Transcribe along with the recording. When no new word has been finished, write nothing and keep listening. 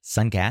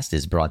Suncast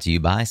is brought to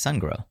you by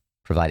SunGrow,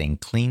 providing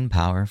clean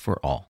power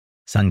for all.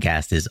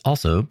 Suncast is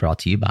also brought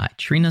to you by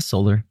Trina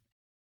Solar.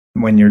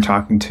 When you're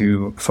talking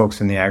to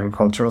folks in the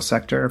agricultural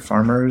sector,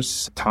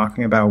 farmers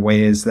talking about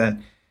ways that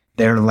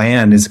their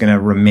land is going to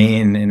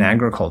remain in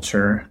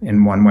agriculture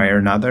in one way or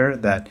another,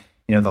 that,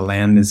 you know, the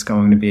land is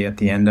going to be at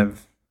the end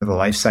of the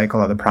life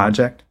cycle of the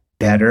project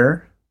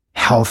better,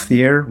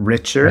 healthier,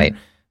 richer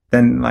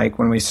than like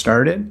when we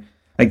started.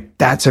 Like,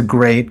 that's a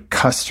great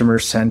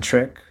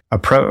customer-centric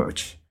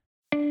approach.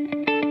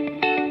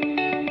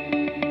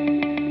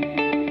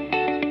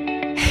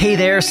 Hey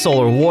there,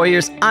 Solar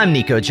Warriors. I'm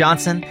Nico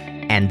Johnson,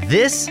 and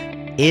this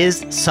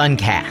is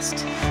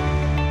Suncast.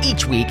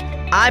 Each week,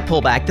 I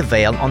pull back the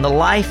veil on the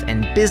life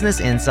and business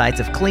insights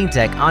of clean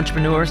tech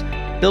entrepreneurs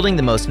building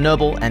the most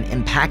noble and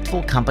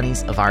impactful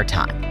companies of our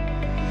time.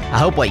 I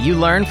hope what you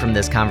learn from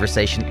this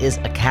conversation is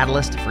a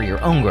catalyst for your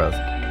own growth.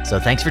 So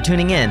thanks for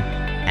tuning in,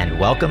 and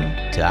welcome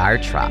to our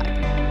tribe.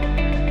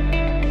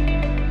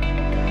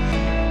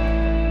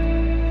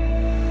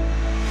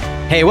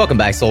 Hey, welcome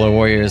back, Solar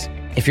Warriors.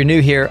 If you're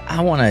new here,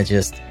 I want to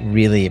just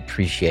really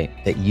appreciate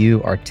that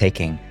you are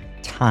taking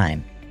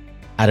time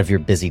out of your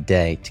busy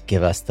day to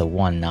give us the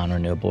one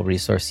non-renewable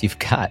resource you've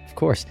got, of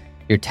course,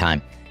 your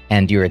time.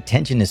 And your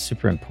attention is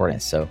super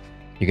important, so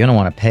you're going to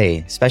want to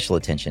pay special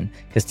attention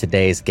because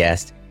today's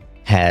guest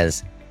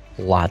has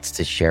lots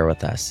to share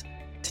with us.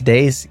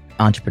 Today's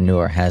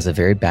entrepreneur has a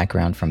varied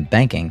background from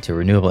banking to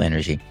renewable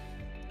energy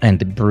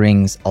and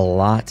brings a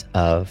lot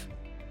of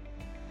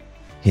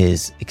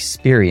his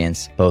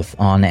experience, both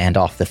on and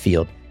off the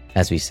field,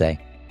 as we say,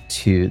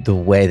 to the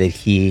way that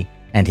he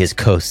and his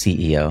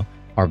co-CEO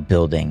are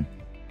building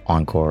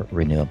Encore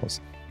Renewables.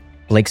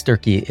 Blake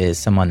Sturcke is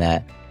someone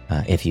that,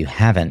 if you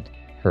haven't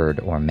heard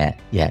or met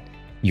yet,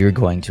 you're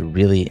going to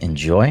really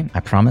enjoy. I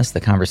promise the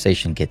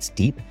conversation gets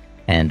deep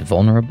and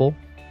vulnerable,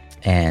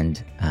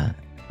 and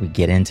we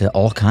get into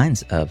all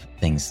kinds of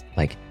things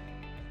like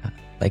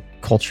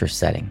culture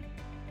setting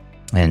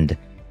and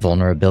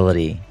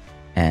vulnerability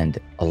and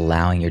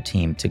allowing your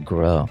team to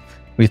grow.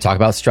 We talk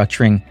about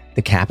structuring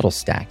the capital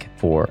stack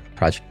for a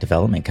project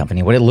development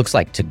company, what it looks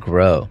like to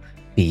grow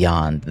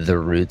beyond the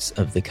roots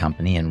of the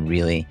company and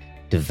really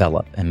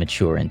develop and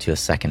mature into a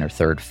second or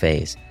third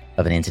phase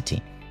of an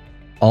entity.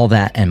 All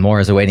that and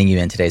more is awaiting you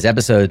in today's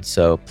episode,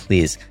 so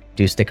please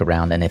do stick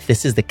around. And if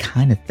this is the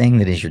kind of thing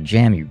that is your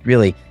jam, you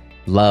really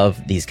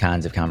love these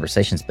kinds of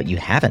conversations, but you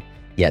haven't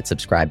yet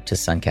subscribed to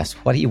Suncast,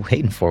 what are you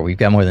waiting for? We've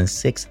got more than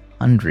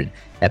 600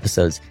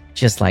 episodes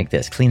just like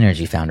this. Clean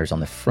energy founders on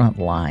the front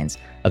lines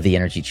of the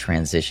energy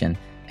transition.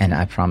 And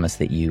I promise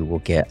that you will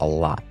get a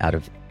lot out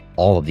of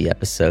all of the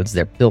episodes.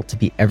 They're built to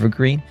be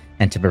evergreen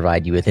and to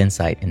provide you with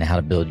insight into how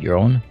to build your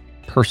own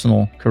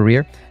personal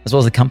career, as well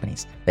as the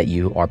companies that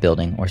you are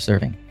building or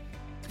serving.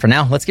 For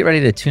now, let's get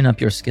ready to tune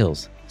up your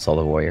skills,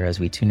 Solar Warrior, as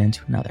we tune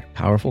into another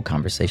powerful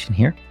conversation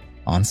here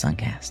on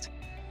Suncast.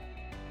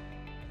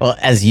 Well,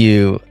 as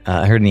you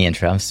heard in the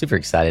intro, I'm super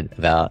excited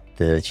about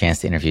the chance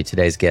to interview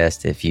today's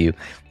guest. If you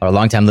are a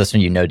longtime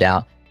listener, you no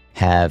doubt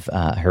have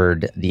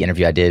heard the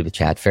interview I did with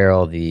Chad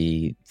Farrell,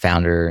 the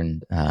founder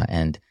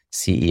and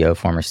CEO,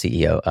 former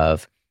CEO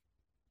of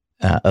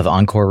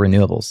Encore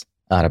Renewables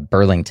out of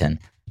Burlington,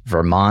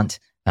 Vermont.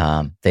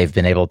 They've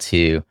been able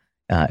to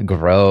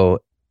grow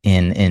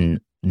in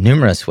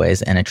numerous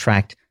ways and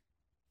attract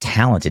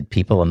talented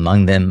people,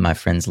 among them my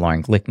friends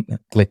Lauren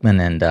Glickman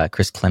and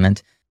Chris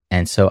Clement.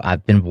 And so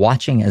I've been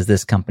watching as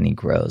this company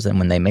grows. And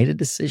when they made a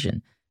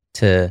decision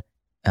to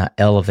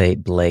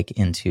elevate Blake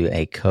into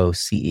a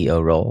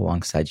co-CEO role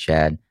alongside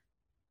Chad,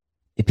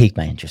 it piqued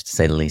my interest, to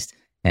say the least.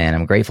 And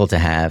I'm grateful to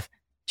have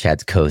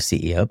Chad's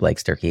co-CEO, Blake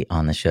Sturcke,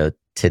 on the show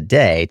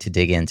today to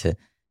dig into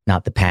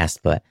not the past,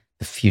 but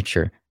the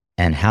future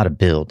and how to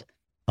build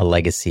a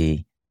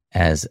legacy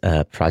as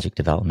a project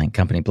development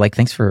company. Blake,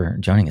 thanks for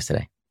joining us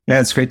today.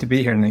 Yeah, it's great to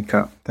be here,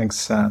 Nico. Thanks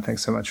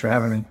so much for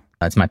having me.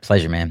 It's my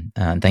pleasure, man.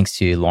 Thanks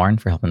to Lauren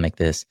for helping make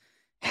this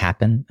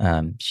happen.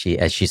 She,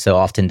 as she so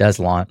often does,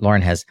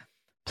 Lauren has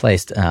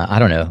placed,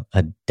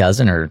 a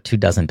dozen or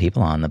 24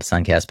 people on the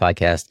Suncast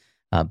podcast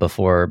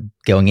before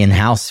going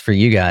in-house for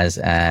you guys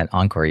at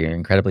Encore. You're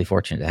incredibly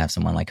fortunate to have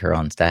someone like her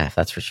on staff,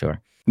 that's for sure.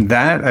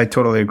 That I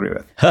totally agree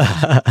with.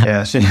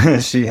 Yeah,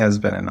 she has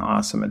been an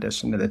awesome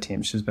addition to the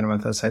team. She's been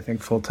with us, I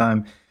think,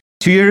 full-time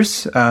 2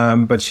 years,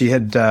 but she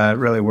had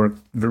really worked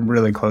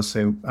really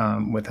closely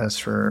with us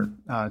for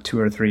 2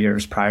 or 3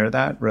 years prior to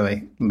that,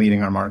 really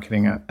leading our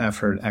marketing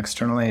effort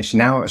externally. She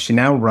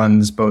now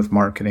runs both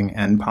marketing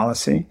and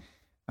policy.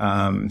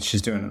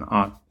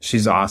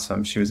 She's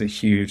awesome. She was a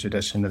huge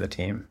addition to the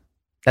team.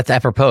 That's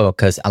apropos,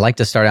 because I like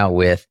to start out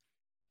with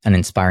an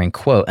inspiring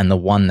quote, and the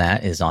one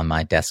that is on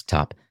my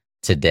desktop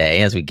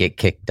today, as we get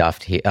kicked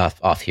off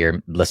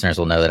here, listeners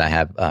will know that I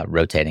have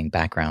rotating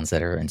backgrounds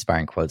that are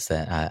inspiring quotes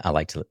that I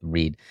like to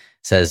read. It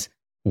says,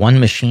 "One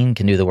machine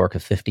can do the work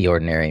of 50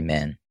 ordinary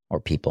men or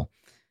people.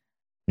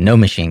 No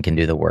machine can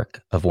do the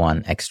work of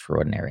one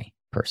extraordinary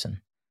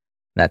person."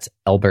 That's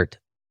Elbert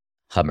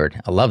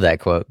Hubbard. I love that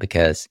quote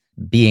because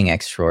being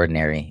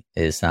extraordinary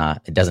it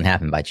doesn't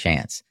happen by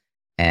chance.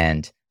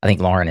 And I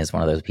think Lauren is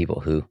one of those people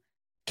who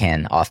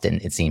can often,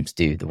 it seems,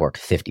 do the work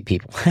of 50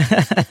 people,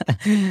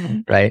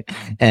 right?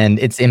 And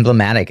it's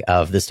emblematic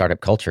of the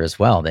startup culture as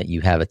well, that you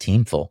have a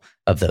team full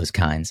of those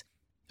kinds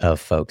of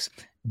folks.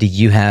 Do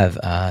you have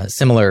a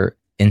similar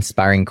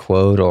inspiring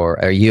quote, or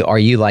are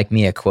you like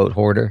me, a quote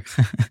hoarder?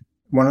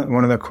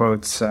 One of the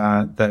quotes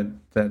that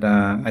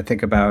I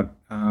think about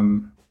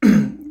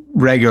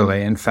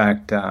regularly. In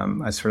fact,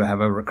 I sort of have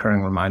a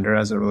recurring reminder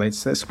as it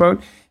relates to this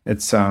quote.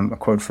 It's a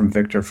quote from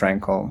Viktor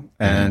Frankl,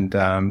 and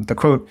the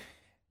quote,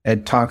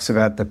 it talks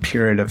about the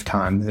period of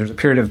time. There's a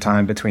period of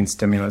time between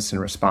stimulus and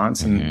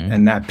response,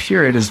 and that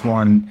period is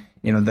one,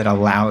 that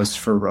allows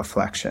for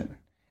reflection,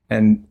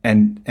 and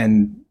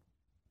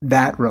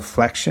that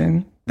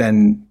reflection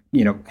then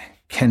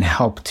can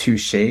help to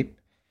shape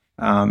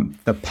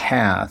the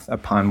path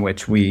upon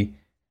which we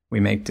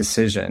make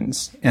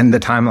decisions and the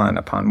timeline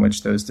upon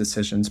which those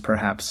decisions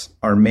perhaps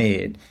are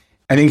made.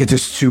 I think it's a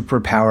super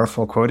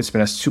powerful quote. It's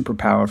been a super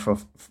powerful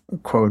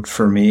quote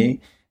for me.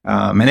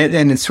 And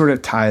it sort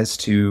of ties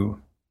to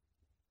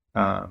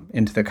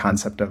into the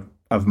concept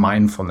of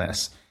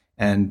mindfulness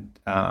and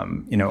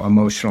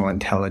emotional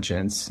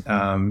intelligence.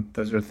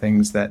 Those are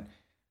things that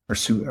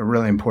are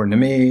really important to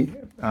me.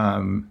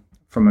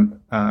 From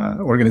an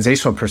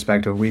organizational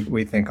perspective,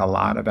 we think a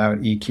lot about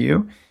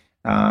EQ,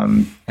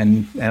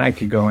 and I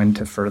could go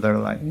into further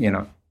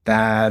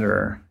that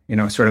or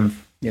sort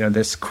of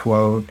this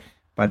quote,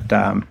 but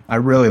I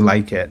really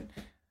like it.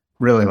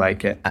 Really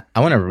like it. I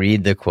want to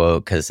read the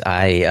quote because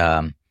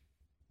I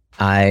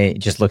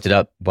just looked it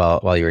up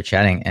while you were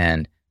chatting,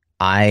 and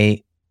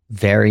I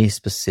very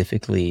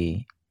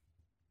specifically.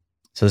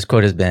 So this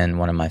quote has been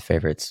one of my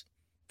favorites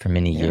for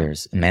many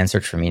years. Man's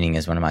Search for Meaning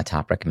is one of my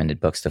top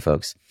recommended books to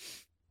folks.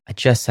 I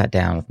just sat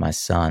down with my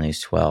son, who's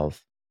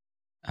 12,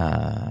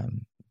 over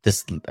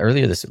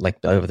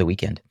the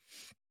weekend,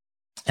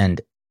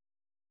 and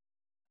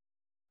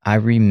I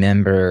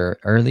remember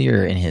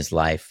earlier in his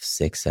life,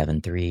 6,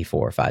 7, 3,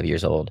 4, 5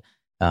 years old,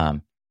 I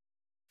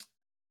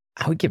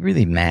would get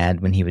really mad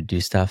when he would do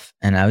stuff.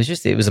 And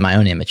it was my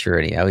own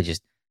immaturity.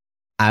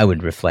 I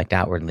would reflect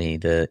outwardly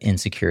the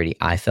insecurity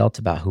I felt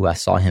about who I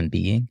saw him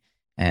being.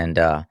 And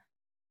I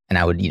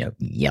would,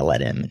 yell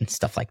at him and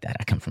stuff like that.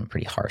 I come from a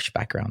pretty harsh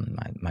background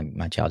in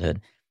my childhood.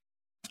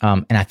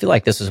 And I feel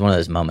like this was one of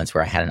those moments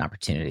where I had an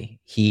opportunity.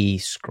 He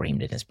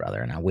screamed at his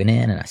brother, and I went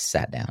in and I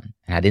sat down,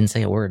 and I didn't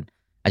say a word.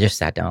 I just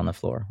sat down on the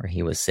floor where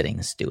he was sitting,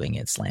 stewing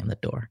it, slammed the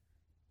door.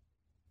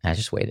 And I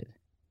just waited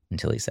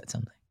until he said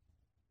something.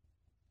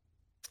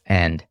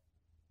 And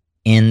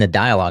in the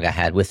dialogue I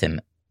had with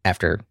him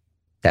after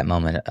that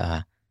moment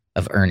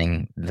of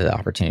earning the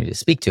opportunity to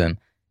speak to him,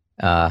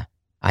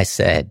 I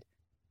said,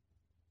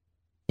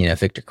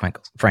 Viktor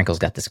Frankl's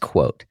got this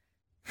quote,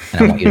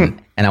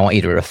 and I want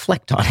you to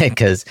reflect on it,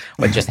 because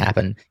what just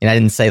happened. And I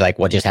didn't say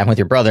what just happened with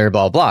your brother,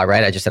 blah, blah,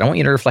 right? I just said, I want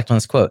you to reflect on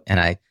this quote. And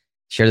I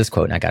shared this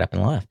quote, and I got up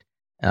and left.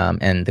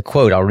 And the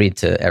quote I'll read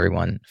to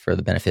everyone for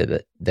the benefit of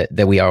it,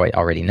 that we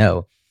already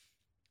know.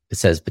 It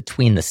says,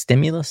 between the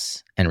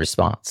stimulus and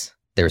response,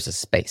 there's a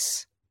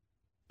space.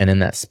 And in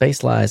that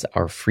space lies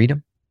our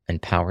freedom and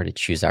power to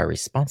choose our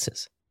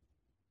responses.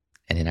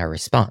 And in our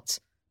response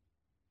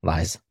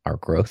lies our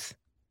growth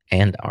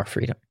and our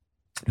freedom.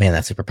 Man,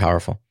 that's super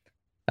powerful.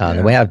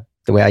 The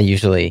way I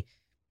usually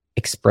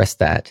express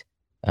that,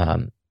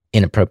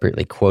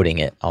 inappropriately quoting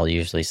it, I'll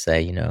usually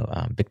say,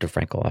 Viktor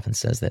Frankl often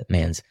says that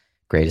man's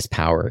greatest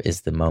power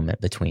is the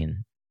moment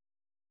between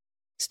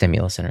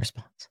stimulus and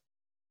response.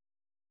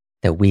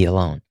 That we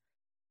alone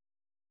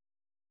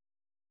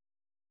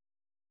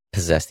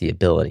possess the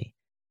ability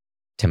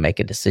to make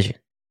a decision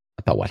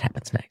about what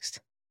happens next.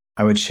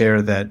 I would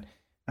share that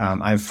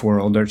I have 4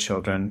 older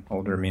children,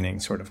 older meaning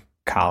sort of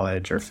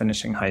college or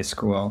finishing high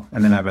school,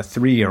 and then I have a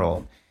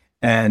 3-year-old.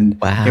 And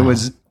It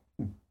was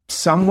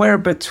somewhere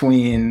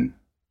between,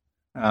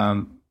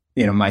 my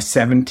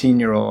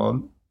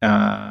 17-year-old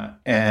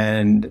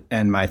and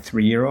my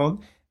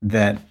 3-year-old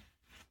that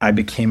I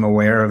became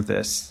aware of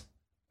this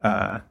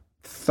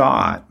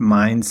thought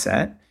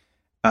mindset,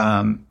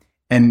 and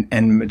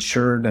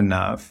matured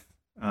enough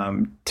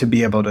to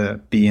be able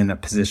to be in a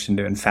position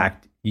to, in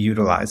fact,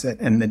 utilize it.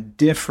 And the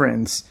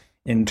difference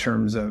in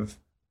terms of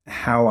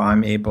how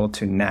I'm able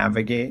to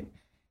navigate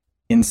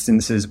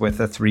instances with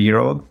a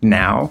 3-year-old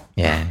now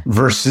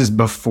versus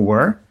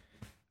before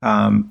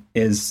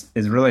is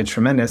really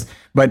tremendous.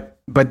 But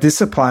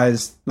this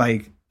applies,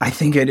 I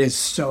think it is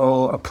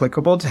so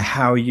applicable to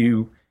how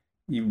you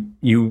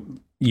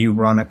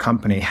run a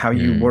company, how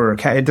you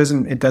work. It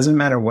doesn't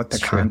matter what the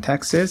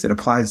context is.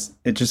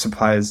 It just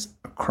applies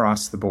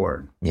across the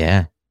board.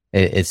 Yeah,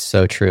 it's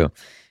so true.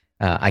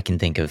 I can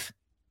think of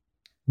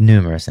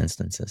numerous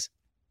instances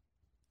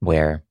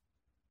where,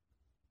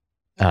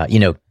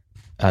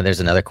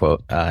 there's another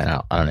quote,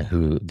 and I don't know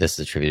who this is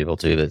attributable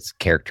to, but it's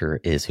character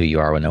is who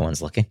you are when no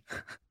one's looking.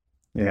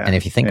 Yeah. And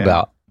if you think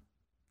about,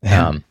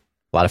 a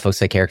lot of folks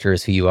say character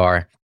is who you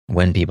are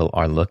when people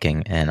are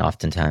looking, and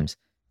oftentimes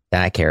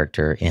that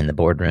character in the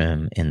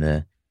boardroom, in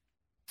the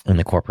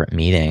corporate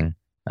meeting,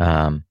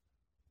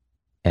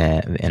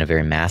 in a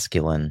very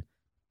masculine,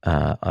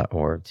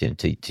 or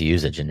to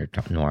use a gender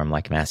norm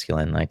like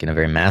masculine, like in a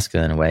very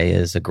masculine way,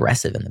 is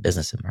aggressive in the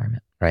business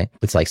environment, right?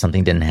 It's like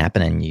something didn't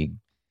happen and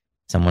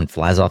someone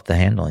flies off the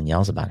handle and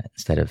yells about it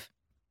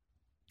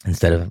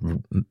instead of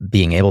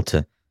being able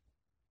to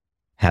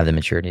have the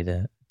maturity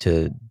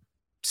to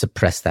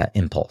suppress that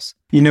impulse.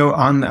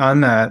 On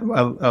that,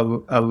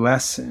 a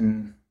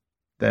lesson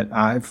that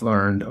I've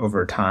learned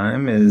over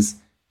time is,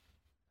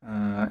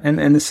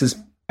 and this is,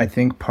 I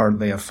think,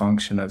 partly a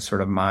function of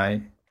sort of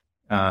my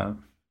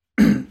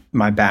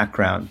my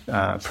background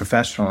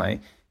professionally,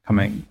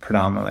 coming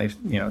predominantly,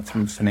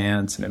 through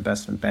finance and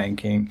investment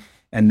banking,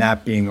 and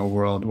that being a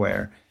world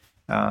where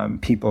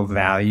people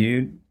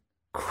valued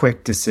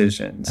quick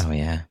decisions. Oh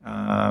yeah.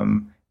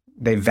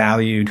 They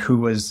valued who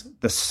was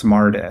the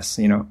smartest,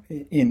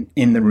 in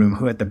the room,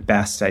 who had the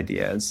best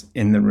ideas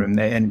in the room.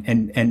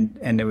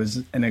 And it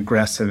was an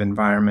aggressive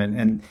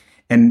environment,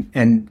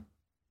 and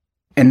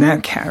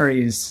that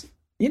carries,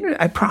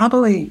 I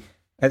probably,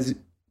 as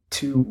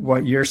to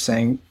what you're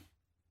saying,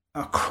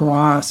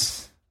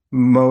 across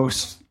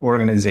most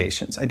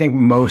organizations. I think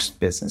most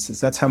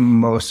businesses, that's how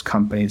most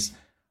companies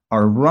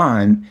are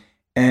run.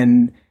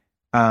 And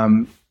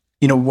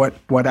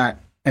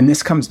and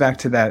this comes back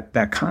to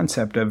that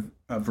concept of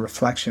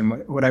reflection.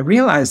 What I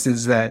realized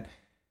is that,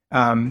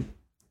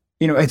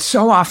 it's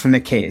so often the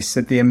case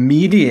that the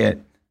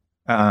immediate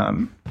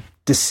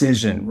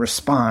decision,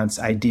 response,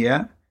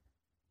 idea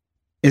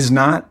is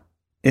not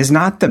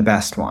the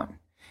best one.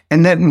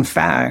 And that, in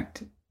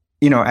fact,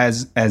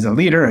 as a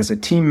leader, as a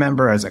team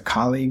member, as a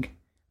colleague,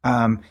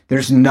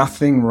 there's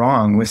nothing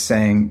wrong with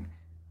saying,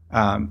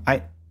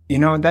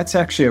 that's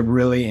actually a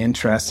really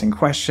interesting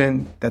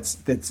question.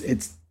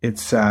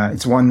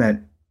 It's one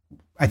that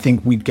I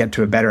think we'd get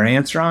to a better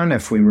answer on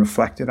if we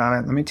reflected on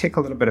it. Let me take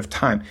a little bit of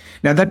time.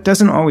 Now, that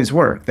doesn't always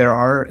work. There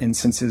are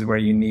instances where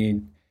you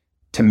need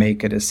to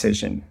make a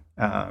decision.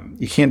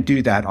 You can't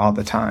do that all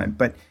the time,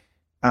 but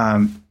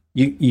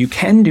you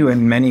can do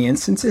in many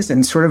instances.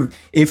 And sort of,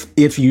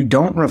 if you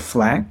don't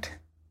reflect,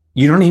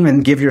 you don't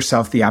even give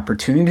yourself the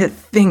opportunity to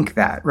think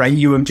that, right?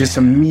 You just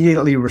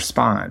immediately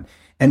respond.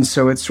 And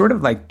so it's sort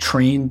of like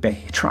trying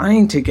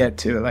to get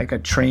to like a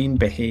trained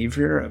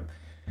behavior of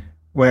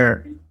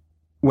where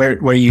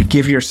you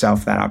give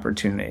yourself that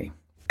opportunity.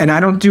 And I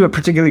don't do a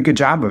particularly good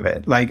job of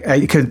it,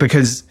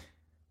 because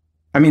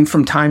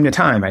from time to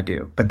time I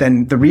do. But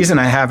then the reason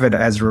I have it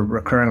as a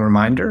recurring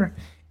reminder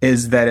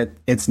is that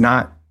it's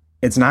not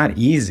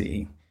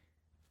easy.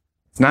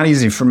 It's not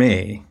easy for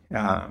me,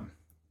 in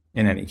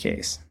any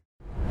case.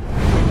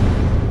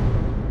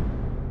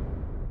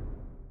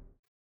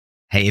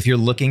 Hey, if you're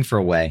looking for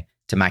a way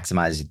to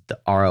maximize the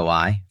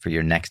ROI for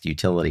your next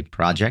utility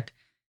project,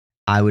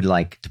 I would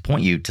like to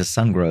point you to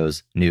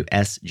Sungrow's new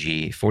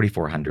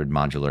SG4400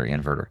 modular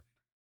inverter.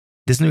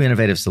 This new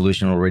innovative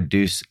solution will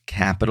reduce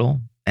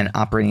capital and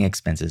operating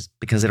expenses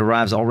because it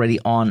arrives already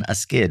on a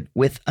skid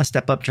with a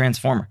step-up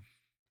transformer.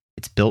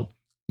 It's built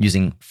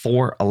using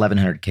 4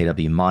 1100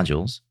 kW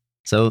modules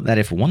so that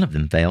if one of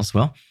them fails,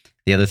 well,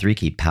 the other 3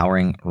 keep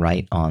powering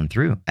right on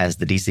through, as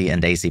the DC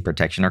and AC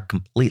protection are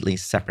completely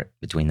separate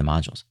between the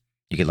modules.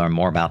 You can learn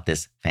more about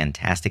this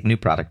fantastic new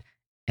product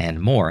and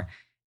more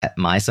at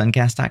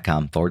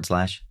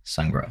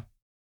mysuncast.com/sungrow.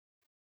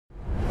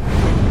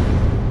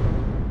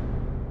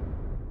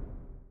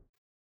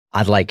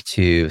 I'd like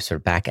to sort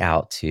of back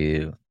out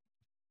to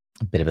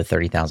a bit of a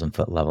 30,000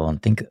 foot level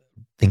and think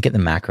at the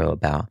macro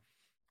about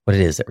what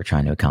it is that we're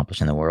trying to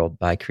accomplish in the world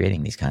by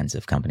creating these kinds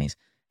of companies.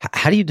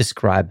 How do you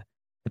describe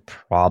the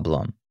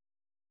problem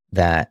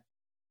that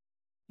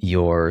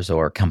yours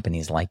or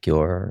companies like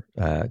your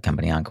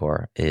company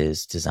Encore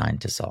is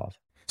designed to solve?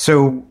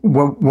 So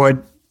what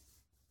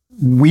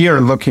we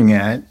are looking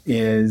at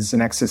is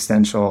an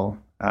existential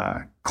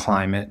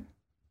climate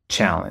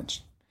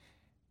challenge.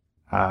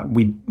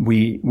 We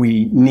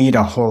need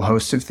a whole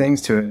host of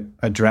things to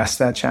address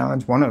that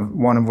challenge. One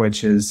of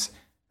which is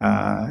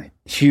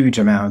huge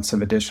amounts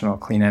of additional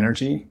clean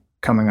energy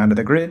coming onto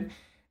the grid,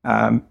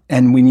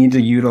 and we need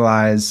to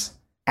utilize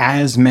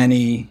as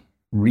many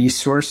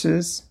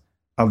resources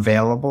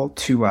available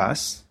to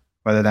us,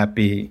 whether that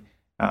be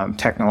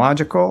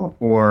technological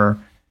or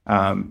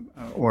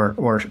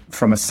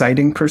from a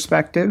siting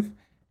perspective,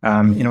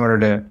 in order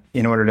to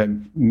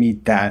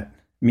meet that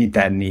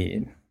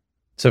need.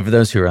 So, for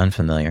those who are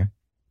unfamiliar,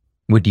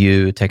 would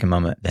you take a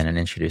moment then and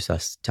introduce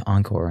us to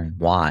Encore and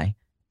why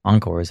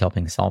Encore is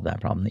helping solve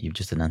that problem that you've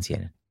just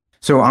enunciated?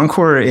 So,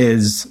 Encore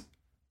is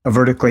a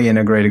vertically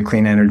integrated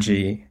clean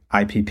energy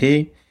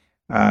IPP.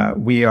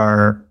 We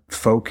are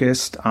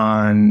focused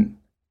on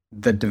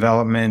the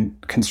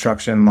development,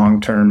 construction,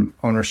 long-term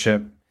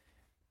ownership,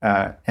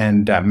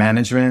 and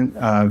management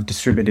of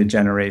distributed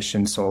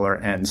generation, solar,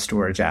 and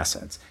storage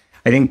assets.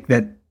 I think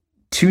that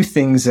two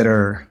things that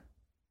are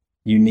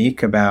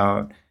unique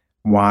about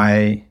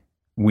why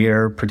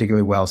we're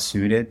particularly well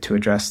suited to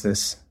address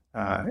this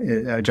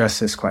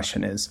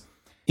question is,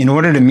 in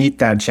order to meet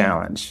that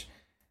challenge,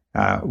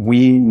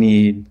 we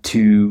need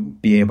to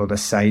be able to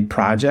site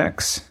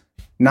projects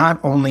not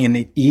only in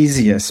the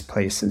easiest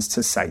places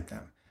to site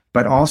them,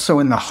 but also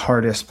in the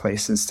hardest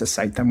places to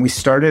site them. We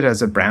started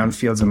as a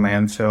brownfields and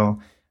landfill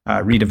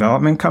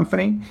redevelopment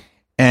company,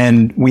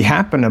 and we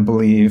happen to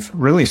believe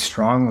really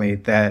strongly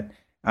that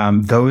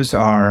those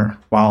are,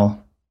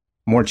 while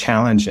more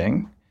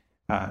challenging,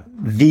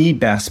 the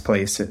best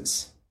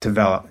places to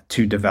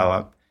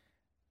develop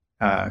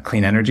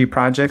clean energy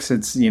projects.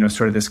 It's,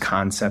 sort of this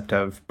concept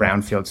of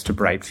brownfields to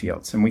bright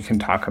fields. And we can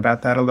talk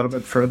about that a little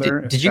bit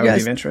further. Did you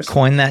guys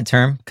coin that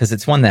term? Because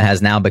it's one that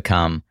has now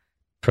become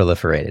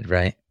proliferated,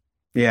 right?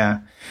 Yeah.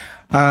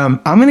 I'm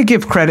going to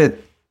give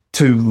credit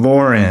to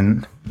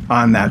Lauren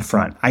on that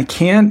front. I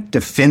can't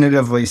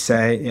definitively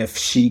say if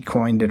she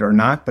coined it or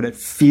not, but it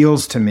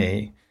feels to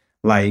me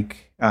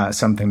like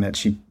something that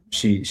she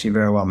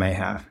very well may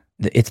have.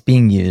 It's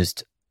being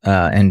used,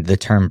 and the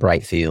term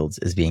bright fields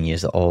is being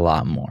used a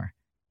lot more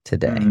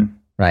today,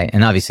 right?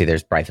 And obviously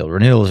there's bright field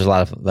renewals. There's a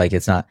lot of,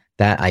 it's not,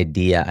 that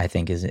idea I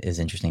think is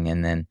interesting.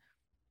 And then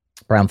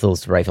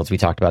brownfields to bright fields, we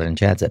talked about it in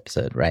Chad's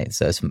episode, right?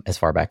 So as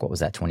far back, what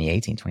was that,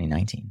 2018,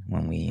 2019,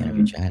 when we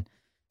interviewed Chad.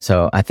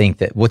 So I think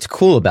that what's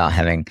cool about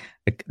having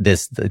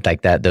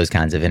those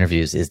kinds of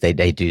interviews is they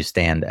do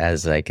stand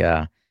as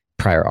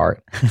prior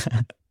art,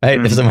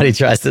 right? If somebody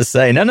tries to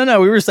say,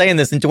 no, we were saying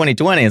this in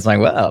 2020, it's like,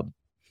 well,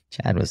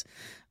 Chad was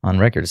on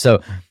record.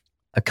 So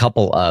a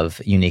couple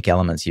of unique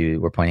elements you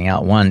were pointing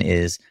out. One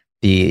is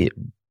the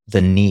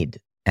need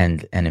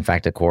and in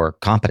fact a core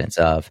competence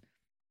of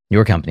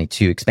your company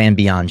to expand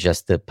beyond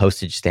just the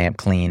postage stamp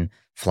clean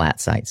flat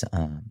sites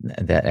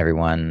that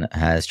everyone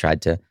has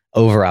tried to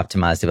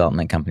over-optimize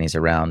development companies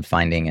around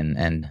finding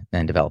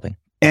and developing.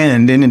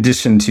 And in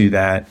addition to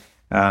that,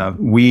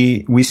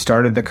 we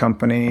started the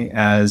company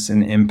as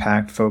an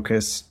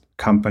impact-focused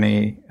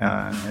company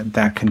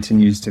that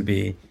continues to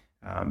be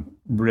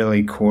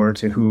really core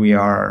to who we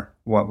are,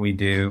 what we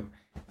do,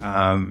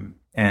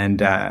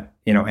 and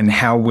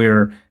how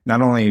we're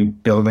not only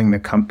building the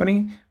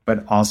company,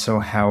 but also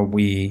how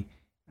we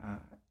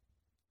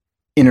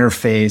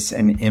interface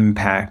and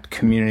impact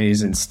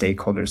communities and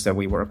stakeholders that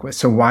we work with.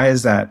 So why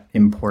is that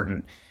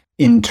important?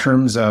 In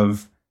terms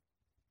of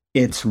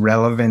its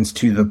relevance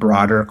to the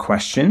broader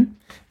question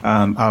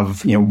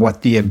of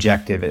what the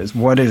objective is.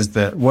 What is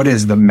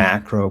the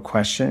macro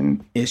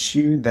question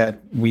issue that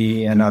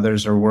we and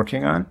others are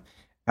working on?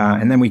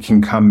 And then we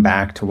can come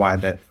back to why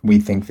that we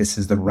think this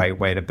is the right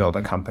way to build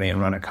a company and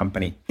run a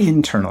company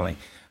internally.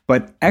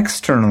 But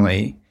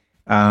externally,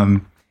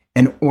 an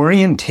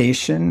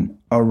orientation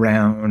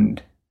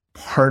around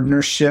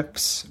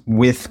partnerships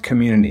with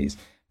communities,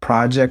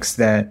 projects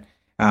that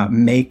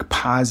make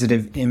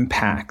positive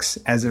impacts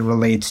as it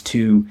relates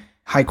to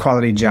high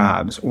quality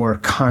jobs or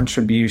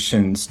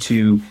contributions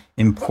to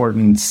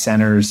important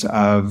centers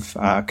of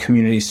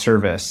community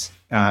service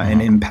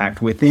and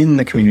impact within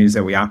the communities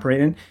that we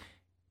operate in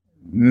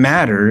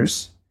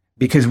matters,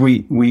 because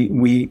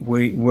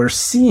we're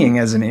seeing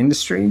as an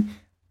industry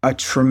a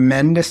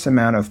tremendous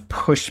amount of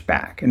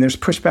pushback. And there's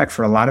pushback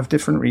for a lot of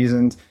different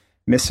reasons: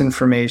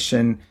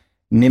 misinformation,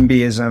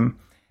 NIMBYism.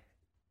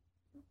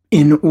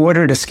 In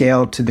order to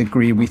scale to the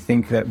degree we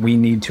think that we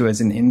need to as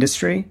an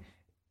industry,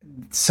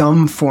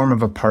 some form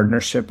of a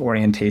partnership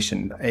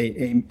orientation,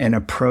 an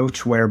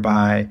approach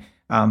whereby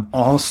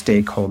all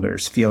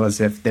stakeholders feel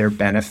as if they're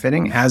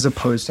benefiting, as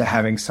opposed to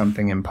having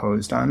something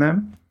imposed on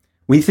them,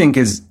 we think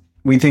is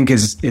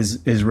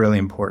really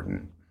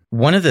important.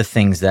 One of the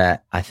things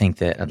that I think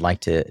that I'd like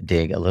to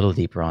dig a little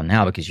deeper on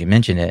now, because you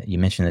mentioned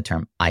the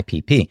term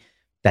IPP.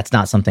 That's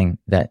not something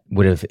that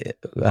would have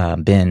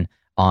been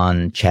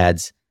on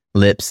Chad's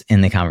lips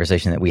in the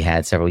conversation that we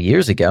had several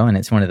years ago. And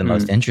it's one of the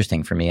most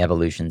interesting for me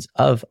evolutions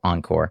of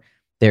Encore.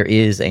 There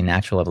is a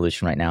natural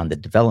evolution right now in the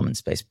development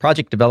space.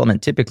 Project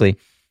development typically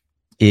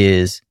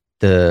is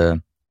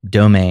the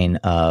domain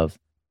of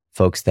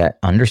folks that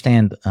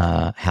understand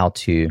how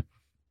to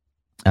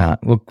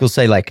we'll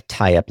say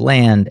tie up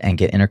land and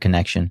get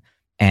interconnection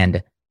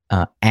and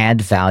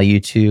add value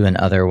to an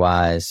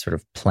otherwise sort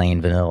of plain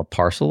vanilla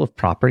parcel of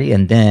property,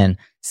 and then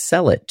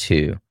sell it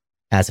to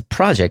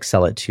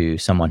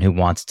someone who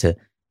wants to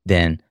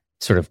then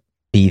sort of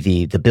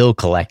be the bill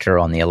collector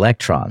on the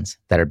electrons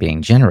that are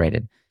being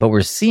generated. But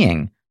we're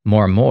seeing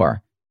more and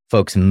more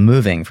folks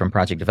moving from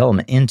project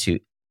development into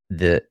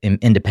the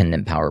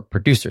independent power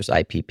producers,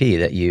 IPP,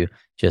 that you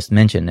just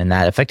mentioned, and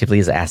that effectively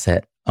is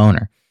asset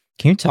owner.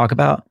 Can you talk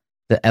about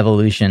the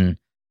evolution?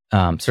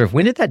 Sort of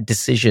when did that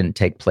decision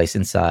take place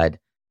inside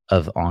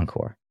of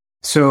Encore?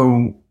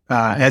 So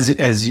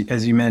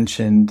as you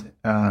mentioned,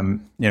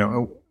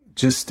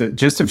 just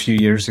a few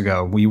years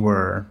ago, we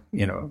were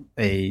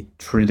a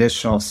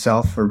traditional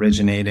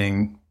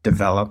self-originating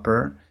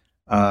developer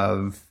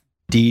of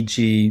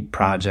DG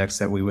projects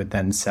that we would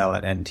then sell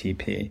at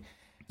NTP.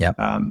 Yep.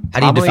 How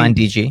do you define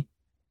DG?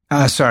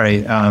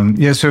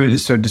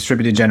 So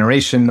distributed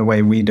generation, the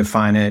way we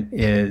define it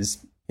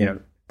is, there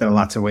are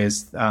lots of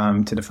ways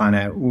to define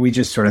it. We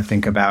just sort of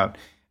think about,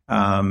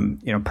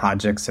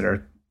 projects that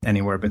are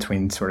anywhere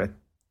between sort of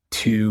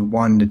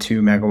 1 to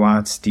 2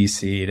 megawatts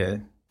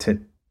DC to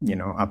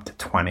up to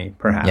 20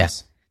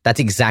 perhaps. That's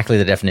exactly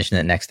the definition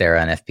that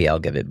NextEra and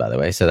FPL give it, by the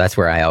way. So that's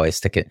where I always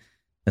stick it.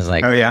 It's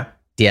like, oh yeah,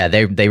 yeah,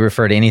 they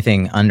refer to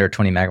anything under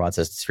 20 megawatts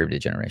as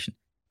distributed generation,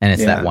 and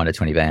it's that 1 to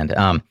 20 band.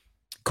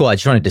 Cool. I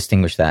just want to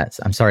distinguish that.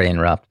 I'm sorry to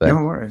interrupt, but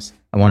no worries.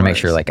 I want to make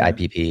sure, like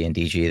IPP and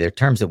DG, they're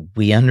terms that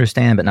we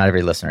understand, but not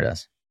every listener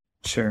does.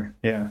 Sure.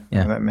 Yeah.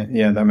 That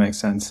makes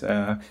sense.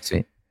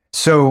 Sweet.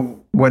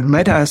 So what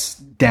led us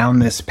down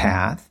this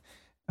path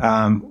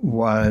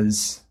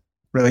was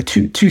really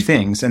two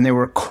things, and they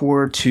were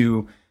core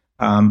to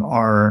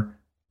our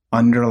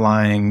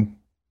underlying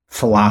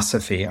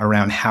philosophy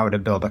around how to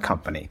build a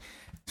company.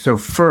 So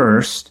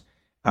first,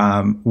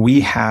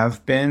 we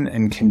have been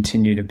and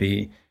continue to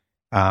be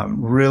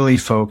really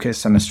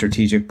focused on a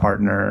strategic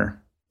partner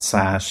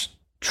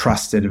 /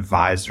 trusted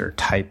advisor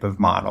type of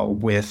model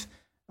with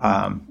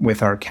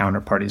our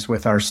counterparties,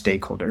 with our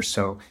stakeholders.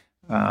 So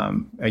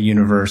a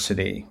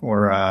university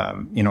or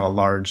a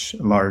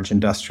large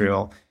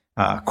industrial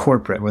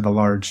corporate with a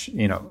large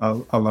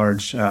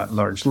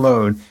large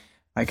load.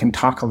 I can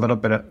talk a little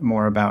bit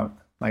more about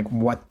like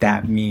what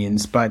that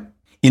means, but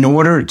in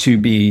order to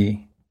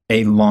be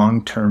a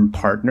long-term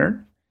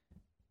partner,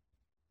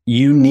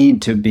 you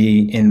need to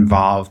be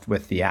involved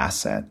with the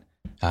asset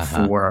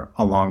for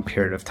a long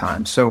period of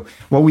time. So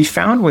what we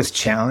found was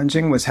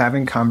challenging was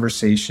having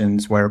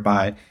conversations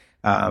whereby,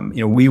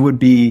 we would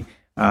be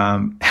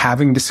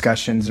having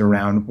discussions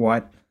around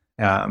what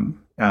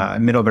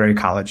Middlebury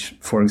College,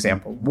 for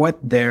example, what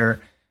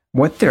their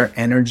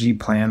energy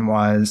plan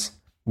was,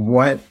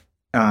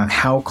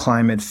 how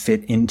climate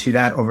fit into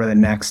that over the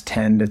next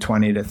 10 to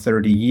 20 to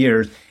 30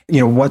 years,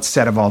 what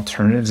set of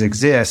alternatives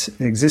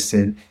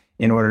existed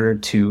in order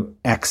to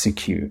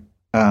execute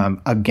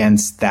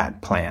against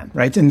that plan,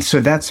 right? And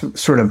so that's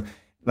sort of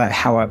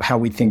how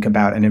we think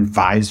about an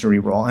advisory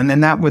role. And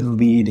then that would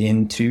lead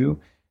into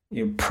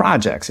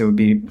projects. It would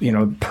be,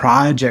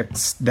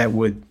 projects that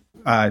would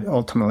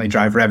ultimately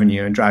drive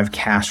revenue and drive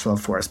cash flow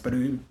for us. But it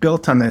was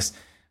built on this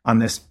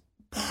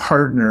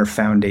partner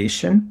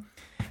foundation.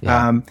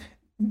 Yeah.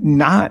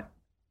 Not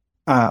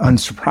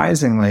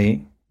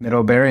unsurprisingly,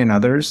 Middlebury and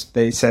others,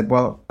 they said,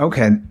 well,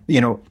 okay,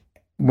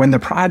 when the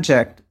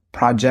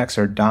projects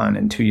are done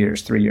in 2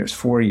 years, 3 years,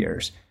 4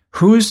 years,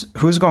 who's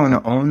going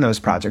to own those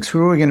projects? Who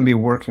are we going to be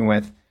working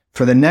with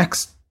for the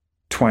next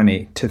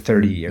 20 to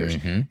 30 years?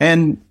 Mm-hmm.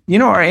 And,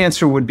 our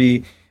answer would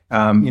be,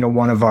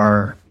 one of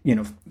our,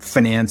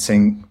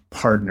 financing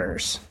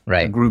partners,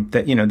 right? A group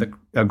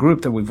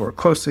that we've worked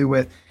closely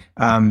with.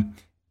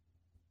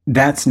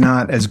 That's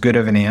not as good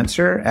of an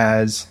answer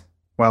as,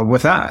 well,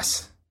 with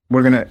us,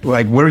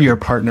 we're your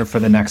partner for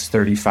the next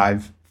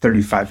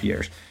 35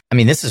 years. I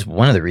mean, this is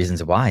one of the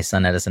reasons why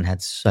SunEdison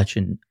had such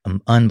an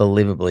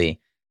unbelievably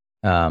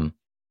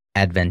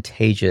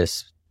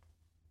advantageous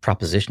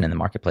proposition in the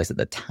marketplace at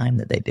the time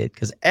that they did,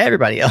 because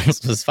everybody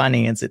else was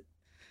financing it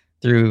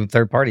through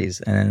third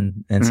parties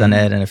and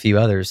SunEd and a few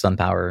others,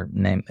 SunPower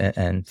name,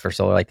 and for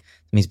solar, like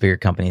these bigger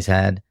companies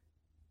had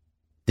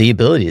the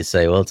ability to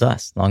say, well, it's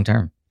us long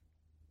term.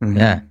 Mm-hmm.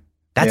 Yeah.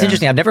 That's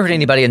interesting. I've never heard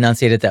anybody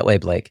enunciate it that way,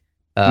 Blake.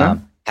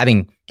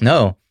 Having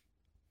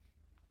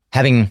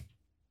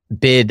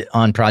bid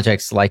on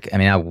projects like,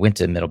 I went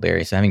to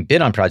Middlebury, so having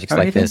bid on projects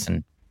like this,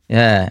 and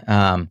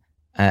I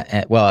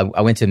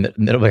went to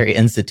Middlebury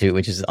Institute,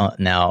 which is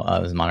now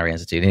it was Monterey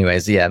Institute.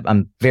 Anyways, yeah,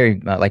 I'm very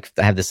I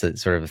have this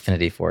sort of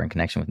affinity for and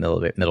connection with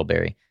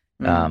Middlebury,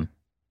 and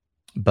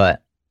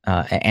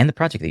the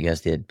project that you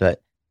guys did.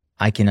 But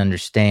I can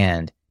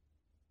understand,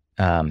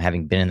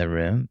 having been in the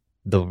room,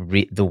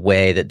 the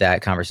way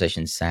that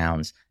conversation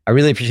sounds. I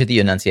really appreciate that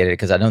you enunciated it,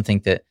 because I don't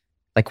think that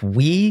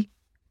we,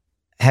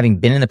 having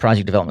been in the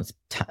project development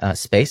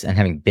space and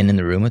having been in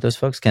the room with those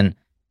folks, can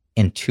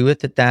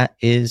intuit that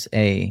is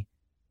an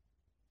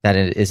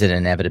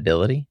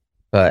inevitability.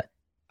 But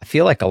I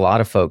feel like a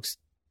lot of folks,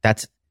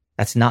 that's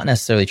not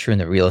necessarily true in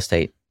the real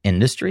estate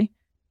industry,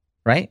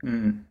 right?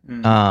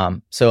 Mm-hmm.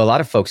 So a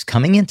lot of folks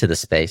coming into the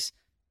space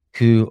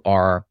who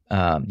are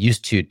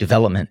used to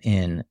development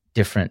in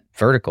different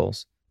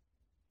verticals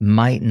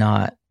might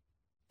not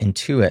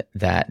intuit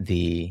that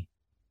the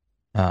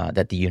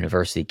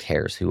university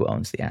cares who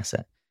owns the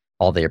asset.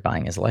 All they're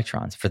buying is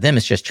electrons. For them,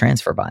 it's just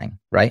transfer buying,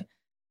 right?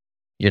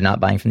 You're not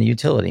buying from the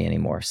utility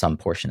anymore, some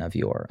portion of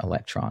your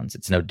electrons.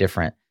 It's no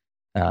different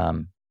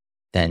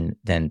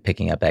than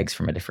picking up eggs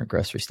from a different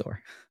grocery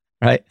store,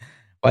 right?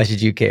 Why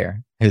should you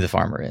care who the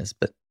farmer is?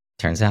 But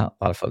turns out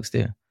a lot of folks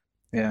do.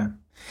 Yeah.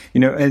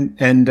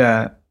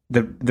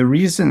 The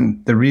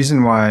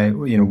reason why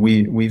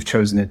we've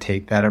chosen to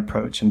take that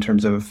approach in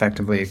terms of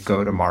effectively a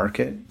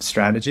go-to-market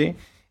strategy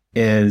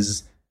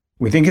is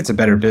we think it's a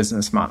better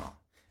business model,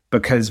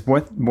 because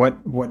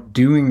what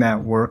doing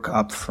that work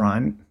up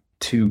front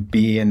to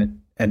be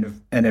an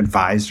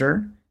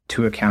advisor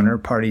to a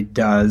counterparty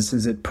does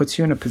is it puts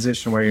you in a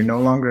position where you're no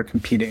longer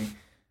competing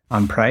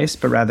on price,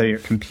 but rather you're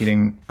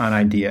competing on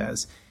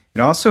ideas.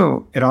 It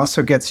also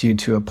gets you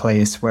to a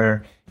place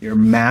where you're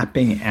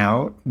mapping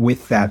out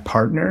with that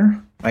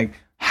partner,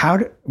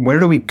 where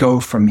do we go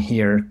from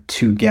here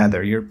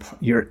together?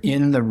 You're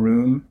in the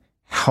room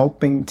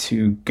helping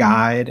to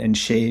guide and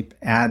shape,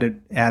 add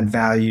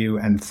value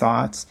and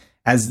thoughts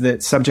as the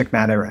subject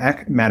matter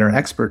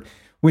expert,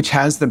 which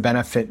has the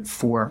benefit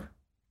for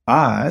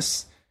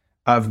us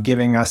of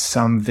giving us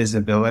some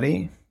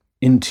visibility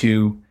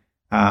into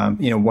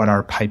what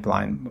our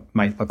pipeline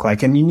might look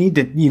like. And you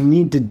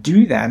need to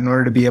do that in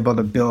order to be able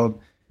to build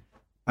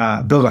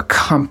a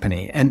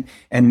company. And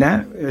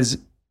that is,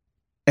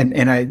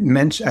 and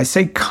I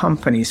say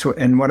company. So,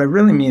 and what I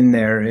really mean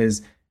there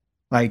is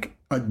like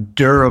a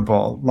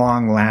durable,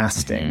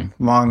 long-lasting,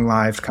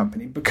 long-lived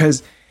company.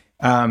 Because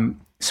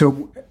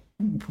so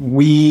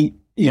we,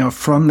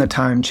 from the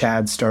time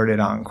Chad started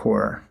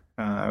Encore,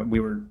 we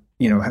were,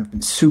 have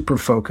been super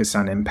focused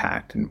on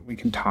impact, and we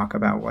can talk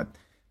about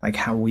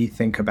how we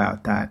think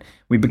about that.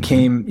 We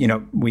became,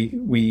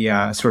 we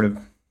sort of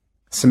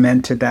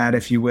cemented that,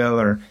 if you will,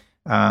 or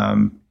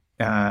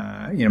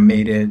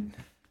made it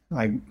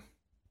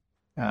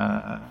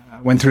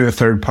went through a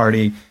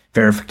third-party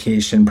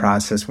verification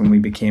process when we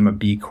became a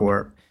B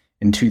Corp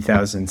in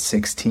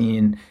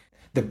 2016.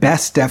 The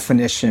best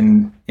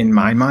definition in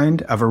my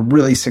mind of a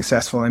really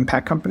successful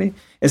impact company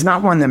is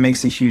not one that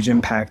makes a huge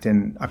impact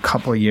in a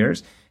couple of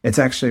years. It's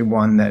actually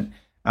one that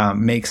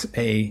makes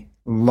a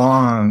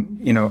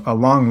long-lived,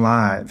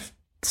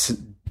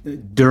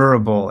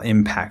 durable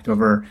impact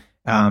over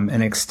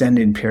an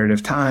extended period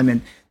of time.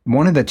 And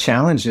one of the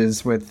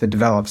challenges with the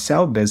develop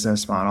sell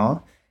business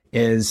model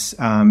is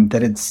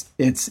that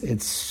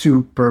it's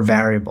super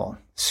variable.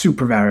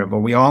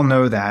 We all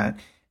know that.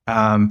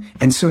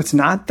 And so it's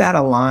not that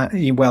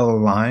well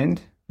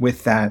aligned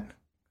with that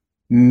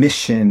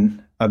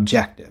mission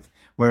objective.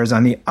 Whereas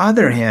on the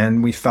other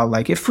hand, we felt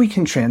like if we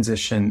can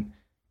transition,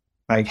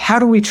 how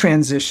do we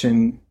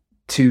transition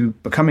to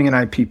becoming an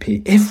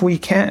IPP? If we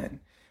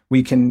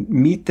can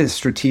meet this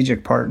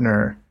strategic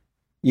partner,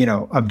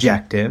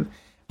 objective.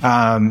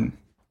 And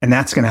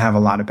that's going to have a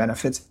lot of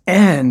benefits.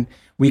 And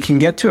we can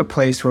get to a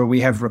place where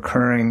we have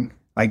recurring,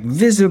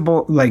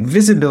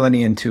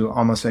 visibility into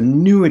almost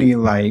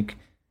annuity-like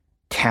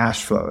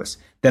cash flows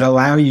that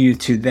allow you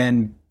to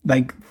then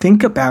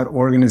think about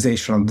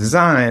organizational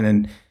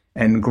design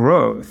and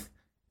growth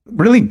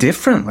really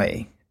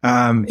differently,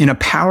 in a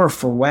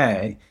powerful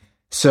way.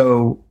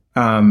 So,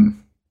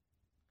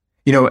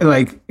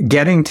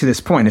 getting to this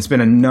point, it's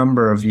been a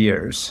number of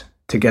years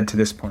to get to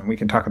this point. We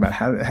can talk about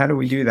how do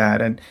we do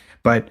that?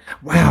 But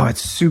wow,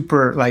 it's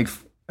super,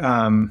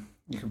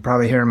 you can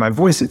probably hear in my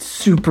voice, it's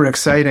super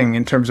exciting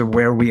in terms of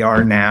where we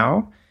are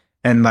now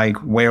and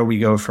where we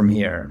go from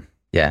here.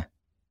 Yeah.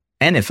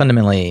 And it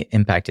fundamentally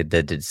impacted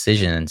the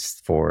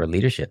decisions for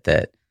leadership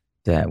that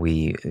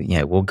we,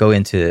 we'll go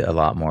into a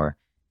lot more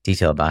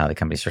detail about how the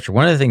company structured.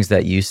 One of the things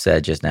that you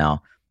said just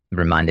now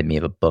reminded me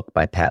of a book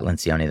by Pat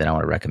Lencioni that I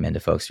want to recommend to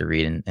folks to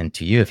read and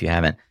to you if you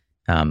haven't.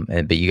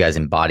 But you guys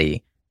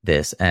embody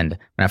this. And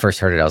when I first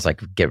heard it, I was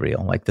like, get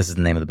real. This is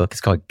the name of the book.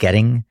 It's called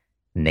Getting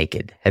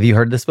Naked. Have you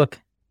heard this book?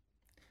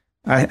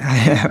 I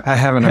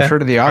haven't. I've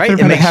heard of the author, right?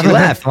 But it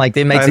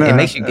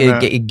makes you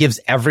laugh. It gives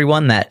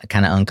everyone that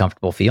kind of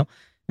uncomfortable feel.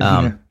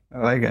 I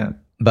like it.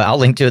 But I'll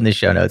link to it in the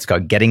show notes. It's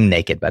called Getting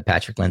Naked by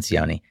Patrick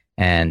Lencioni.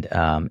 And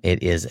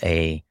it is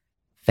a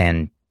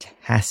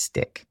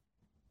fantastic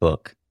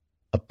book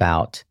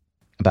about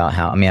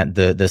how,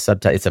 the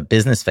subtitle, it's a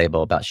business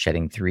fable about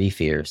shedding 3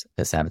 fears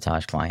that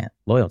sabotage client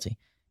loyalty.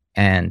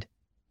 And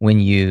when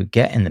you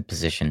get in the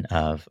position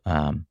of,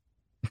 when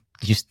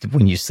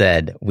you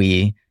said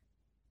we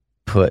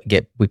put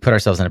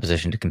ourselves in a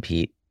position to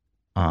compete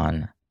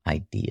on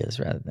ideas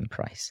rather than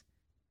price,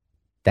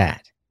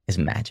 that is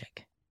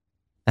magic.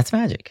 That's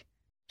magic.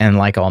 And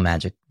like all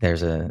magic,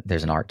 there's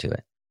an art to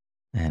it.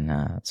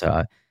 And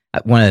so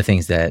one of the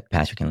things that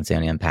Patrick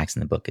Lencioni unpacks in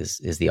the book is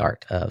the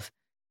art of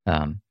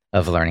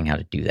learning how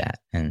to do that.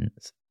 And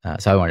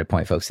so I wanted to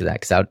point folks to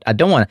that because I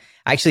don't want to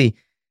actually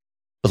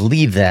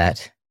believe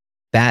that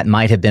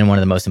might have been one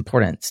of the most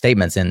important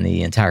statements in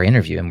the entire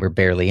interview, and we're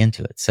barely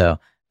into it. So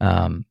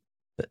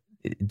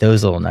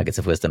those little nuggets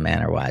of wisdom,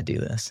 man, are why I do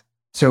this.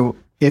 So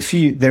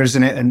there's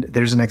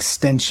an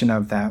extension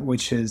of that,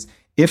 which is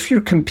if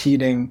you're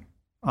competing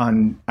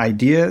on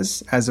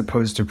ideas as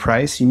opposed to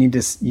price, you need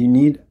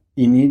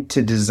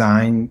to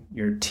design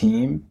your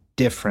team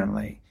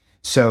differently.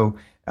 So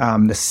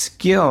the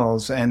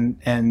skills and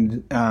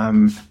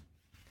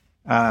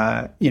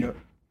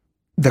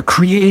the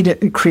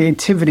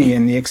creativity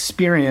and the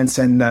experience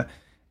and the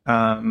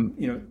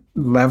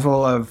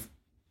level of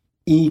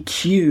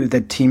EQ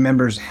that team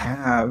members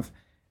have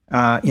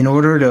in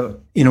order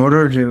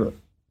to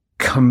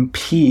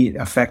compete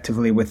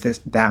effectively with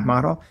that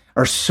model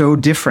are so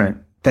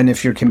different than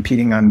if you're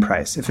competing on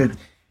price. If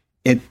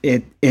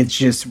it's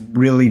just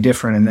really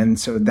different, and then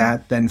so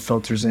that then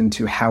filters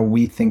into how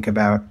we think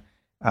about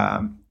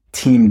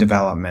team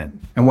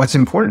development and what's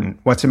important.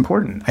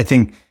 I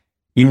think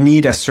you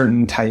need a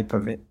certain type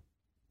of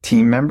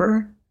team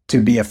member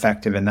to be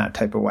effective in that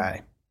type of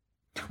way.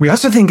 We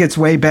also think it's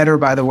way better,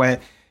 by the way,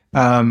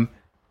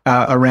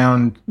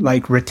 around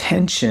like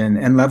retention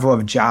and level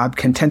of job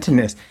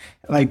contentedness.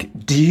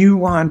 Like, do you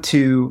want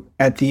to,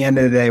 at the end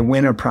of the day,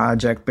 win a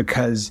project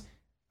because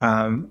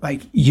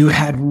like you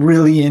had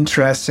really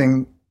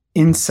interesting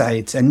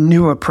insights and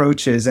new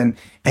approaches, and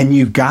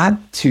you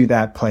got to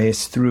that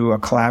place through a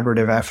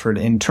collaborative effort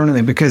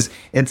internally? Because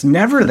it's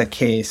never the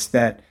case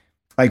that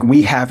like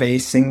we have a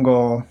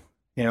single,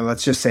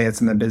 let's just say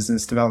it's in the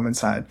business development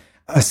side,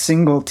 a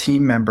single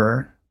team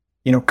member,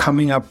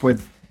 coming up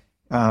with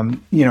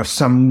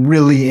some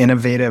really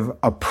innovative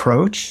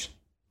approach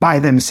by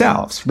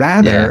themselves.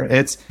 Rather,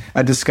 it's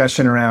a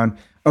discussion around,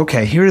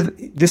 okay,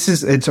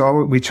 it's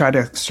all we try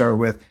to start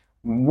with.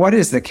 What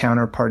is the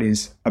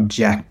counterparty's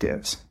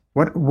objectives?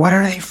 What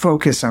are they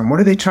focused on? What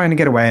are they trying to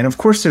get away? And of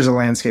course, there's a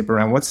landscape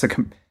around what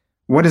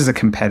does the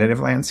competitive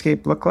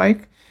landscape look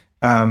like?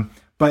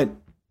 But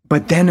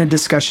then a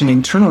discussion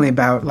internally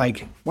about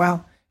like,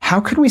 well, how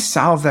could we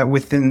solve that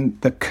within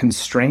the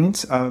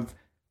constraints of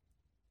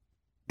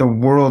the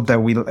world that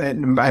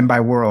and by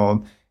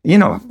world,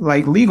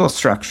 like legal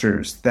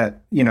structures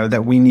that,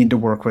 that we need to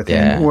work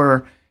within,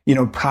 or,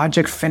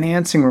 project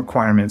financing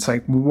requirements,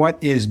 like what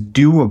is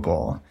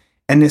doable.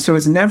 And so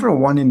it's never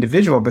one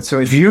individual, but so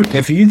if you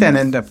then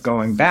end up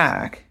going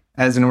back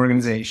as an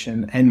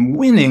organization and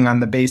winning on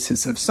the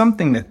basis of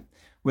something that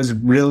was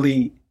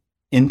really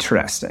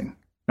interesting,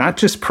 not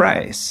just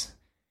price,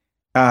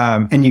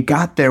 and you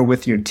got there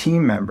with your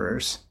team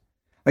members,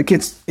 like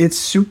it's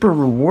super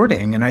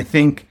rewarding. And I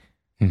think,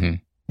 you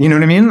know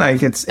what I mean?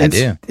 Like it's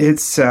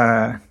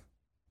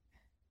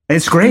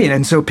great.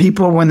 And so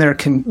people, when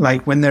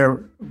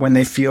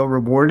they feel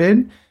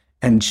rewarded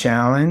and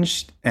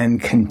challenged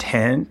and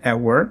content at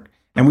work,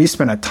 and we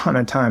spend a ton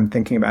of time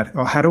thinking about,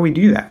 well, how do we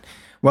do that?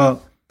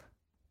 Well,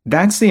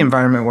 that's the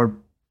environment where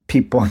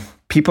people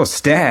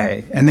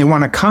stay and they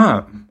want to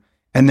come.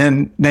 And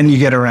then you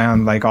get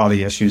around like all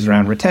the issues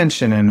around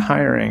retention and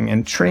hiring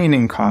and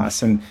training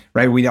costs. And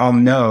right, we all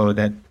know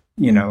that,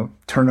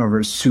 turnover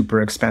is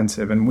super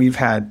expensive, and we've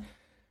had,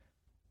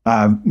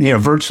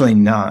 virtually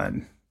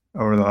none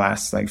over the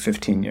last like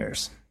 15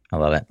 years. I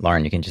love it.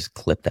 Lauren, you can just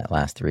clip that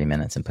last 3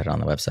 minutes and put it on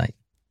the website.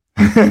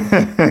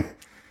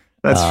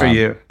 That's for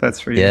you. That's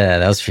for you. Yeah,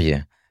 that was for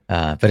you.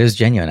 But it was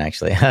genuine,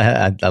 actually.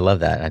 I love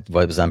that. It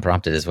was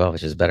unprompted as well,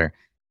 which is better.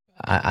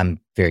 I'm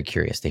very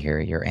curious to hear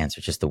your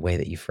answer, just the way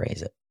that you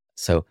phrase it.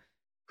 So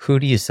who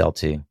do you sell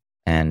to,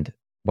 and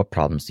what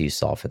problems do you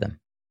solve for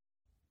them?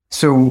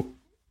 So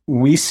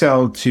we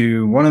sell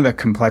to, one of the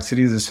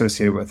complexities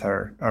associated with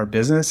our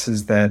business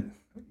is that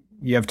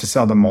you have to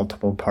sell to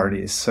multiple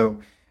parties.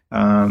 So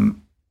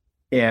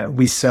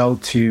we sell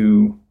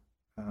to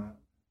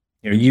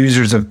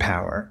users of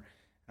power.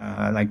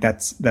 Like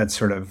that's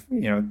sort of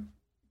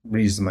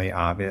reasonably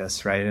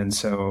obvious, right? And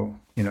so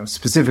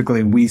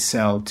specifically we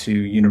sell to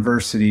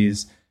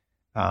universities,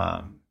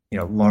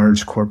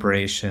 large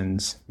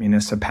corporations,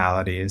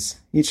 municipalities.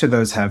 Each of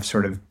those have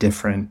sort of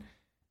different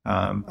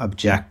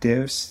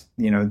objectives,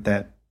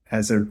 that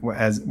as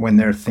when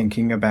they're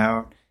thinking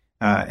about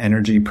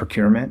energy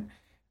procurement.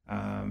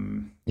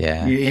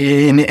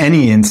 In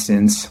any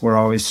instance, we're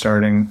always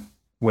starting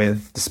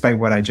with, despite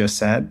what I just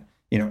said,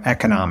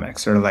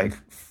 economics are like,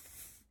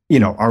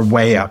 are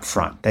way up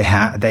front. They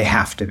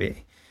have to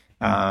be.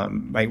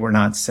 Like we're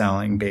not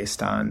selling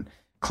based on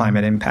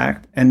climate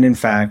impact. And in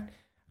fact,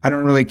 I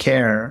don't really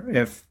care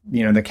if,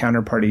 the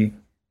counterparty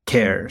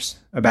cares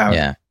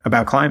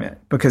about climate,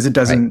 because it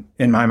doesn't,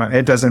 in my mind,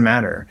 it doesn't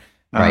matter.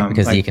 Right.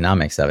 Because the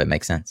economics of it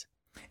makes sense.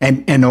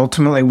 And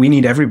ultimately we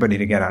need everybody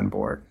to get on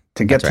board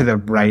to get to the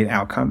right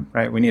outcome,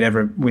 right? We need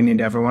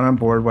everyone on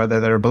board, whether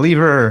they're a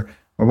believer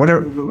or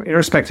whatever,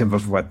 irrespective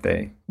of what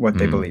they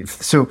believe.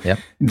 So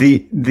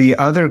the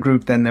other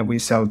group then that we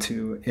sell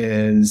to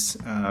is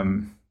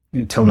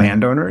to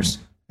landowners.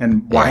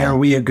 And why are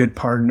we a good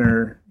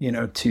partner,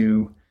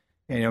 to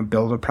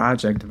build a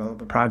project,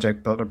 develop a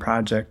project, build a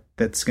project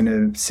that's going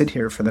to sit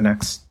here for the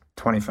next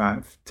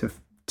 25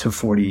 to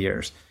 40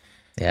 years.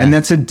 Yeah. And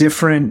that's a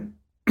different,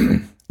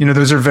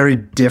 those are very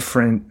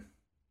different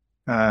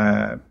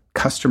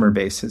customer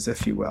bases,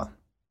 if you will.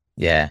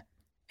 Yeah.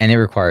 And it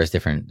requires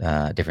different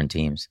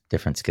teams,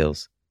 different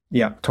skills.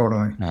 Yeah,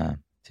 totally.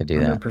 To do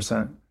 100%.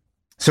 That.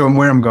 So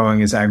where I'm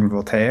going is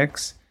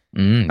agrivoltaics.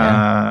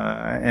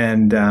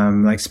 And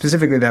like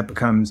specifically that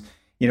becomes,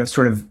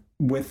 sort of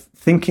with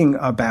thinking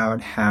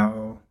about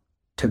how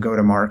to go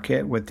to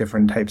market with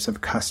different types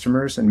of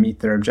customers and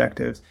meet their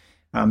objectives.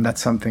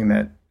 That's something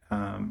that,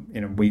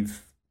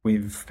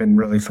 we've been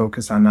really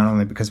focused on, not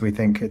only because we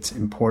think it's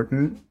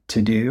important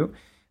to do,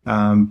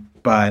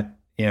 but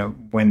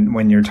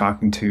when you're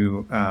talking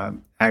to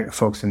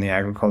folks in the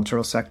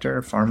agricultural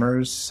sector,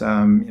 farmers,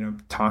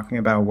 talking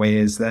about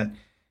ways that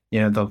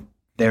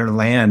their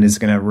land is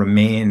going to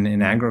remain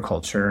in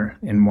agriculture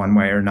in one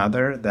way or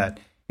another, that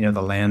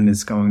the land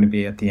is going to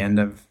be at the end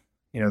of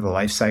the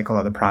life cycle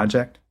of the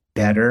project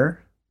better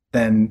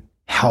than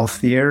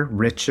healthier,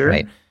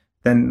 richer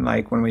than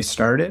like when we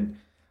started.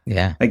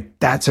 Yeah, like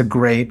that's a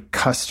great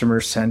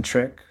customer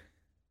centric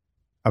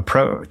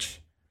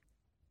approach.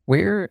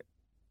 Where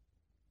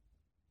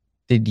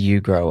did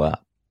you grow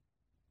up?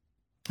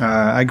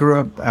 I grew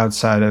up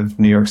outside of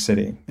New York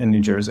City in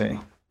New Jersey.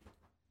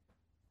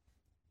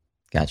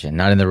 Gotcha.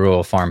 Not in the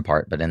rural farm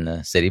part, but in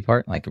the city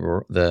part, like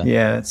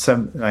Yeah, it's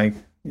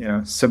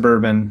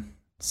suburban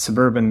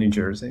New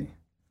Jersey.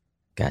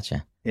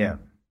 Gotcha. Yeah.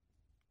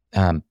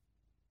 How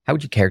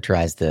would you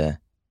characterize the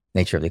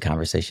nature of the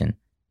conversation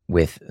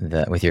with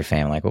your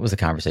family? Like, what was the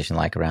conversation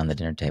like around the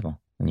dinner table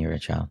when you were a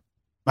child?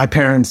 My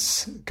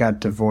parents got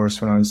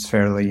divorced when I was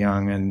fairly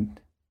young, and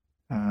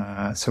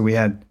so we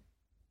had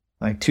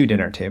like 2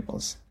 dinner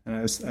tables, and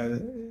I was,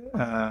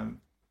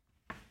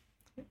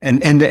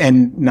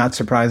 and not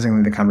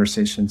surprisingly, the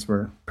conversations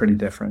were pretty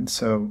different.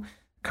 So,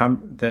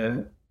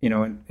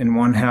 in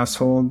one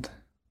household,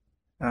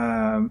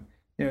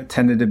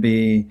 tended to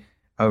be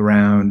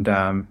around,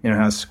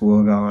 how's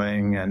school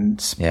going,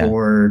 and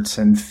sports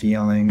and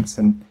feelings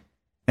and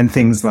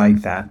things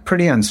like that.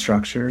 Pretty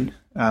unstructured.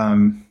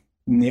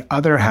 In the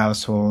other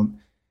household,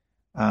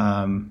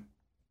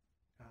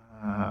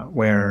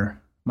 where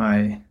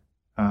my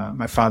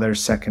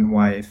father's second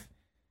wife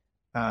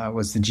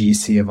was the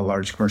GC of a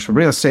large commercial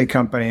real estate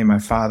company. My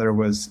father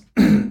was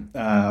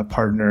a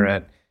partner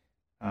at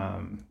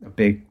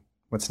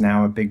what's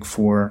now a Big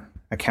Four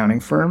accounting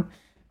firm.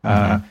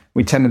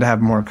 We tended to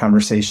have more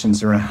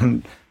conversations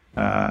around,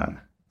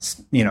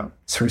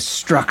 sort of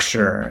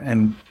structure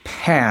and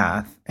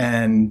path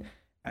and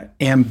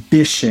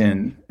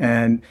ambition.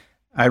 And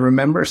I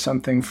remember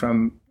something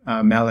from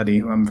Melody,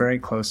 who I'm very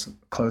close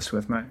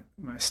with, my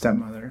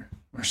stepmother,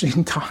 where she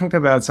talked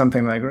about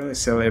something like really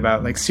silly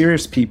about like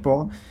serious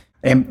people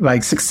and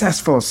like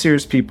successful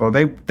serious people.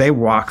 They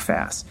walk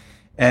fast,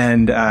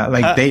 and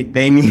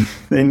they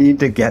need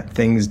to get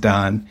things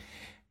done.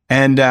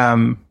 And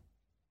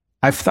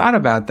I've thought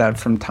about that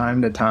from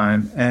time to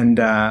time, and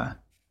I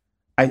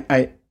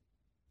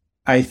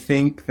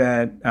think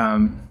that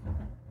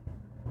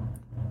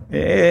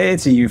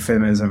it's a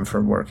euphemism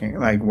for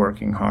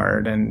working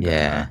hard, and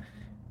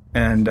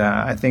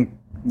I think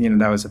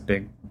that was a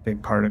big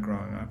part of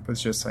growing up,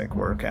 was just like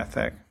work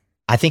ethic.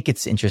 I think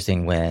it's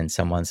interesting when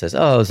someone says,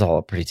 "Oh, it's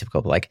all pretty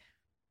typical," but like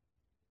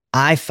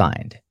I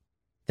find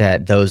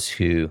that those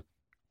who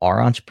are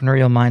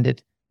entrepreneurial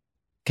minded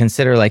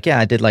consider like, yeah,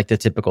 I did like the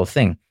typical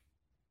thing.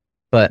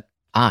 But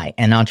I,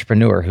 an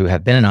entrepreneur who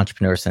have been an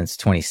entrepreneur since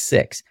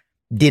 26,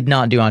 did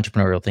not do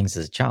entrepreneurial things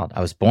as a child.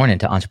 I was born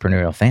into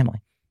entrepreneurial family.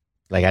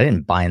 Like I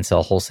didn't buy and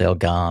sell wholesale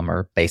gum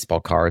or baseball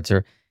cards,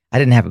 or I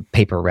didn't have a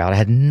paper route. I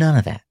had none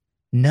of that.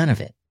 None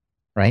of it.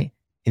 Right.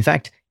 In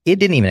fact, it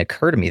didn't even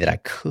occur to me that I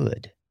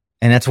could.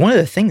 And that's one of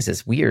the things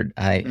that's weird.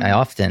 I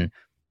often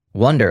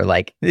wonder,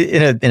 like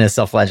in a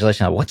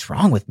self-flagellation, like, what's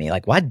wrong with me?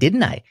 Like, why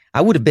didn't I?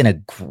 I would have been a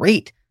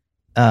great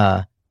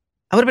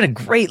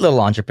little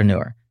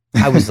entrepreneur.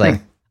 I was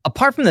like,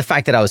 apart from the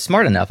fact that I was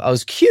smart enough, I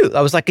was cute.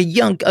 I was like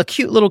a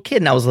cute little kid,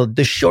 and I was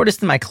the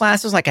shortest in my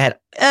class. It was like I had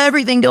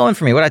everything going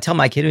for me. What I tell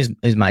my kid,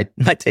 who's my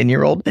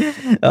 10-year-old,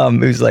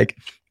 who's like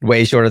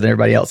way shorter than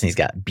everybody else, and he's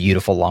got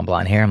beautiful long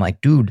blonde hair. I'm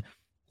like, dude,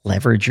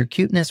 leverage your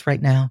cuteness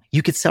right now.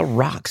 You could sell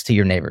rocks to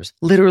your neighbors.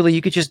 Literally,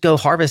 you could just go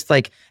harvest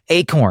like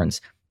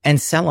acorns and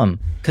sell them,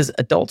 because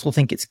adults will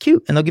think it's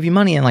cute and they'll give you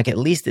money. And like, at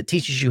least it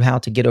teaches you how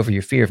to get over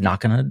your fear of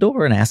knocking on a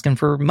door and asking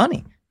for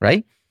money.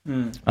 Right.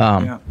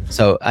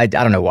 So I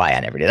don't know why I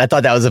never did. I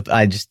thought that was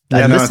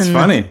it's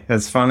funny.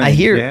 That's funny. I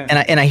hear,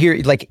 and I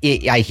hear like,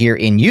 I hear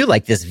in you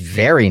like this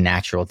very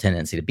natural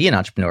tendency to be an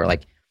entrepreneur.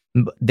 Like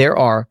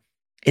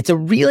it's a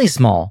really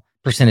small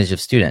percentage of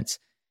students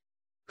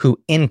who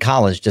in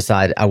college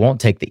decide, I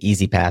won't take the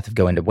easy path of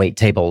going to wait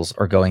tables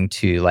or going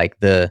to like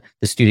the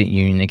student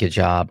union to get a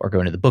job, or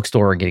going to the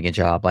bookstore and getting a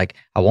job. Like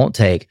I won't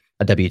take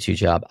a W-2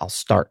 job. I'll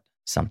start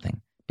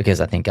something because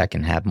I think I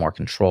can have more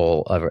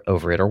control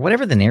over it, or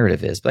whatever the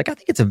narrative is. But like, I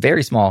think it's a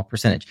very small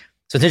percentage.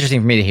 So it's interesting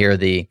for me to hear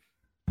the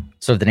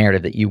sort of the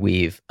narrative that you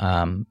weave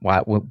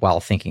while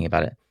thinking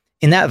about it.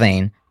 In that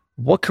vein,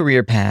 what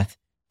career path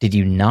did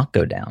you not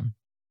go down,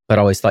 but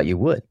always thought you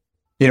would?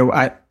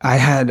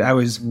 I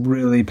was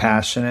really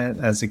passionate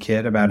as a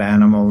kid about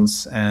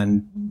animals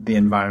and the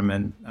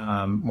environment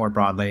more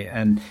broadly,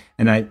 and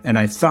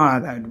I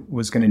thought I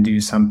was going to do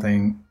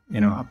something,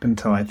 up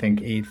until I think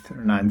 8th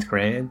or 9th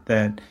grade,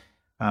 that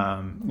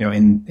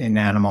in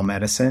animal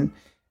medicine,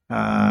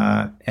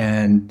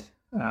 and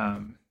I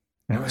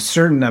was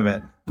certain of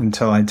it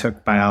until I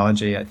took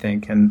biology, I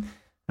think, and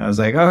I was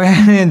like, oh,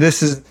 man,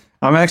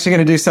 I'm actually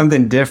going to do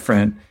something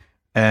different,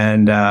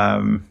 and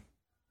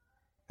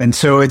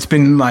so it's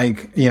been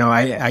like,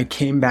 I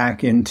came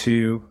back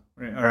into,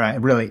 or I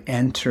really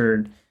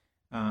entered,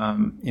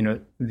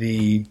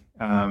 the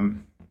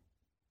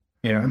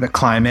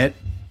climate,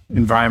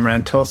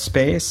 environmental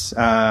space,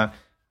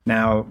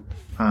 now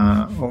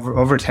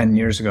over 10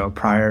 years ago,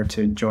 prior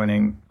to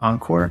joining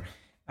Encore.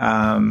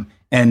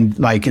 And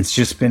like, it's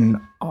just been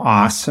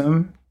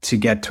awesome to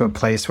get to a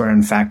place where,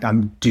 in fact,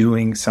 I'm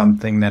doing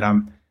something that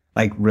I'm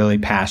like really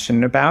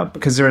passionate about,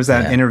 because there was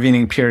that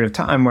intervening period of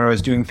time where I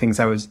was doing things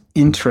I was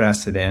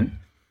interested in,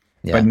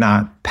 but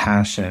not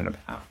passionate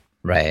about.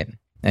 Right.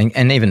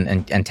 And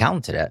even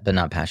talented at, but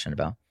not passionate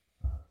about.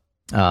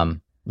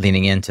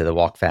 leaning into the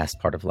walk fast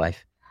part of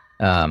life.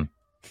 Quote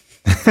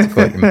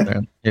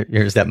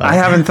your stepmother. I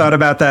haven't thought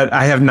about that.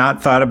 I have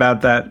not thought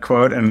about that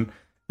quote in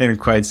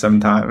quite some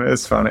time.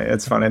 It's funny.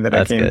 It's funny that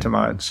it came to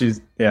mind.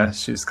 She's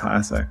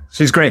classic.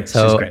 She's great.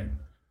 She's great.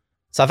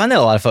 So I find that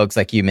a lot of folks,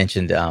 like you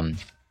mentioned,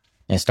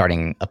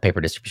 starting a paper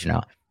distribution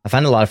out. I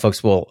find a lot of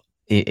folks will,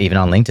 even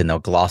on LinkedIn, they'll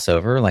gloss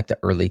over like the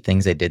early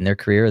things they did in their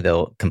career.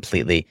 They'll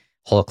completely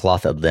whole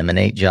cloth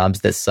eliminate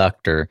jobs that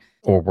sucked or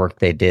work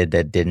they did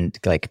that didn't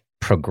like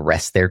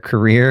progress their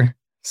career,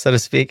 so to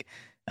speak.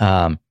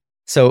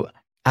 So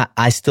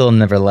I still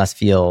nevertheless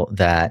feel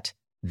that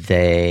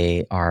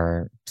they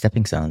are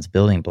stepping stones,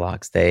 building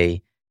blocks.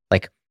 They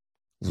like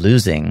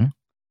losing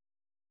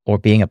or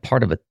being a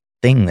part of a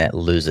thing that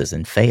loses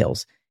and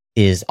fails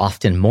is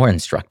often more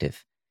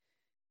instructive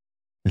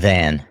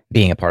than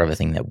being a part of a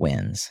thing that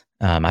wins.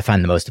 I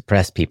find the most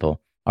depressed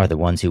people are the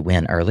ones who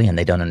win early and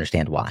they don't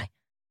understand why.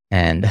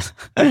 And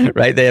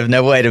right, they have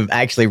no way to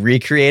actually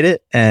recreate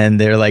it. And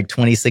they're like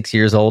 26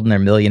 years old and they're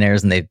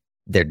millionaires and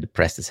they're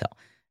depressed as hell.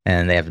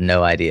 And they have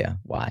no idea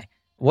why.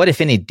 What,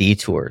 if any,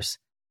 detours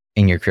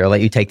in your career? I'll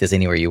let you take this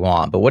anywhere you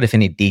want, but what, if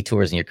any,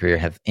 detours in your career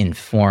have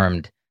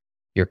informed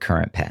your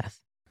current path?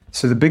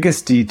 So the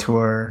biggest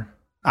detour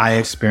I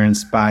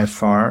experienced by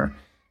far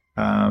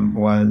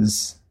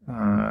was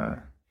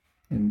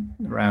in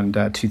around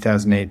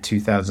 2008,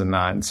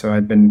 2009. So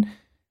I'd been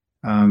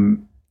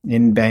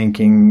in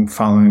banking,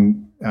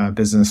 following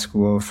business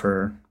school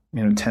for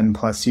 10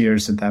 plus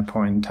years at that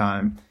point in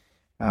time,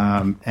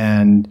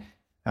 and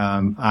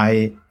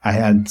I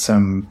had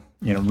some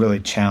really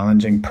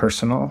challenging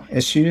personal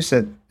issues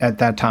at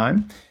that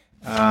time,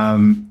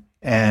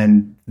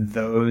 and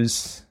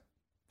those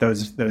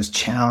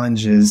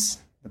challenges.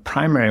 The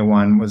primary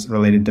one was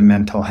related to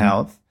mental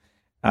health.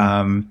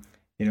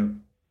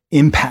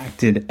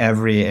 Impacted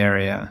every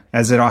area,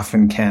 as it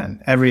often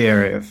can, every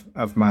area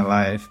of my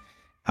life,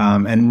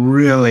 and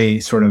really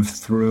sort of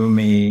threw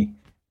me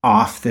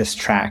off this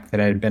track that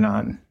I had been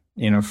on,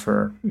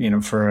 for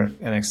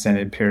an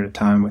extended period of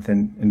time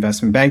within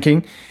investment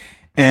banking,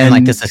 and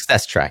like the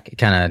success track, it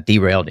kind of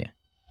derailed you.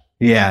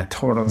 Yeah,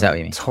 totally. Is that what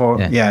you mean?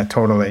 Yeah,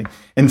 totally.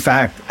 In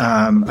fact,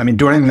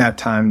 during that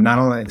time, not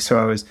only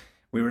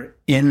we were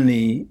in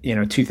the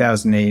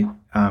 2008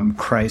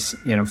 crisis,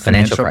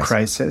 financial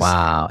crisis.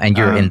 Wow, and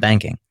you're in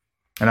banking.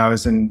 And I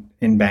was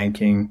in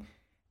banking,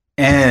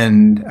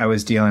 and I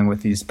was dealing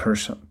with these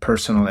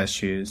personal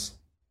issues.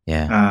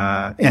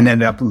 Yeah, and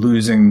ended up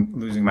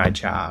losing my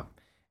job,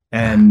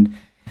 and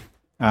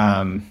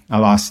I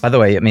lost. By the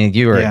way,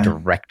 you were a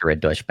director at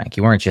Deutsche Bank.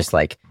 You weren't just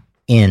like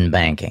in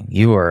banking.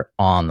 You were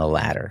on the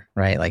ladder,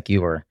 right? Like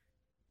you were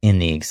in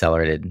the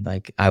accelerated.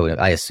 Like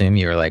I assume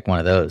you were like one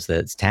of those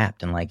that's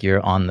tapped, and like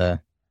you're on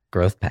the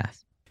growth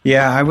path.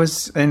 Yeah, I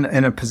was in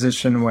a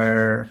position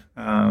where,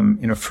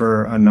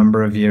 for a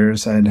number of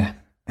years, I'd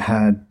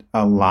had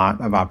a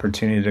lot of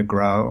opportunity to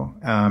grow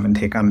and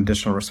take on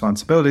additional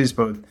responsibilities,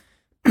 both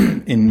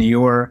in New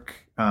York.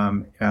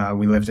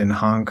 We lived in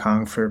Hong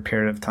Kong for a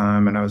period of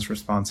time, and I was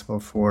responsible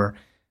for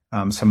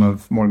some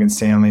of Morgan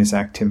Stanley's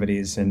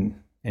activities in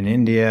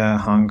India,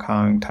 Hong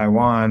Kong,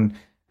 Taiwan.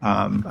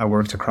 I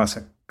worked across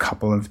a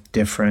couple of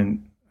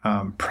different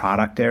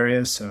product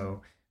areas,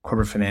 so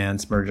corporate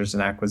finance, mergers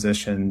and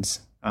acquisitions,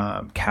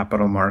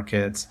 capital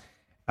markets,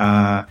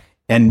 and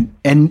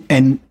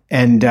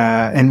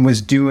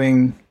was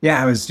doing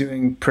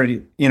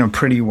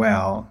pretty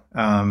well,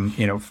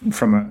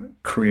 from a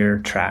career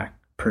track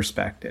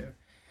perspective.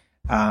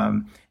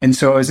 And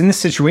so I was in this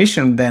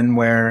situation then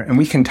where, and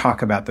we can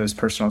talk about those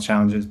personal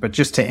challenges, but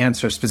just to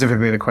answer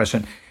specifically the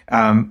question,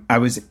 I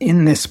was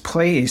in this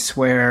place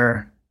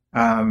where,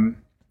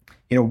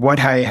 what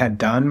I had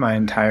done my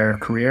entire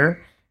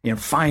career,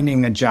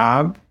 finding a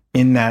job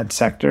in that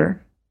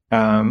sector,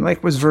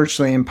 was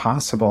virtually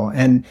impossible.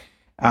 And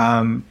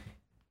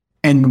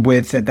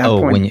with at that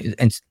point,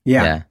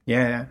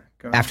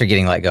 after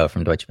getting let go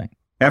from Deutsche Bank,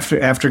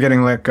 after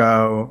getting let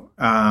go,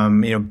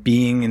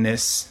 being in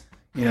this,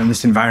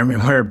 this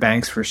environment where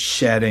banks were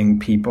shedding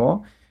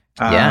people,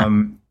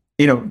 trying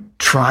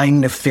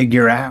to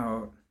figure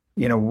out,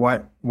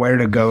 where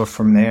to go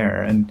from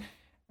there. And,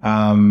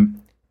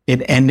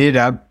 it ended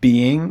up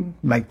being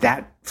like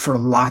that for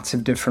lots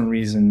of different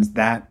reasons.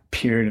 That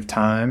period of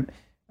time,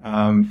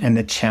 and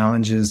the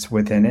challenges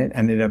within it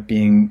ended up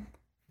being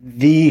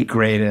the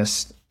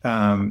greatest,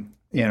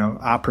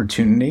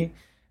 opportunity,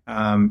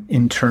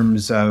 in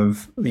terms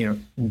of,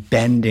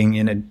 bending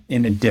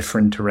in a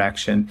different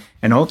direction.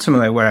 And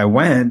ultimately where I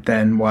went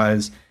then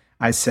was,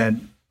 I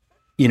said,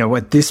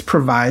 what this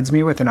provides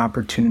me with an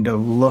opportunity to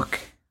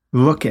look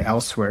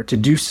elsewhere, to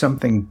do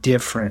something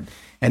different.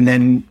 And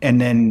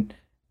then,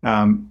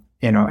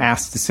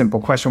 ask the simple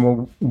question,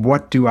 well,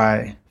 what do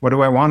I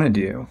want to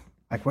do?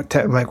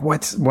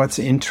 What's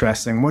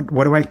interesting?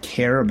 What do I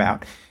care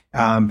about?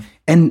 And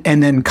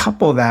then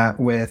couple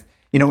that with,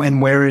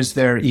 and where is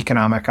there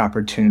economic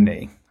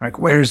opportunity? Like,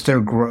 where's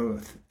their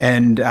growth?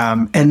 And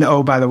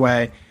oh, by the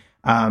way,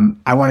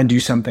 I want to do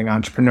something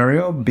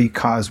entrepreneurial,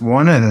 because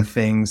one of the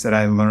things that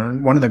I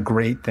learned, one of the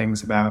great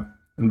things about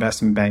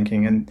investment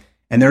banking, and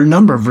there are a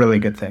number of really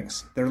good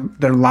things. There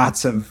are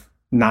lots of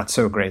not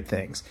so great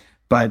things,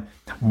 but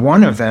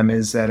one of them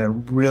is at a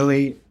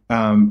really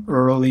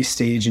early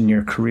stage in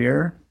your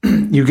career,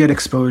 you get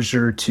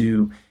exposure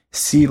to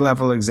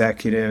C-level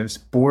executives,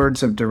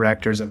 boards of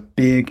directors of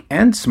big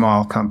and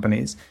small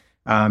companies.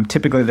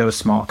 Typically, those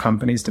small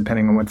companies,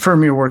 depending on what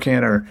firm you're working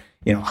at, are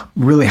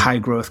really high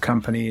growth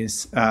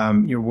companies.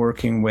 You're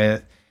working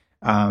with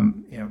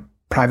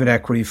private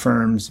equity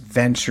firms,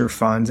 venture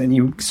funds, and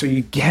you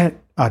get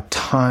a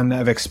ton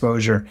of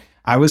exposure.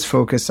 I was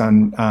focused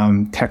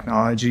on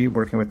technology,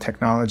 working with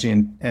technology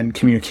and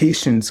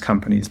communications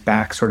companies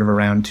back sort of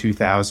around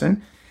 2000,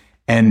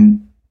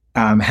 and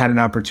had an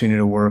opportunity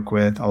to work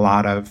with a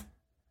lot of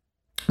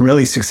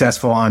really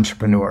successful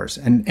entrepreneurs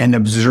and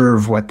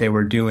observe what they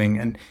were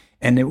doing.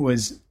 And it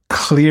was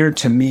clear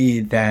to me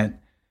that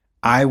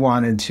I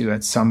wanted to,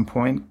 at some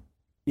point,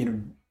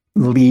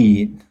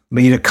 lead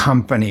a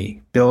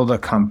company, build a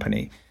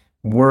company,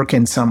 work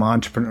in some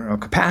entrepreneurial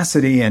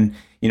capacity. And,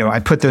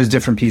 I put those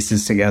different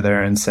pieces together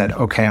and said,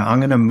 okay, I'm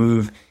going to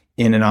move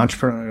in an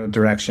entrepreneurial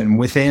direction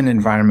within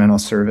environmental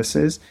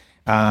services.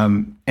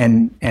 And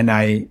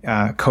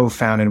I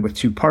co-founded with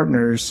two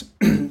partners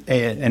an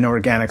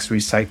organics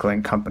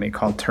recycling company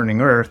called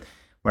Turning Earth,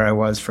 where I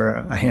was for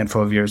a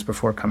handful of years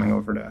before coming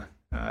over to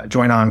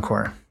join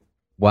Encore.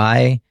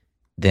 Why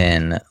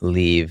then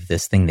leave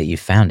this thing that you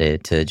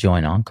founded to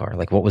join Encore?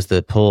 Like, what was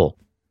the pull?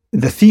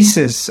 The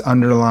thesis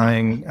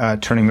underlying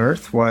Turning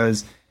Earth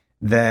was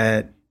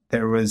that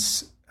there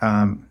was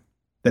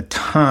the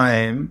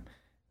time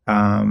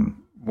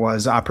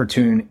was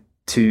opportune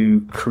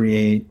to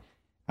create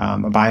a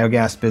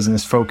biogas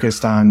business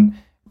focused on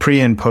pre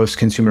and post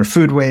consumer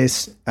food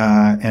waste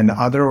and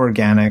other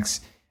organics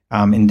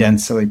in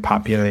densely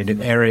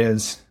populated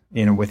areas,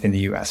 within the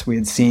U.S. We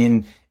had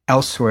seen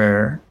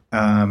elsewhere,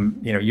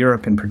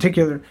 Europe in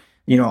particular,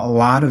 a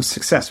lot of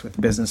success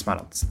with business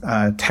models.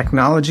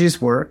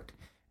 Technologies worked,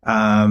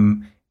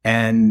 and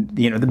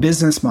the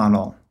business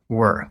model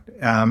worked,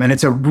 and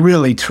it's a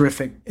really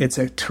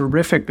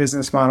terrific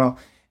business model,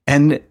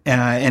 and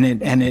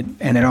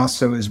it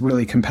also is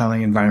really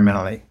compelling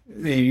environmentally.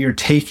 You're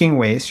taking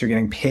waste, you're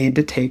getting paid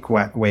to take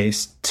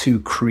waste to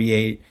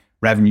create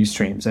revenue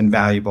streams and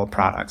valuable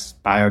products,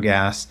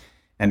 biogas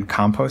and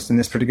compost in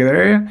this particular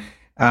area,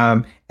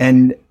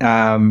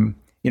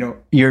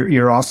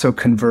 you're also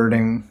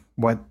converting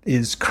what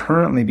is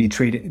currently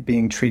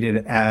being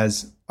treated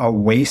as a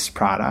waste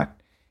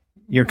product.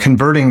 You're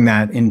converting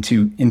that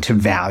into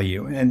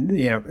value.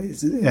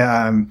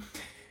 And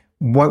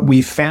what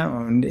we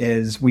found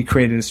is we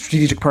created a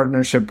strategic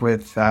partnership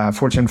with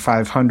Fortune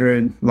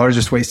 500,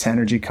 largest waste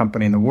energy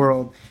company in the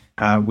world.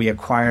 We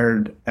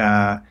acquired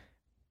a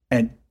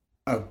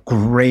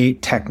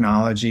great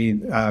technology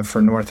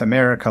for North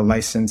America,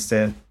 licensed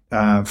it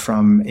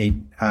from a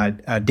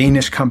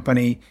Danish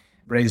company,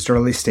 raised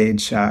early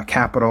stage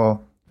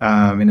capital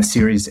in a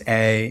Series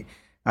A.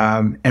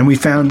 And we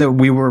found that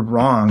we were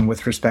wrong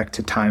with respect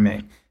to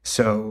timing.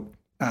 So,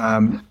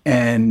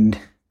 and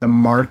the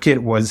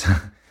market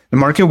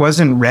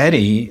wasn't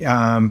ready,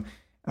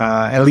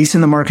 at least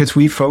in the markets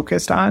we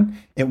focused on.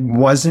 It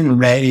wasn't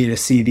ready to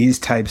see these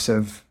types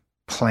of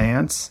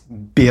plants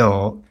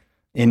built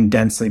in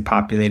densely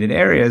populated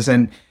areas.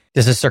 And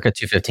this is circa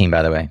 2015,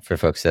 by the way, for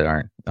folks that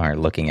aren't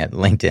looking at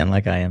LinkedIn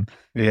like I am.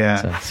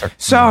 Yeah.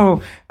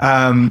 So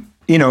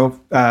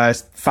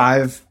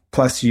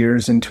 5+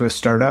 years into a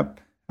startup,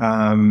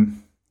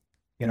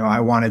 I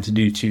wanted to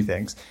do two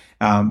things.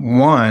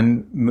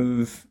 One,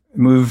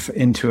 move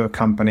into a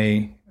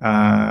company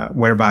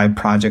whereby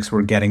projects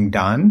were getting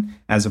done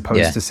as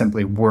opposed to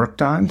simply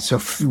worked on.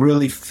 So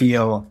really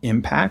feel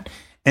impact.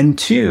 And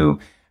two,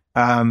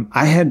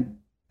 I had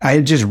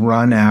just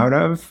run out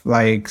of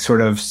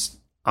sort of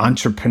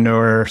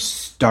entrepreneur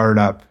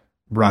startup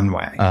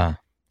runway,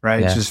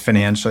 right? Yeah. Just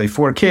financially,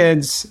 4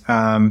 kids.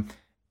 And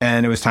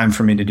it was time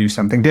for me to do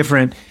something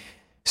different.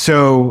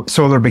 So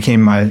solar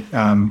became my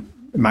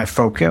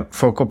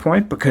focal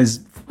point, because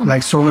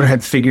solar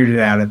had figured it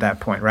out at that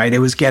point, right? It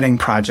was getting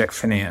project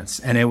finance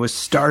and it was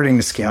starting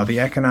to scale. The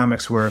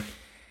economics were,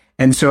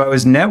 and so I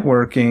was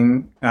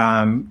networking,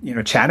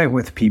 chatting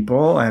with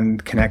people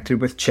and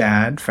connected with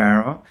Chad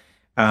Farrell.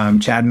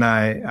 Chad and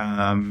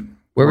I.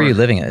 Where were you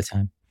living at the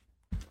time?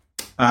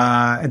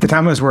 At the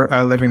time, I was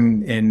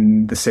living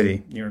in the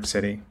city, New York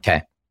City.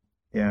 Okay.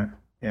 Yeah.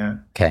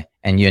 Okay.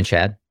 And you and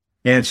Chad?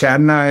 Yeah, Chad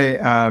and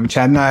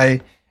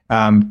I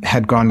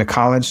had gone to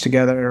college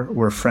together.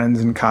 We're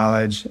friends in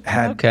college.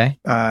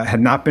 Had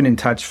not been in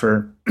touch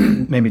for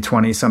maybe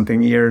 20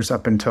 something years,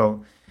 up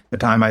until the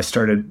time I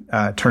started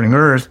Turning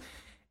Earth,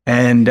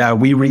 and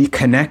we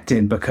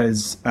reconnected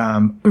because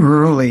in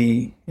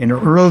early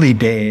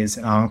days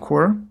at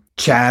Encore,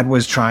 Chad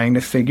was trying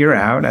to figure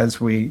out,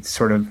 as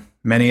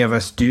many of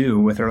us do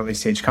with early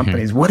stage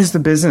companies, what is the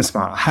business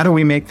model? How do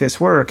we make this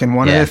work? And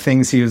one of the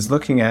things he was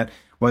looking at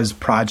was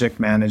project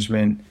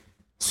management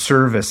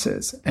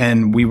services.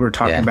 And we were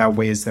talking about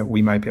ways that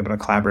we might be able to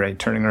collaborate,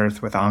 Turning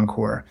Earth with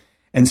Encore.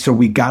 And so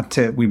we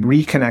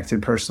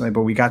reconnected personally,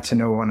 but we got to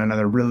know one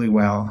another really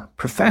well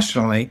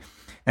professionally.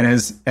 And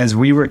as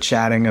we were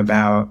chatting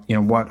about,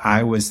 what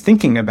I was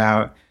thinking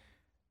about,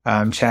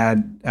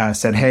 Chad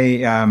said,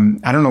 "Hey, I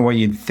don't know what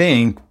you'd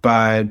think,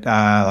 but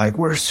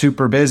we're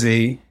super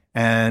busy,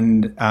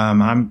 and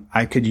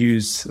I could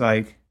use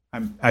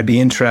I'd be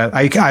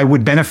interested. I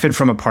would benefit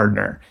from a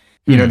partner."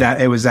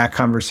 That it was that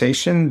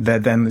conversation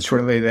that then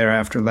shortly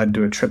thereafter led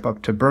to a trip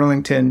up to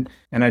Burlington,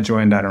 and I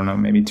joined, I don't know,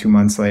 maybe 2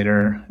 months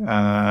later.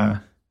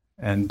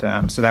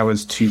 So that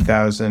was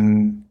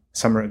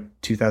summer of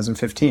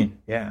 2015.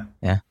 Yeah.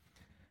 Yeah.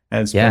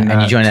 And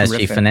you joined as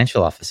chief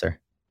financial officer.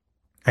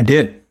 I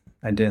did.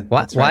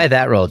 Why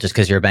that role? Just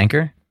because you're a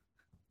banker?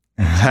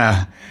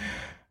 Yeah.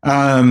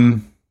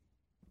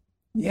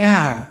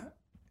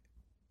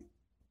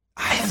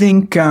 I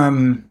think,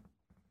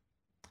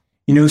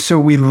 so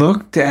we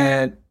looked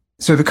at,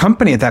 the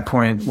company at that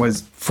point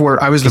was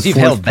I was the fourth person. You've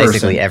held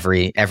basically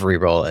every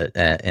role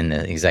in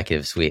the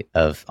executive suite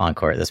of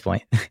Encore at this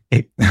point,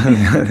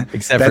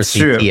 except for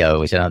CTO,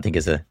 which I don't think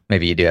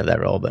maybe you do have that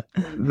role, but.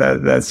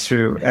 That's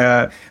true.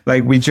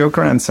 We joke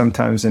around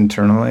sometimes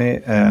internally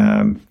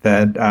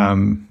that,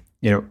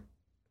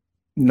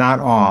 not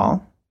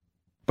all,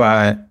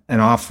 but an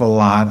awful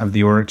lot of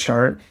the org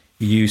chart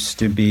used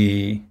to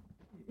be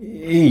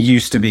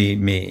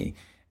me.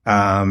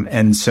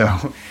 And so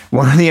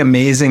one of the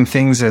amazing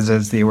things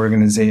as the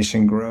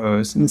organization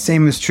grows, and the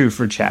same is true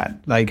for Chad,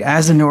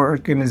 as an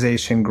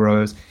organization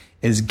grows,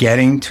 is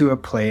getting to a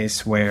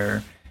place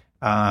where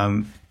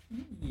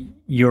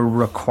your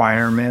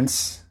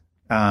requirements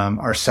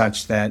are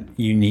such that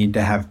you need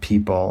to have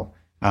people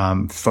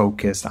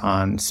focused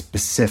on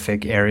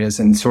specific areas.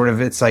 And sort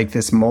of it's like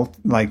this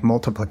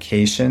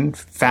multiplication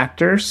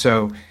factor.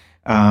 So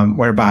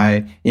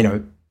whereby,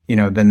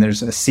 then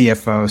there's a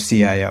CFO,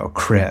 CIO,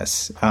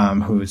 Chris,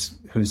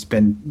 who's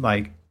been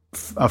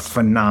a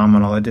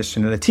phenomenal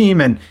addition to the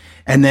team, and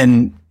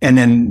then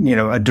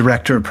a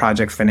director of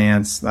project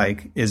finance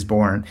is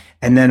born,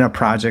 and then a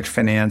project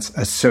finance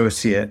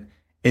associate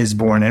is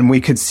born, and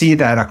we could see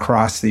that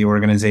across the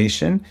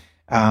organization.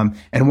 And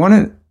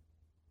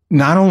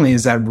not only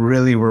is that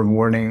really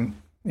rewarding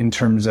in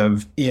terms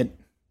of it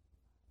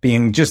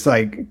being just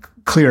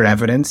clear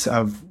evidence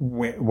of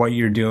what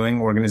you're doing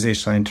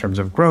organizationally in terms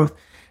of growth.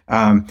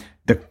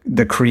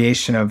 The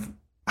creation of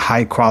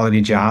high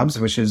quality jobs,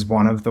 which is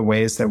one of the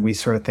ways that we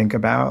sort of think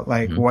about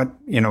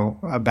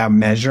about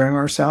measuring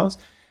ourselves.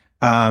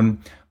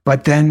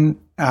 But then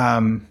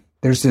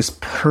there's this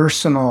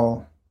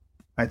personal,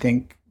 I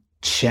think,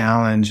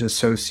 challenge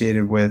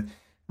associated with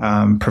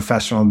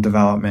professional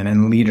development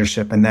and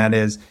leadership. And that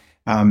is,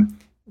 and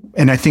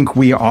I think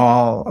we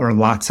all, or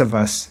lots of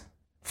us,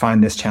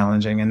 find this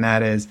challenging, and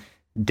that is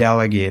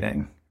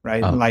delegating,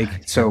 right?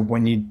 So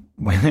when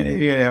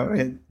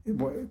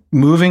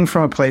moving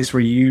from a place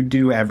where you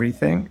do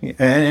everything,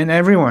 and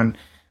everyone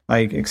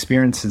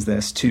experiences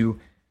this, to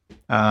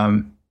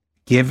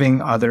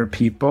giving other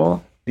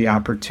people the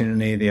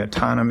opportunity, the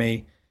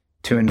autonomy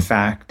to in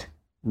fact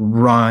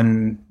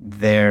run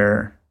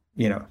their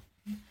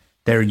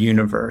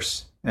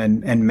universe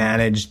and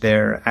manage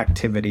their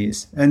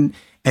activities and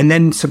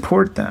then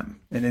support them.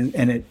 And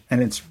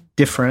it's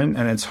different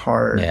and it's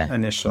hard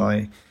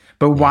initially.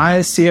 But why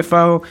as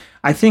CFO?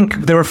 I think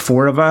there were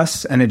 4 of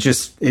us, and it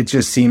just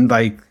seemed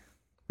like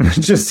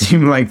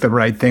the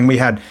right thing. We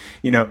had,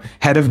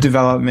 head of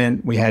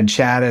development. We had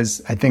Chad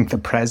as, I think, the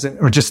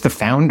president, or just the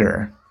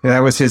founder. That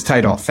was his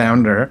title,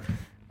 founder.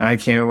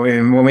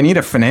 We need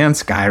a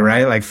finance guy,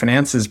 right?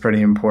 Finance is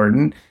pretty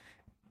important.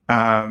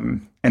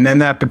 And then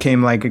that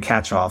became a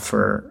catch-all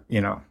for,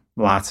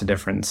 lots of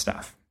different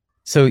stuff.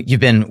 So you've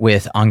been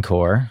with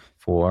Encore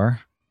for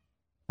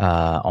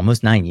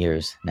almost 9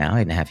 years now,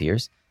 8.5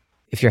 years.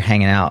 If you're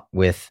hanging out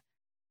with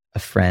a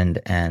friend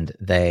and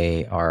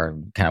they are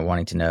kind of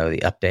wanting to know the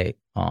update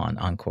on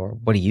Encore,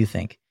 what do you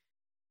think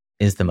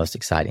is the most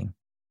exciting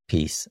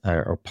piece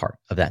or part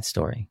of that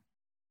story?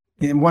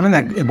 One of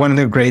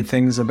the great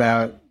things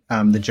about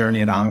the journey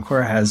at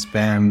Encore has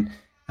been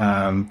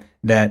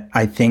that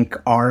I think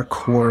our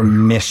core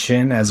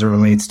mission as it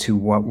relates to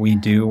what we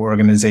do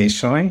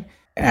organizationally,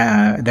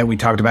 that we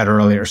talked about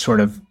earlier, sort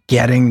of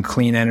getting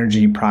clean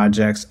energy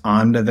projects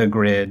onto the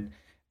grid,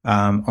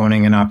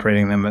 owning and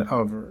operating them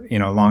over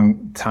a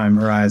long time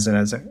horizon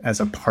as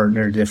a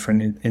partner to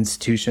different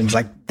institutions,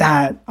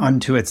 that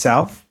unto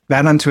itself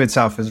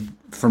is,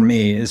 for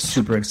me, is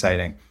super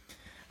exciting.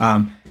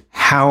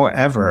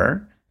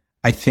 However,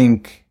 I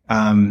think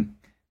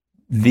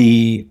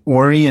the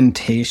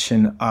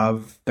orientation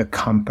of the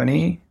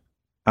company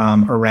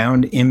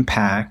around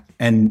impact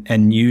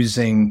and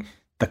using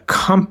the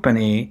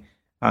company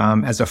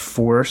as a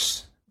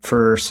force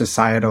for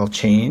societal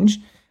change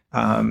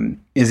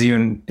is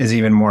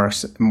even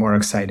more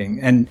exciting.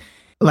 And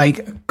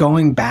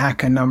going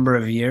back a number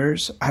of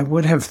years, I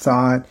would have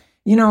thought,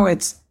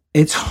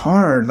 it's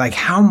hard. Like,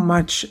 how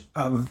much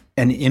of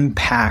an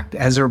impact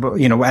as it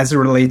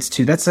relates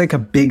to, that's like a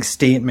big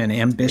statement,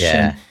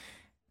 ambition,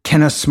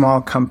 can a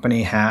small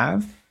company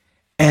have?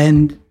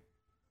 And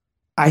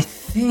I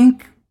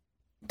think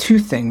two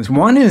things.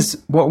 One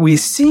is, what we've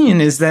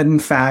seen is that, in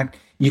fact,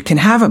 you can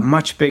have a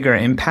much bigger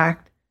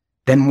impact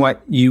than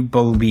what you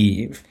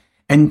believe.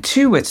 And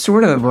two, it's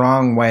sort of the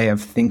wrong way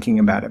of thinking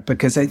about it,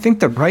 because I think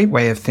the right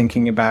way of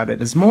thinking about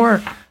it is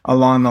more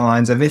along the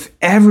lines of, if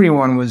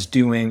everyone was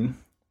doing,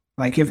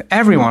 like, if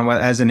everyone,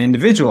 as an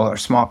individual or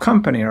small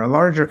company or a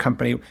larger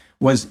company,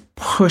 was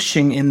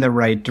pushing in the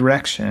right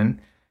direction,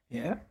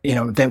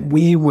 that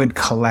we would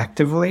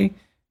collectively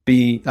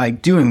be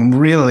like doing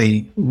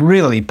really,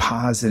 really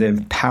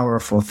positive,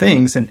 powerful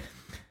things. And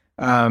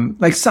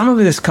like, some of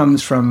this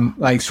comes from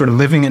like sort of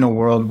living in a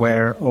world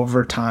where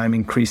over time,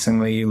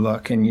 increasingly, you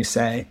look and you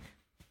say,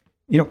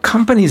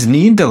 companies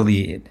need to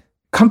lead.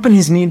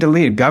 Companies need to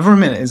lead.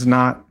 Government is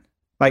not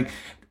like,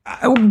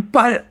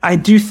 but I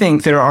do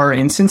think there are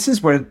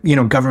instances where,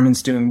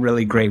 government's doing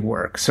really great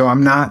work. So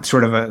I'm not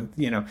sort of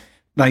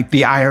like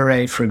the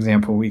IRA, for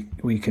example,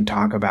 we could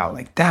talk about,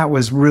 like, that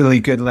was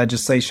really good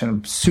legislation.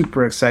 I'm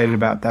super excited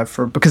about that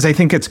because I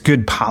think it's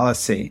good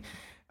policy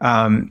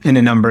in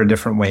a number of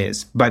different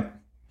ways. But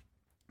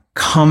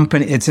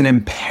it's an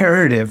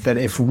imperative that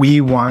if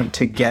we want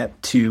to get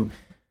to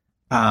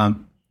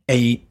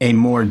a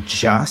more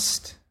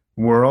just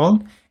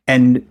world,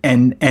 and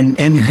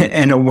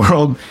a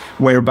world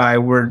whereby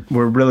we're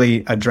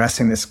really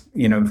addressing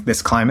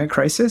this climate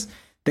crisis,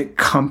 that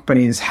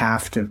companies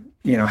have to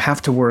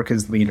work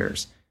as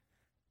leaders.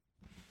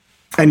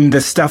 And the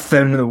stuff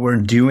that we're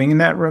doing in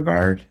that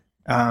regard,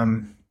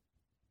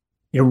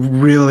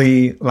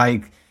 really,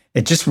 like,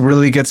 it just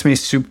really gets me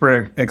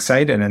super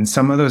excited. And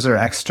some of those are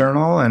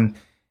external,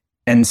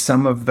 and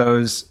some of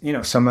those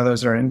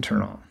are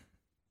internal.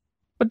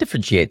 What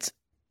differentiates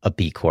a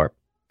B Corp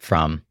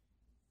from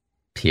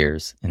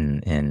peers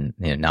in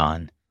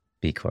non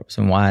B Corps,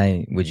 and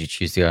why would you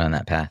choose to go on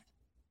that path?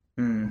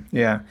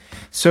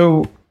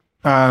 So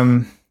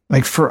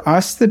like, for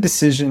us, the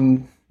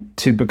decision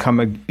to become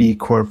a B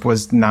Corp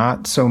was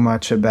not so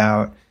much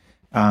about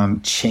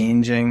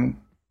changing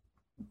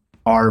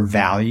our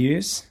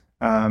values.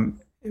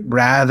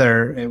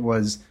 Rather, it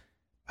was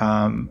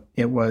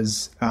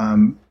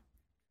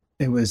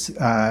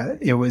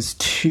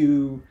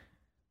to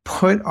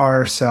put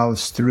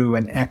ourselves through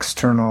an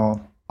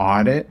external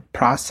audit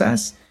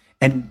process,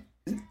 and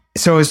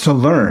so as to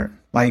learn,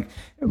 like,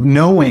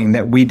 knowing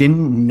that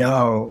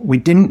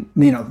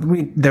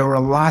there were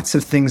lots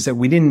of things that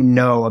we didn't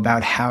know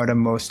about how to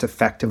most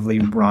effectively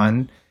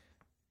run,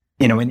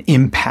 an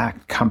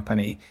impact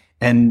company.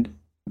 And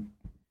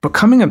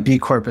becoming a B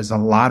Corp is a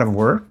lot of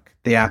work,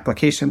 the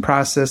application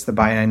process, the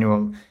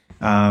biannual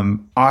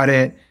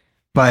audit,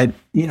 but,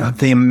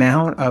 the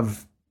amount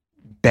of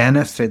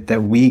benefit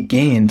that we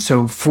gain.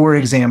 So, for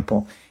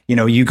example,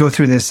 you go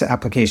through this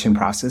application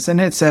process and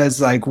it says,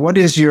 like, what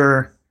is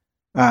your,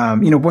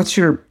 what's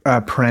your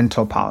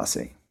parental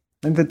policy?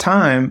 At the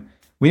time,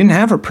 we didn't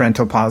have a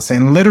parental policy.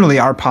 And literally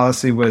our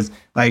policy was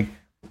like,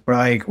 we're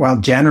like, well,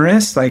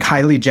 generous, like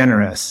highly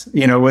generous,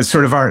 was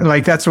sort of our,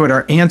 like, that's what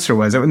our answer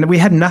was. We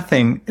had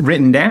nothing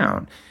written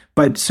down.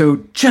 But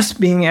so just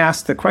being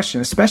asked the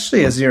question,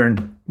 especially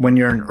when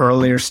you're an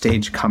earlier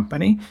stage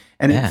company,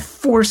 and it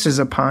forces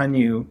upon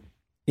you,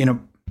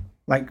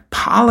 like,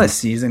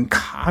 policies and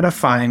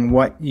codifying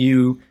what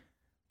you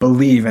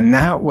believe. And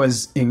that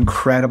was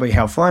incredibly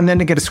helpful. And then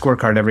to get a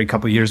scorecard every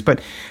couple of years.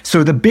 But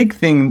so the big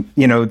thing,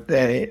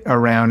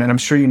 around, and I'm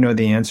sure you know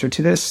the answer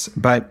to this,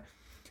 but,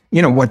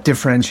 what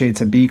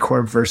differentiates a B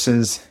Corp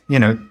versus,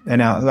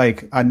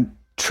 like a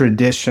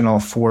traditional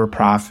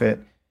for-profit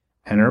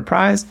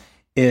enterprise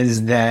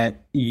is that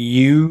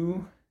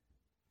you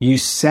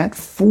set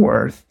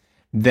forth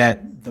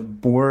that the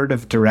board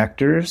of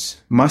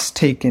directors must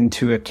take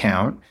into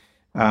account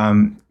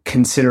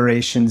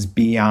considerations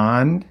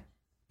beyond,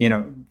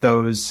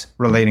 those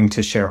relating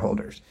to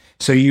shareholders.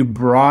 So you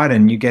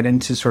get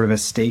into sort of a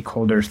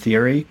stakeholder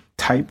theory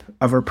type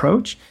of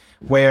approach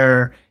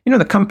where,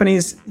 the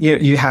companies,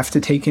 you have to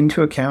take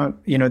into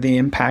account, the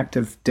impact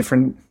of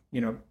different,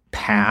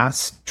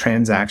 past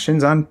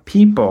transactions on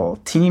people,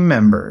 team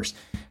members,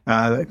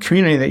 the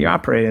community that you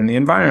operate in, the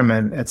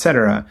environment, et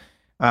cetera.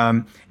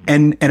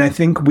 And I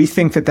think we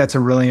think that that's a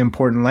really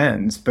important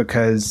lens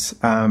because,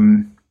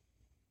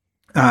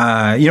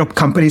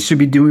 companies should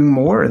be doing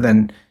more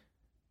than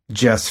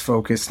just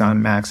focused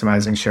on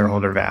maximizing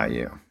shareholder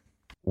value.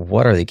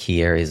 What are the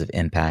key areas of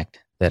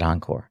impact that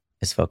Encore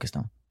is focused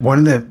on? One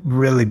of the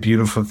really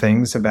beautiful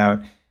things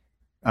about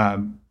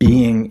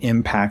being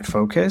impact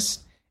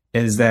focused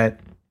is that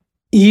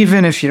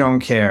even if you don't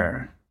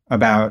care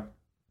about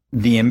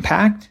the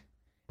impact,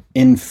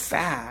 in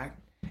fact,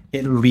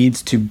 it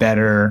leads to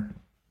better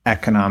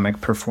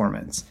economic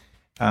performance.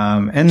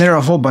 And there are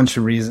a whole bunch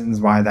of reasons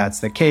why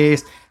that's the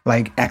case,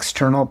 like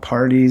external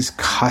parties,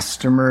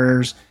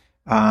 customers.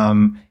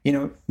 No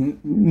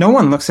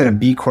one looks at a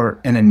B Corp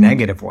in a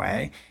negative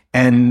way.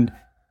 And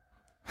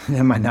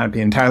that might not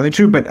be entirely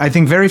true, but I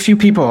think very few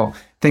people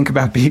think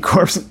about B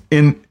Corps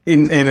in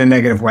a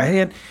negative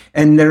way.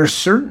 And there are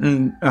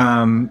certain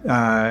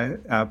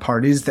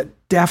parties that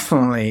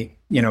definitely,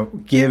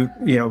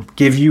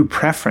 give you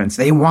preference.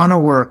 They want to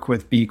work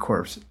with B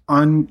Corps,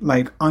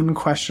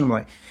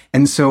 unquestionably.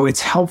 And so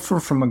it's helpful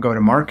from a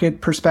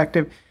go-to-market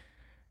perspective.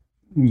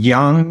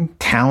 Young,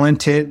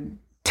 talented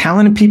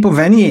people of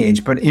any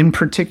age, but in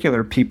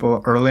particular,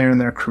 people earlier in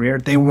their career,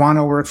 they want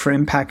to work for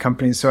impact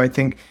companies. So I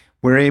think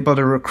we're able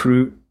to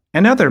recruit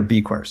and other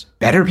B Corps,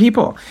 better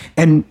people,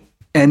 and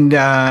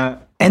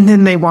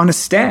then they want to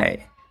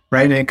stay,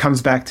 right? And it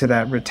comes back to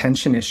that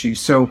retention issue.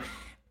 So,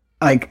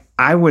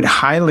 I would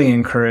highly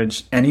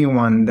encourage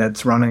anyone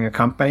that's running a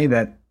company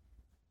that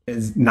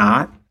is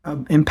not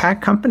an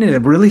impact company to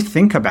really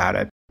think about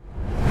it.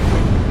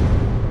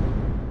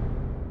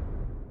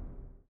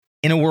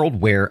 In a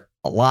world where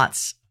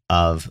lots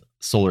of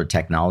solar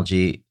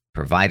technology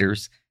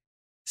providers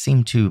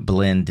seem to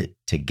blend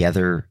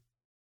together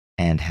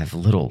and have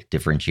little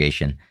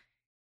differentiation,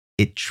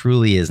 it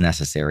truly is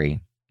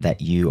necessary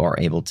that you are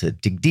able to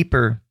dig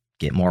deeper,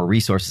 get more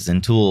resources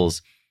and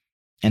tools,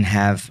 and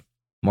have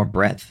more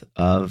breadth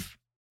of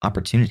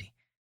opportunity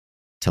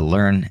to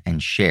learn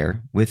and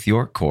share with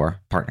your core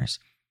partners.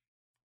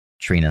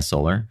 Trina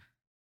Solar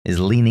is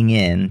leaning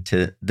in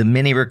to the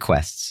many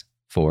requests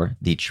for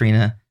the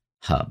Trina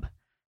Hub,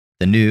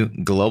 the new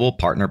global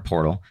partner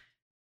portal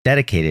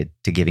dedicated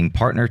to giving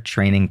partner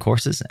training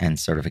courses and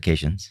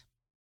certifications,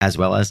 as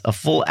well as a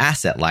full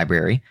asset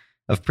library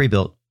of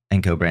pre-built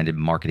and co-branded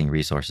marketing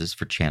resources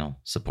for channel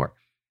support.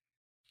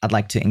 I'd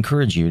like to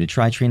encourage you to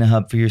try Trina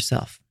Hub for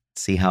yourself.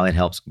 See how it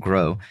helps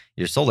grow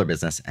your solar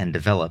business and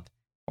develop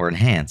or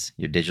enhance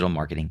your digital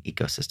marketing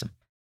ecosystem.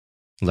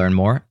 Learn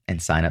more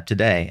and sign up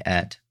today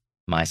at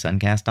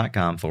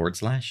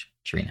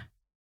mysuncast.com/Trina.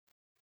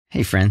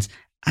 Hey friends,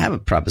 I have a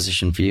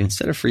proposition for you.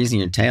 Instead of freezing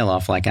your tail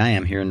off like I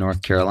am here in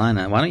North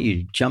Carolina, why don't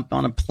you jump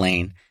on a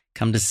plane,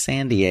 come to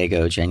San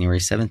Diego, January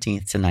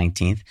 17th to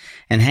 19th,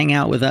 and hang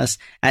out with us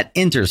at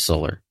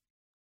Intersolar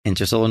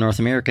North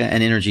America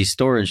and Energy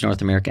Storage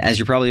North America. As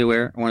you're probably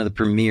aware, one of the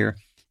premier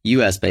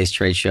U.S.-based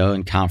trade show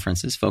and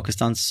conferences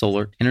focused on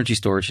solar, energy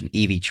storage, and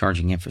EV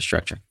charging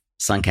infrastructure.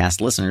 Suncast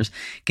listeners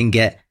can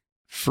get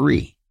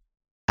free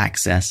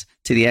access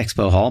to the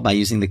expo hall by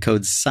using the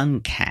code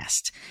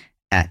SUNCAST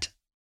at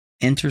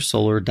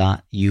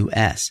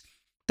intersolar.us.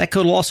 That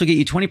code will also get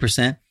you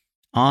 20%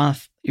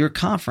 off your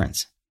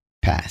conference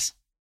pass.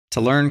 To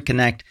learn,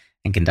 connect,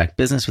 and conduct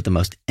business with the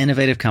most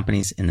innovative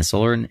companies in the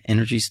solar and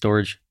energy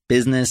storage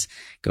business,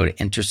 go to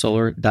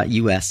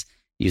intersolar.us.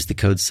 Use the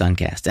code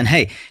SUNCAST. And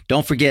hey,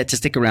 don't forget to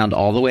stick around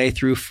all the way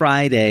through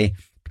Friday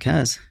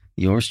because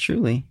yours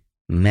truly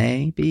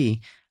may be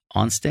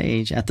on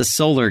stage at the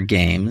Solar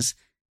Games.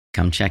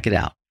 Come check it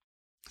out.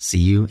 See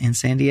you in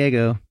San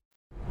Diego.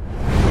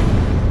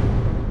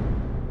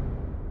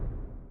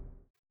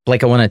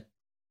 Blake, I want to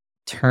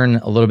turn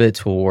a little bit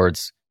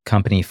towards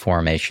company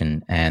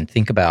formation and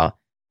think about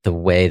the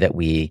way that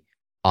we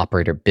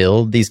operate or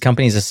build these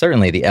companies is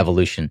certainly the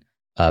evolution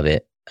of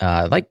it.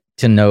 I'd like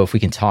to know if we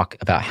can talk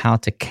about how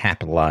to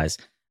capitalize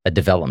a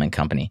development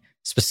company,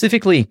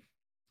 specifically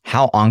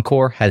how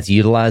Encore has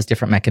utilized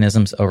different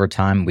mechanisms over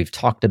time. We've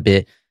talked a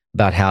bit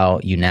about how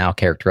you now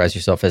characterize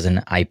yourself as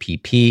an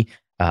IPP.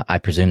 I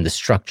presume the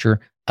structure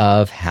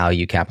of how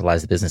you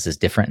capitalize the business is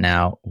different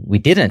now. We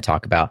didn't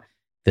talk about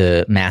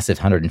the massive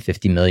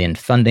 $150 million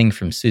funding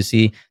from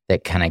SUSE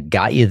that kind of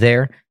got you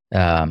there.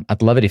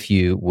 I'd love it if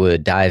you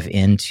would dive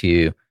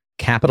into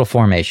capital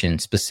formation,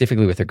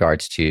 specifically with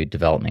regards to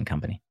development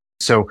company.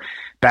 So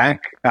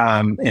back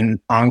in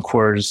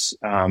Encore's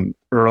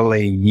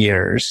early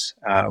years,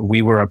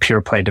 we were a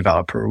pure play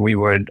developer. We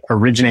would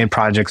originate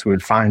projects, we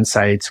would find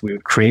sites, we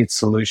would create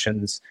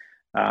solutions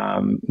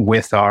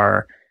with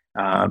our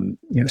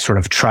sort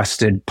of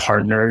trusted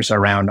partners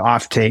around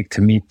offtake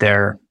to meet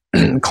their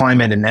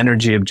climate and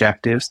energy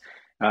objectives.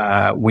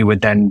 We would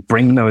then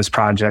bring those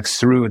projects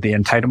through the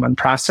entitlement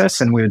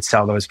process and we would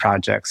sell those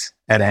projects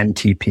at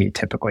NTP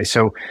typically.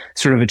 So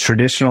sort of a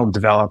traditional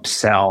develop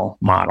sell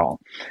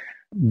model.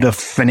 The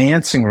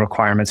financing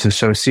requirements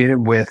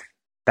associated with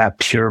that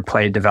pure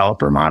play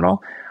developer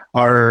model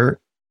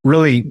are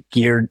really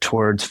geared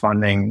towards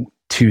funding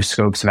two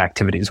scopes of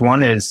activities.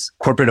 One is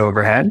corporate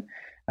overhead,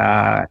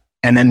 and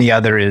then the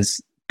other is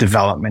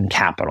development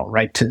capital,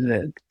 right?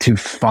 To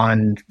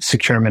fund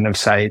securement of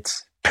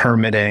sites,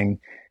 permitting,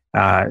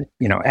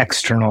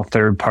 external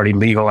third-party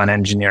legal and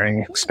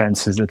engineering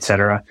expenses, et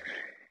cetera.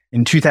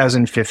 In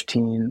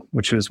 2015,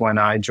 which was when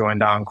I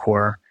joined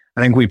Encore,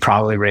 I think we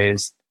probably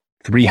raised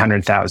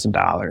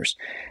 $300,000.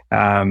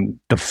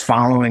 The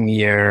following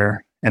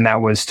year, and that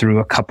was through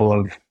a couple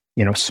of,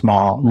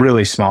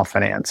 really small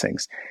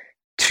financings.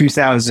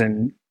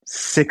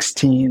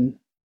 2016,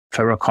 if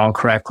I recall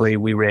correctly,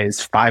 we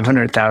raised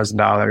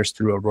 $500,000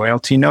 through a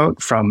royalty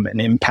note from an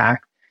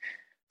impact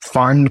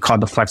fund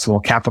called the Flexible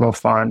Capital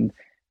Fund.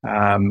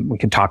 We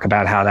can talk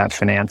about how that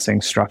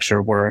financing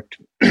structure worked.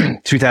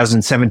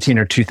 2017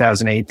 or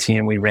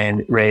 2018, we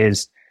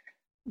raised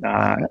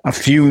a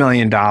few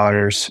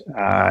 $1,000,000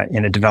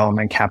 in a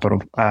development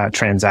capital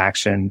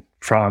transaction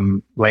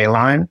from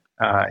Leyline.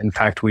 In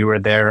fact, we were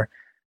their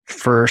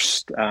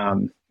first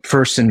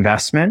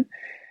investment.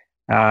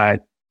 Wow,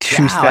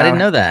 I didn't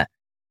know that.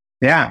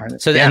 Yeah.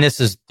 So, and this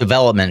is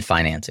development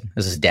financing.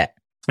 This is debt.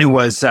 It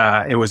was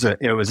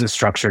a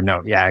structured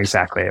note. Yeah,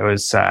 exactly. It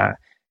was debt.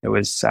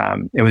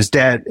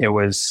 It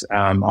was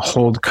a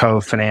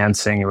holdco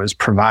financing. It was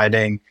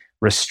providing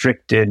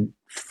restricted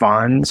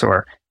funds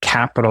or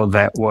capital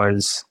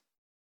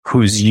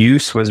whose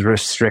use was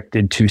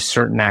restricted to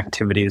certain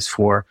activities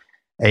for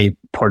a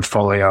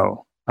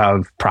portfolio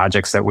of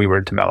projects that we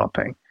were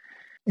developing.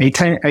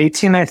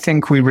 18, I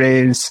think we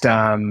raised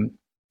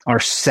our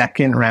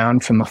second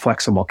round from the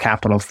Flexible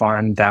Capital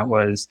Fund. That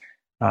was,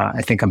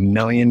 I think, $1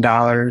 million,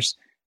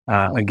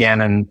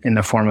 again, in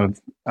the form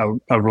of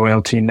a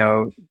royalty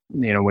note,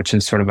 which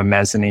is sort of a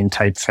mezzanine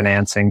type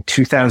financing.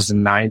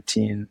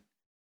 2019,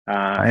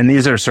 and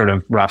these are sort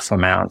of rough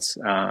amounts,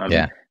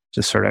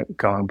 just sort of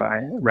going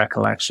by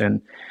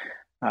recollection.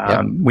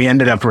 We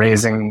ended up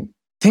raising,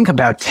 I think,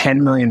 about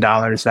 $10 million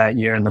that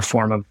year in the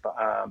form of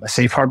a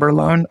safe harbor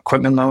loan,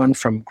 equipment loan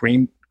from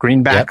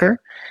Greenbacker,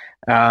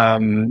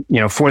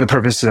 for the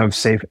purposes of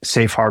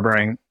safe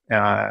harboring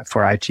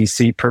for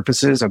ITC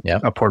purposes,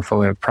 a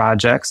portfolio of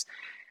projects.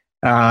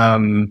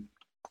 And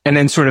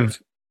then sort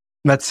of,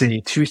 let's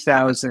see,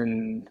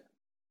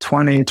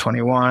 2020,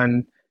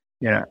 21,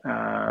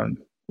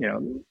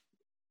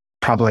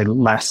 probably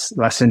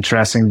less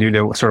interesting due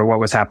to sort of what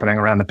was happening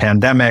around the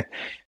pandemic.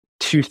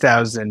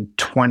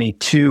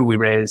 2022, we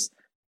raised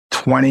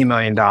 $20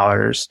 million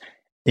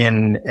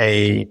in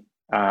a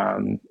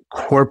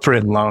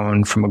corporate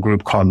loan from a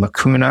group called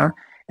Lacuna.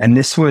 And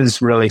this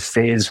was really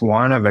phase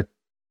one of a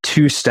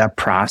two-step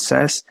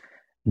process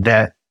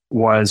that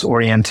was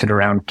oriented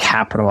around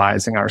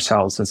capitalizing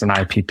ourselves as an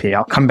IPP.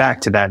 I'll come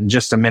back to that in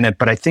just a minute,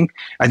 but I think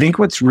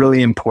what's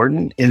really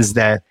important is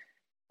that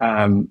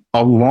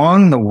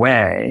along the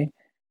way,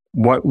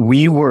 what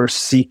we were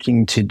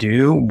seeking to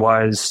do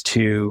was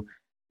to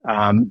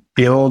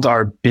build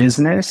our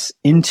business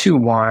into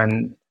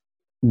one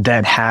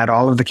that had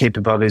all of the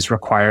capabilities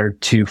required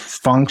to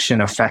function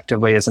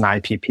effectively as an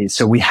IPP.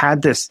 So we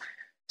had this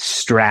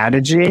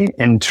strategy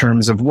in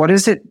terms of what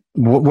is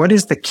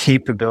the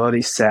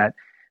capability set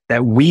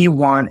that we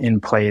want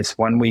in place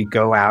when we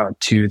go out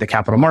to the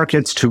capital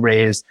markets to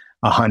raise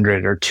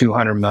 $100 or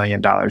 $200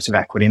 million of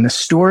equity. And the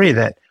story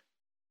that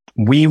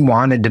we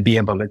wanted to be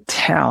able to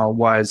tell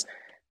was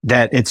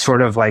that it's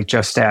sort of like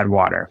just add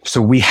water.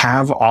 So we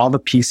have all the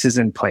pieces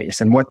in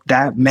place. And what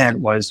that meant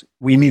was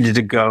we needed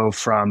to go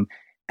from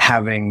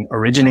having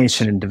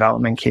origination and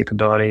development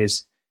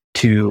capabilities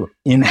to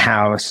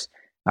in-house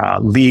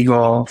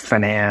legal,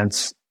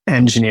 finance,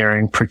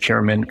 engineering,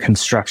 procurement,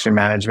 construction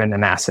management,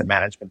 and asset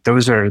management.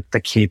 Those are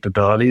the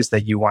capabilities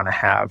that you want to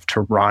have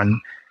to run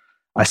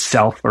a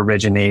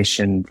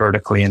self-origination,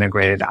 vertically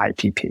integrated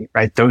IPP,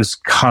 right?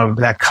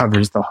 That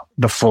covers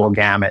the full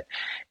gamut.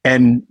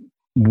 And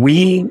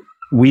we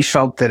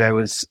felt that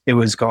it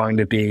was going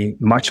to be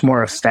much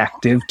more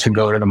effective to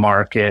go to the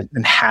market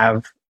and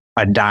have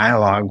a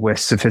dialogue with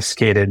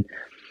sophisticated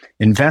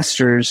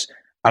investors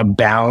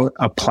about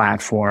a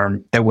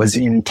platform that was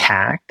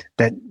intact,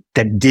 that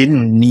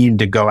didn't need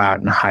to go out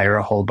and hire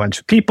a whole bunch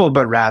of people,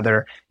 but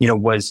rather,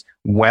 was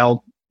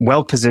well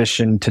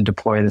positioned to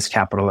deploy this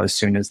capital as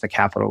soon as the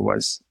capital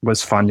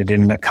was funded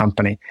in the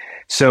company.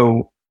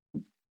 So,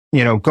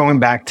 going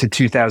back to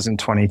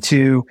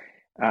 2022,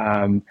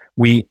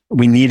 we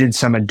needed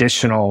some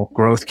additional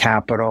growth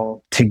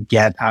capital to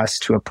get us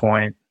to a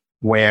point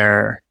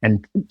where,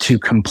 and to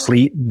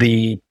complete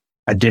the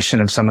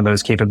addition of some of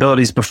those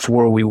capabilities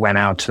before we went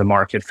out to the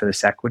market for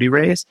this equity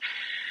raise.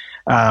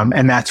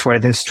 And that's where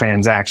this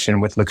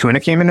transaction with Lacuna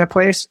came into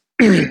place.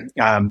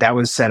 That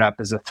was set up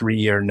as a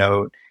 3-year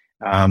note,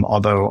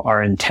 although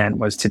our intent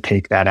was to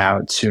take that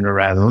out sooner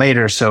rather than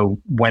later. So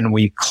when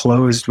we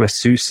closed with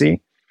SUSE,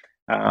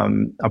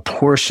 a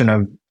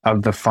portion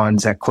of the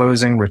funds at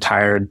closing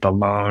retired the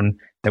loan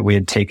that we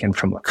had taken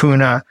from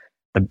Lacuna.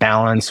 The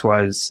balance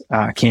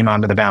came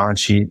onto the balance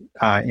sheet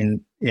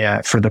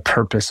for the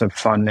purpose of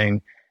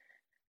funding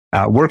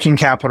working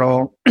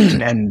capital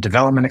and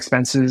development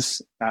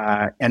expenses.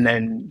 And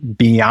then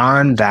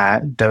beyond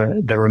that,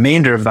 the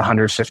remainder of the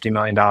 $150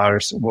 million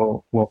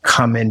will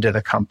come into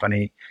the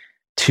company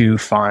to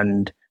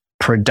fund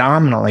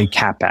predominantly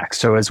CapEx.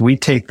 So as we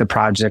take the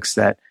projects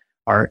that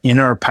are in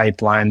our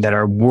pipeline that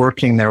are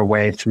working their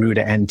way through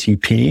to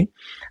NTP,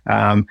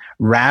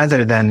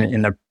 rather than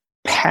in the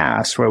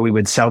past where we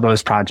would sell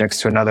those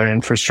projects to another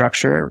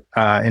infrastructure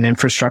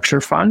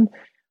fund,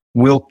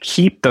 we'll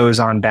keep those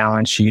on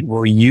balance sheet.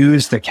 We'll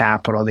use the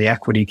capital, the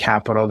equity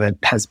capital that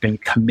has been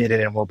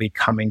committed and will be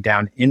coming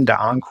down into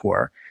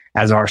Encore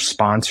as our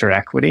sponsor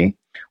equity,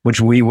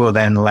 which we will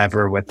then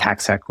lever with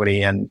tax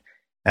equity and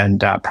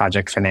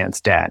project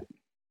finance debt.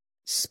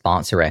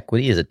 Sponsor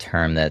equity is a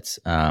term that's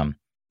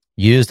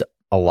used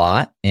a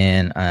lot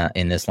in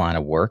this line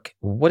of work.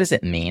 What does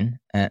it mean?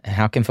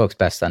 How can folks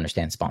best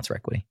understand sponsor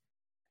equity?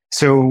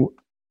 So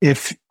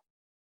if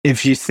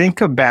if you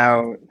think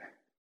about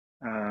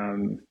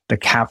the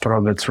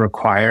capital that's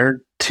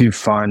required to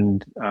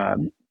fund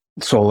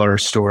solar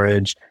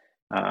storage,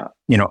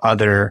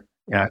 other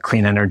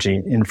clean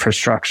energy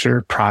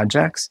infrastructure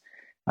projects,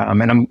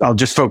 and I'll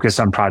just focus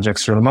on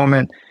projects for the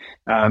moment.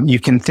 You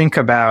can think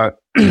about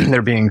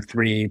there being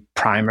three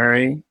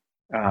primary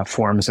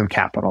forms of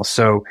capital.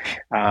 So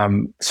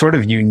sort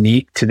of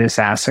unique to this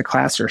asset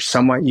class, or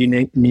somewhat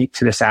unique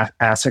to this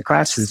asset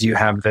class, is you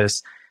have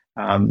this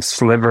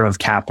sliver of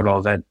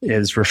capital that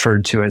is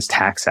referred to as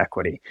tax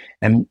equity.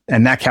 And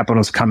that capital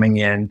is coming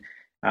in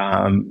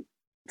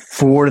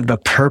for the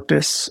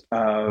purpose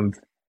of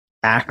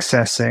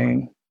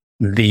accessing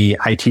the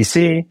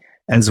ITC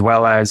as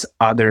well as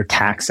other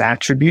tax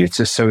attributes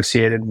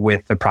associated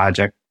with the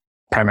project,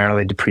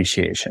 primarily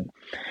depreciation.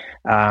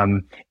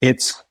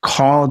 It's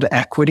called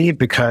equity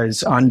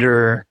because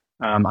under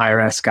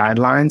IRS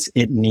guidelines,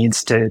 it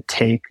needs to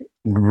take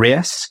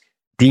risk.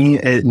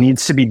 It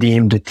needs to be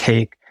deemed to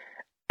take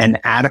an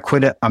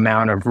adequate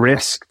amount of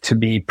risk to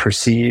be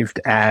perceived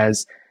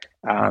as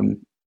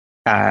an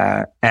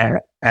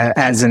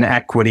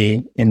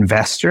equity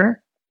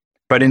investor.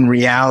 But in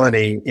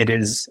reality,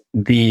 it's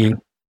the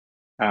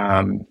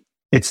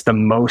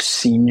most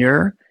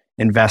senior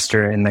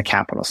investor in the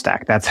capital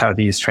stack. That's how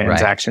these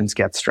transactions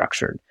get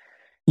structured.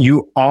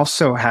 You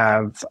also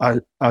have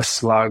a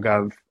slug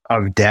of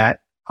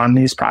debt on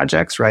these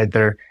projects, right?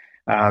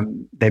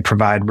 They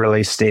provide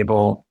really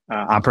stable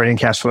operating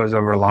cash flows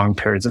over long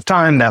periods of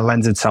time. That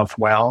lends itself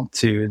well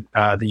to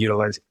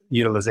the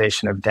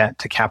utilization of debt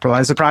to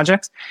capitalize the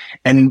projects.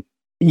 And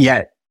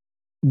yet,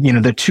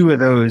 the two of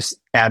those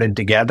added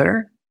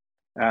together,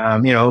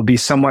 it'll be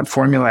somewhat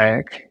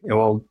formulaic. It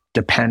will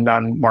depend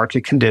on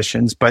market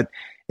conditions, but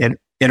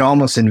it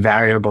almost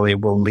invariably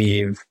will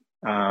leave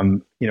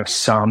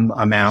some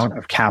amount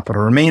of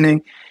capital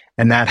remaining,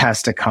 and that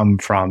has to come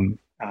from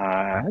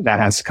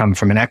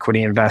an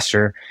equity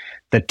investor.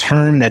 The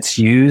term that's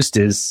used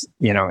is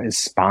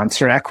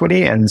sponsor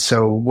equity, and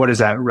so what does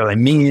that really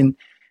mean?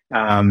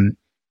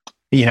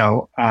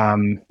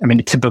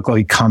 It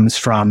typically comes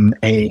from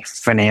a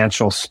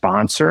financial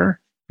sponsor,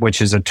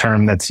 which is a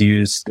term that's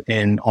used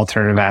in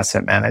alternative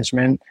asset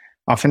management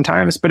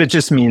oftentimes, but it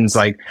just means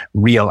like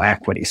real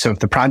equity. So if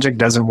the project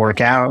doesn't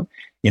work out,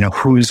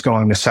 who's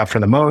going to suffer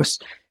the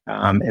most?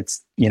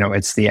 It's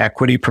the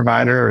equity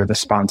provider or the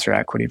sponsor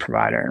equity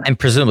provider. And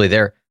presumably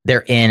they're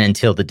in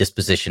until the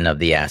disposition of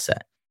the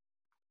asset.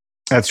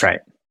 That's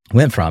right.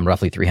 Went from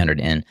roughly 300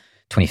 in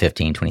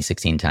 2015,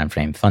 2016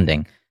 timeframe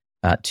funding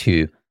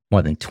to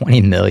more than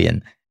 20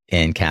 million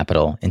in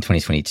capital in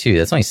 2022.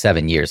 That's only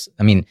 7 years.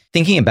 I mean,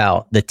 thinking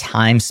about the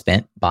time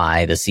spent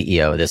by the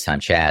CEO, this time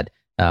Chad,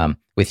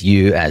 with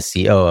you as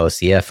COO,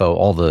 CFO,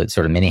 all the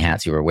sort of many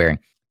hats you were wearing,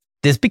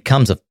 this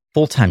becomes a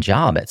full-time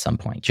job at some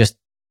point, just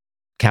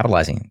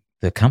capitalizing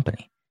the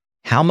company.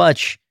 How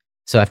much?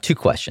 So I have two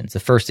questions. The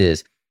first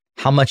is,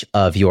 how much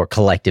of your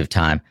collective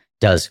time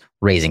does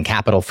raising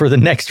capital for the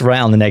next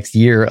round, the next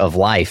year of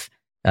life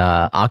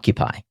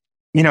occupy?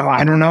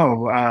 I don't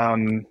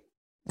know.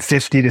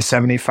 50 to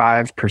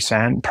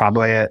 75%,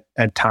 probably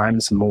at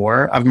times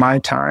more of my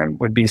time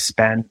would be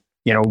spent,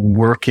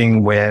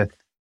 working with,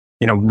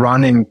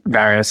 running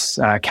various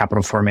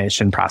capital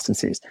formation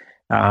processes.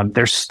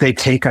 They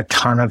take a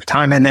ton of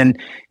time, and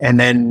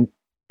then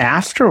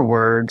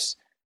afterwards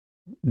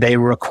they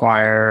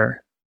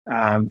require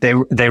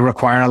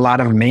a lot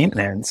of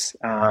maintenance.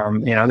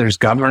 There's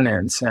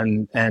governance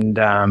and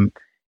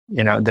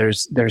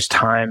there's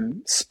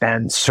time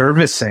spent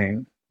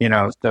servicing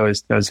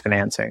those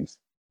financings.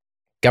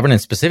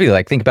 Governance specifically,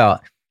 like think about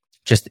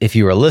just if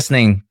you were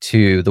listening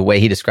to the way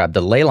he described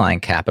the ley line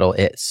capital,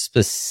 it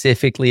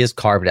specifically is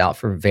carved out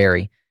for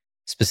very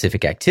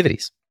specific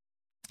activities.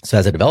 So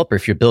as a developer,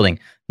 if you're building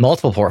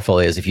multiple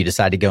portfolios, if you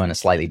decide to go in a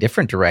slightly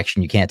different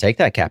direction, you can't take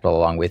that capital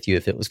along with you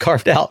if it was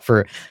carved out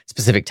for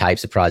specific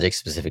types of projects,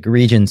 specific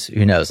regions.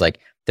 Who knows? Like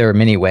there are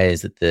many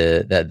ways that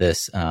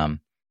that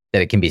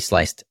it can be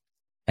sliced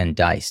and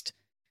diced.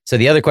 So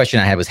the other question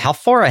I had was, how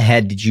far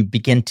ahead did you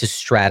begin to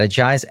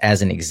strategize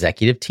as an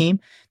executive team,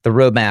 the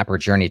roadmap or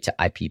journey to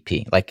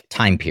IPP, like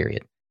time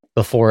period,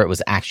 before it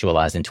was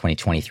actualized in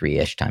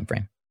 2023-ish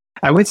timeframe?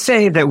 I would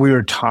say that we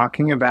were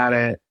talking about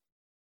it,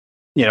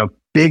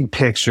 big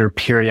picture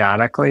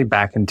periodically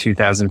back in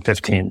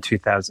 2015,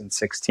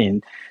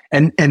 2016.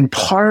 And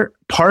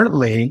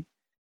partly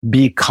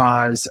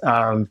because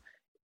of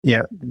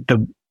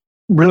the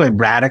really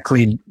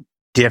radically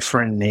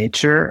different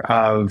nature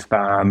of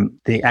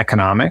the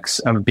economics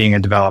of being a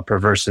developer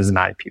versus an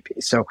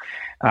IPP. So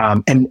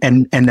and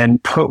then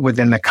put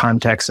within the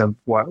context of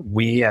what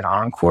we at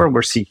Encore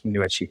were seeking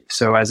to achieve.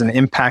 So as an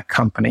impact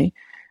company,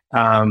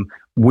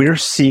 we're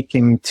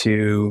seeking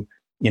to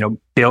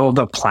build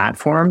a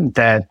platform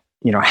that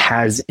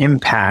has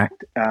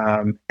impact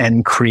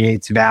and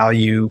creates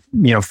value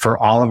for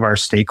all of our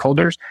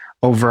stakeholders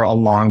over a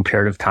long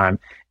period of time.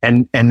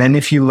 And then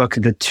if you look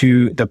at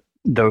the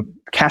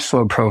cash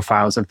flow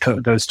profiles of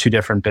those two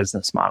different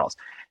business models,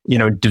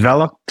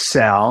 develop,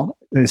 sell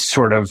is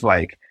sort of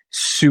like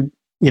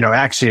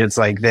actually it's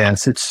like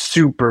this. It's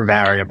super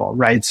variable,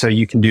 right? So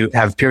you can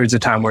have periods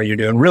of time where you're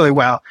doing really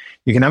well.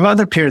 You can have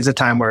other periods of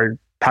time where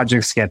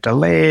projects get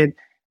delayed,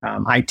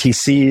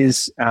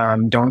 ITCs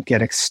don't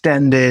get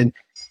extended,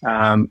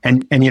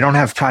 and you don't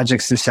have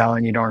projects to sell,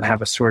 and you don't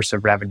have a source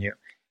of revenue.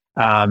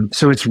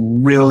 So it's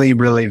really,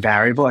 really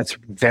variable. It's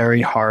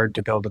very hard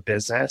to build a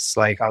business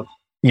like a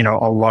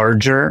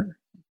larger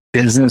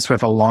business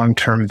with a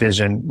long-term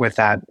vision with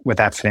that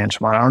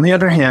financial model. On the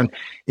other hand,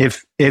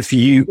 if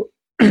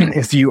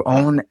you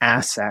own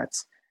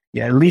assets,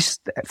 at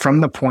least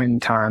from the point in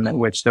time at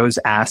which those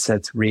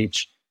assets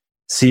reach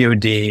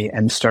COD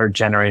and start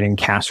generating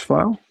cash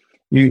flow,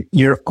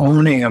 you're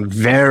owning a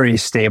very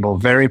stable,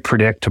 very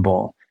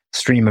predictable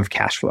stream of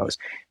cash flows,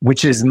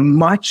 which is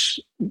much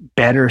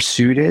better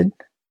suited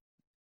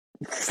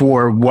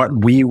for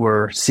what we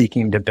were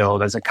seeking to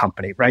build as a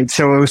company, right?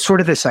 So it was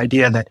sort of this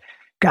idea that,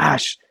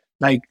 gosh,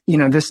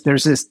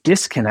 there's this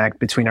disconnect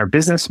between our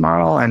business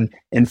model and,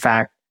 in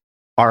fact,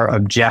 our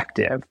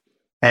objective.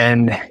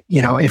 And,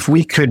 if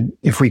we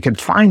could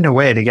find a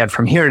way to get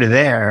from here to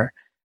there,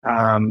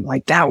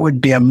 that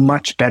would be a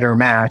much better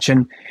match.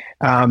 And,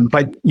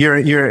 but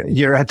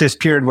you're at this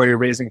period where you're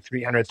raising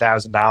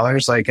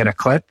 $300,000, like in a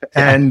clip,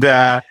 and,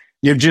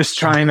 you're just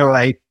trying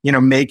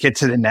to make it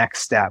to the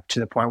next step, to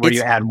the point where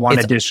you add one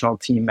additional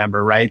team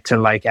member, right?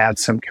 To add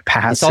some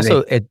capacity. It's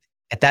also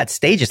at that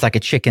stage, it's like a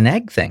chicken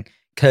egg thing,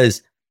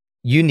 because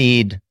you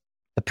need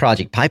the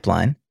project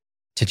pipeline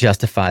to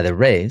justify the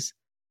raise,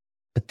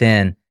 but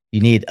then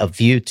you need a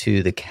view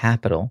to the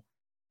capital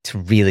to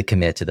really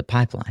commit to the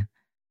pipeline,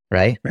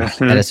 right? At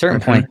a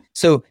certain point.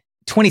 So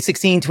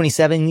 2016,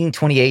 2017,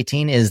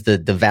 2018 is the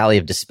valley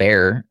of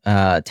despair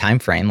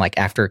timeframe, like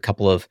after a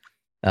couple of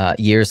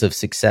years of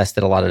success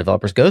that a lot of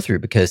developers go through,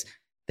 because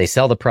they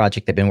sell the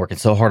project. They've been working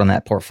so hard on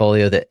that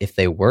portfolio that if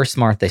they were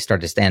smart, they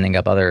started standing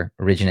up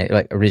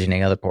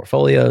originating other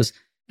portfolios.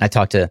 I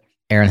talked to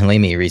Aaron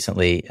Halimi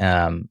recently,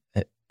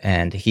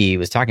 and he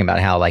was talking about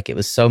how it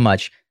was so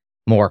much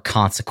more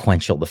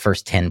consequential the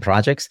first 10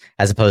 projects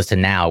as opposed to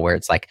now where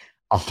it's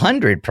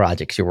 100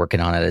 projects you're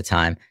working on at a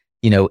time.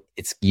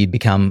 You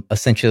become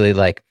essentially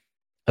like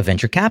a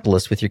venture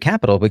capitalist with your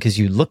capital, because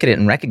you look at it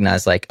and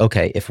recognize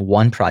okay, if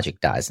one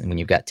project dies, and when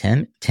you've got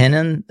 10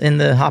 in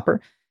the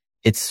hopper,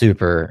 it's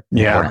super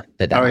important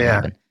that doesn't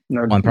happen.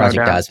 One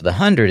project dies with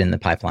 100 in the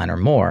pipeline or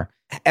more.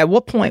 At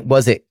what point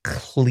was it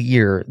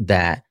clear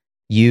that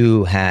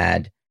you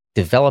had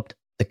developed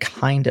the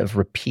kind of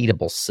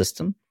repeatable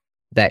system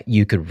that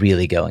you could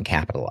really go and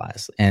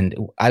capitalize? And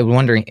I'm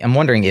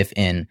wondering if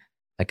in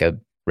a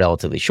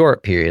relatively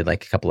short period, a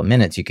couple of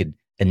minutes, you could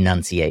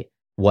enunciate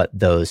what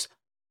those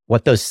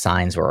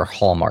signs were, or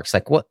hallmarks.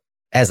 What,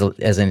 as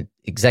an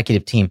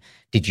executive team,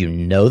 did you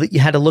know that you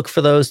had to look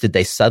for those? Did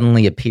they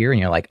suddenly appear and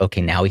you're like,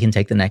 okay, now we can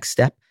take the next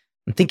step?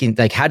 I'm thinking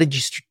how do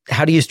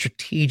you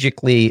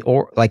strategically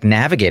or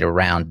navigate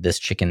around this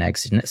chicken egg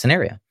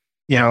scenario?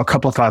 A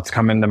couple of thoughts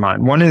come into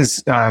mind. One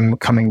is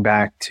coming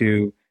back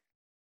to,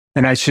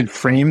 and I should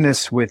frame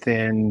this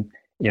within,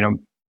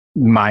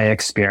 my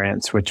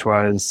experience, which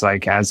was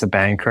as a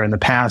banker in the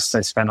past,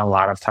 I spent a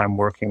lot of time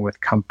working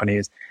with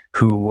companies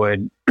who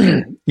would,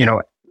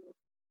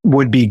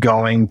 would be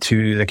going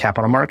to the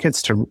capital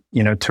markets to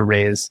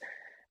raise,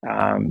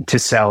 to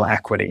sell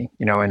equity,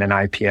 in an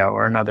IPO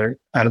or another,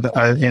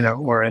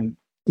 or in,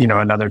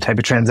 another type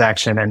of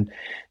transaction. And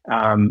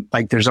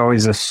there's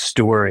always a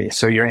story.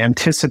 So you're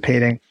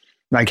anticipating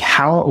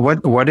how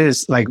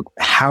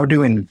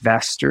do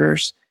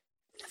investors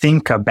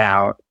think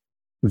about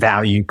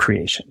value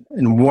creation,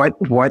 and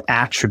what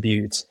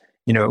attributes,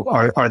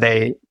 are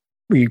they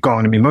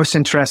going to be most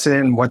interested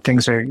in? What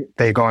things are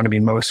they going to be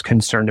most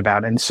concerned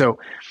about? And so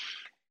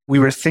we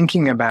were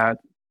thinking about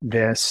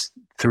this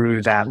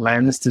through that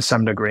lens to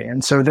some degree.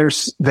 And so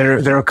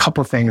there are a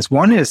couple of things.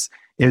 One is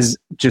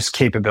just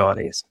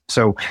capabilities.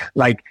 So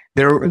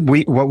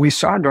what we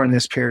saw during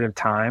this period of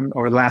time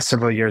over the last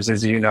several years,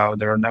 as there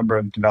are a number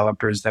of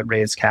developers that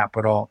raised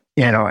capital,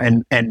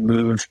 and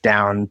moved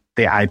down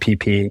the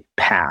IPP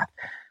path.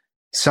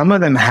 Some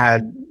of them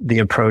had the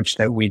approach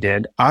that we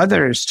did.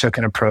 Others took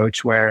an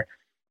approach where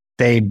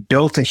they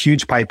built a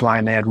huge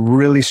pipeline. They had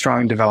really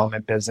strong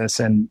development business,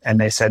 and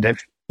they said,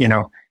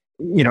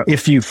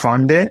 if you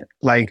fund it,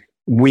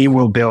 we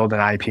will build an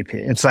IPP.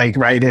 It's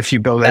right, if you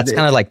build that's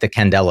kind of like the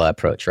Candela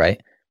approach, right?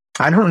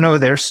 I don't know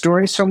their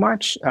story so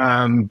much,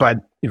 but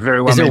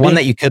very well. Is there one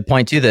that you could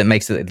point to that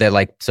makes it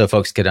that so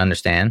folks could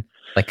understand,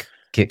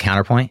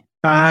 counterpoint?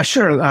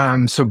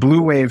 Sure. So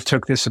Blue Wave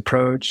took this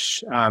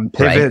approach.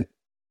 Pivot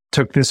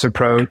took this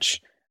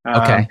approach.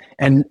 Okay.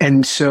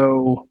 And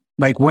so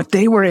what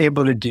they were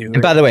able to do.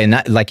 And by the way,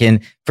 not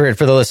for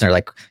the listener,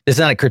 this is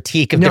not a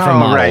critique of different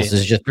models. Right.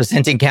 It's just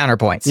presenting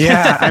counterpoints.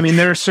 Yeah. I mean,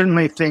 there are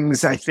certainly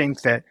things I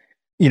think that,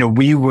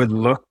 we would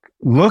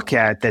look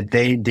at that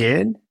they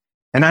did.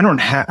 And I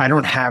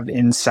don't have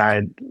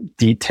inside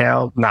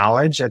detailed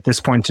knowledge at this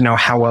point to know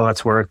how well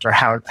it's worked or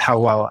how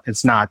well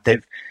it's not.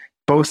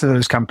 Both of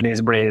those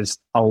companies raised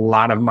a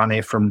lot of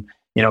money from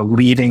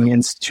leading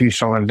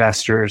institutional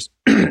investors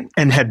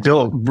and had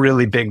built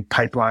really big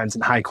pipelines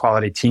and high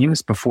quality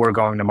teams before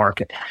going to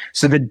market.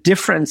 So the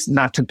difference,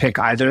 not to pick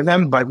either of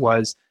them, but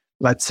was,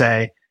 let's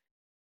say,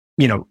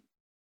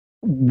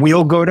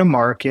 we'll go to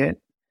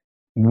market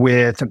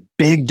with a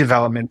big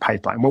development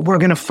pipeline. What we're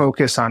going to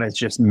focus on is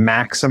just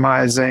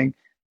maximizing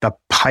the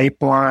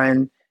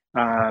pipeline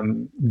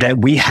that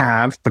we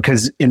have,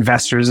 because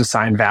investors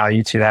assign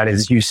value to that,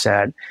 as you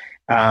said.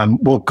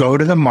 We'll go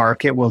to the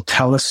market. We'll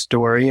tell a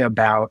story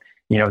about,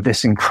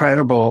 this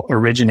incredible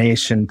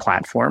origination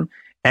platform,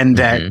 and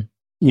that,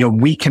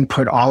 we can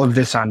put all of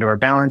this onto our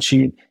balance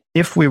sheet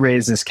if we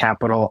raise this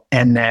capital,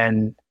 and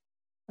then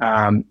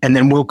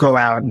we'll go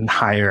out and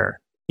hire,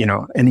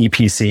 an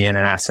EPC and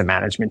an asset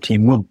management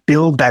team. We'll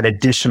build that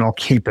additional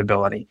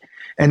capability.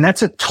 And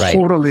that's a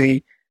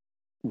totally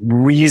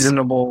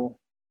reasonable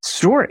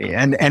story.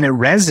 And it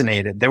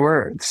resonated. There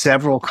were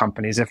several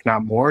companies, if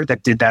not more,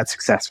 that did that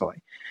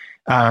successfully.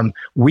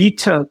 We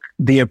took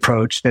the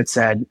approach that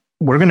said,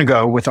 we're going to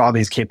go with all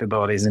these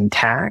capabilities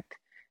intact.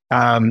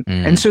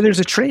 And so there's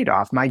a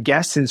trade-off. My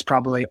guess is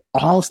probably,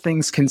 all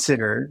things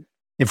considered,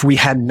 if we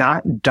had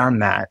not done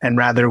that, and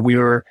rather we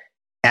were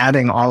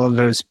adding all of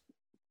those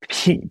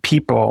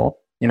people,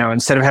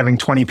 instead of having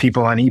 20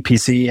 people on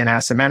EPC and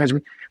asset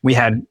management, we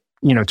had,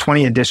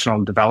 20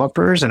 additional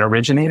developers and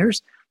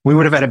originators, we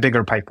would have had a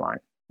bigger pipeline,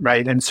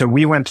 right? And so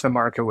we went to the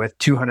market with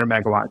 200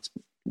 megawatts,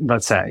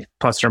 let's say,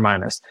 plus or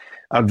minus,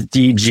 of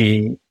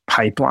DG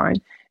pipeline.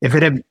 If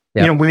it had,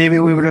 maybe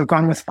we would have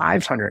gone with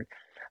 500.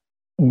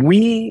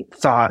 We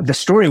thought the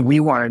story we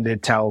wanted to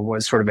tell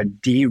was sort of a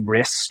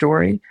de-risk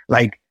story.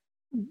 Like,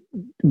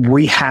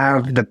 we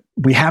have the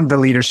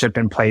leadership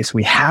in place.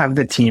 We have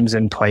the teams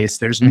in place.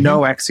 There's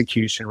no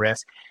execution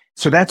risk.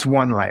 So that's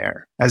one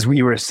layer. As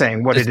we were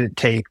saying, what did it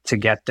take to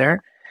get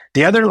there?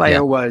 The other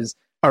layer was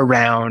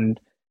around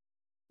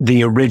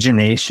the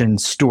origination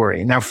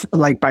story. Now,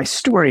 by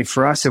story,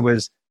 for us, it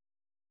was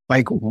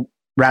what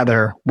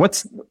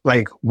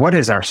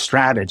is our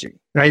strategy,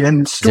 right?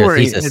 And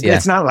story,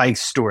 it's not like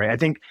story. I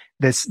think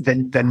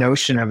the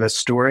notion of a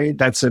story,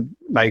 that's a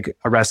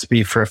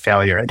recipe for a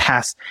failure.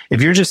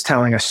 If you're just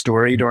telling a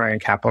story during a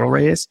capital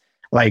raise,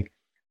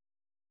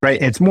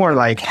 it's more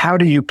like, how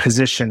do you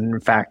position, in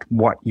fact,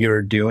 what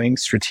you're doing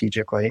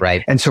strategically?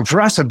 Right. And so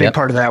for us, a big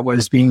part of that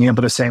was being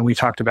able to say, and we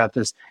talked about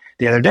this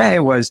the other day,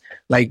 was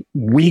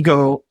we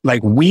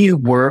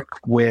work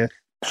with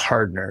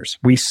partners.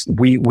 We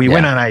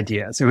went on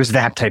ideas. It was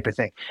that type of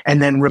thing. And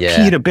then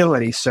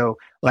repeatability. So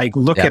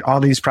look at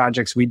all these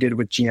projects we did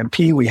with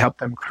GMP. We helped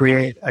them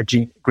create a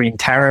green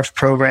tariff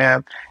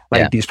program,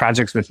 these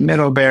projects with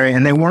Middlebury.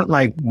 And they weren't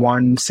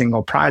one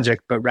single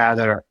project, but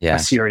rather a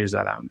series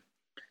of them.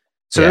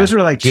 So those were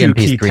two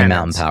key Green tenets.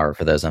 Mountain Power,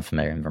 for those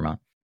unfamiliar in Vermont.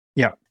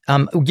 Yeah.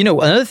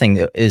 Another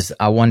thing is,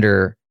 I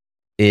wonder,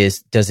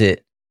 does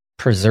it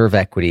preserve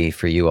equity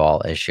for you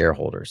all as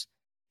shareholders?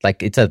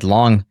 It's a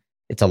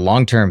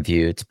long-term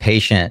view. It's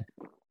patient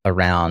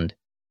around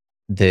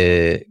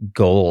the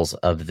goals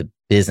of the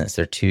business.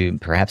 There are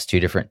perhaps two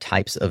different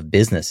types of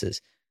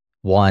businesses.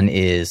 One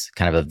is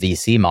kind of a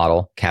VC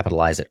model,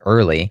 capitalize it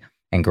early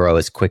and grow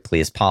as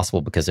quickly as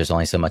possible because there's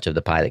only so much of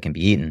the pie that can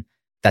be eaten.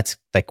 That's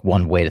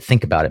one way to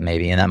think about it,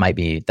 maybe. And that might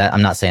be that.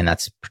 I'm not saying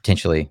that's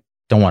potentially,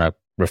 don't want to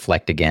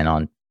reflect again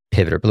on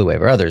Pivot or Blue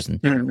Wave or others in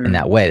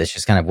that way. That's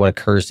just kind of what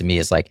occurs to me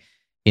is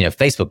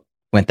Facebook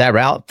went that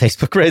route.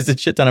 Facebook raised a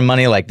shit ton of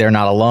money. They're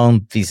not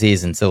alone.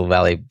 VCs in Silicon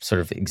Valley sort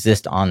of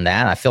exist on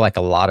that. I feel like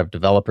a lot of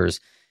developers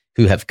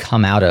who have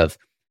come out of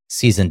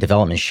seasoned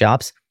development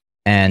shops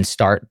and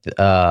start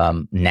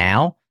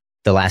now,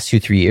 the last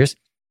 2-3 years,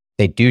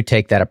 they do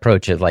take that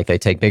approach of they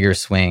take bigger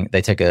swing.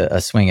 They take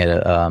a swing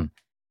at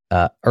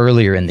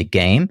earlier in the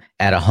game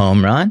at a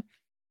home run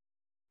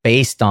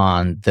based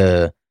on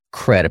the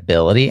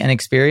credibility and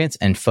experience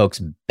and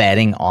folks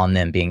betting on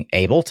them being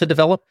able to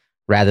develop,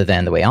 rather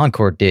than the way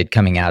Encore did,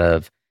 coming out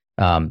of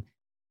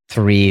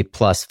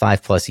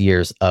 5+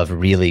 years of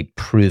really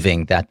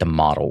proving that the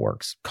model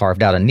works.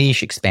 Carved out a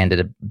niche,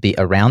 expanded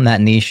around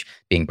that niche,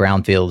 being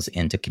brownfields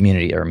into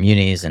community or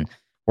munis and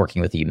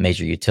working with a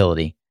major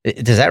utility.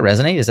 Does that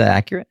resonate? Is that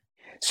accurate?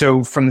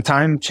 So from the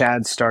time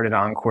Chad started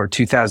Encore,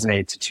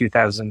 2008 to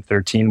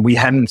 2013, we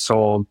hadn't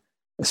sold,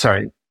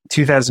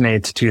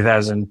 2008 to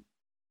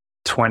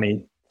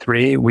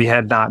 2023, we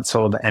had not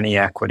sold any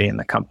equity in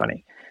the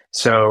company.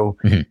 So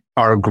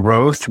our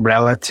growth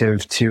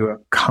relative to a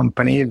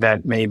company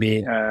that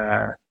maybe,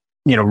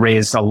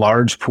 raised a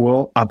large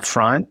pool up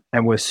front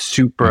and was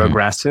super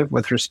aggressive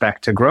with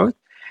respect to growth,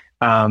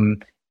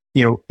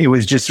 it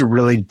was just a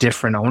really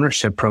different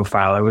ownership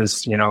profile. It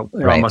was,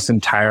 almost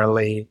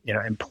entirely,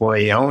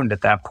 employee owned at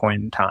that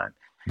point in time.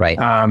 Right.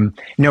 Now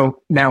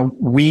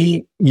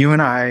you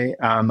and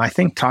I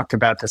think talked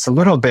about this a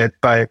little bit,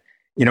 but,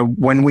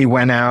 when we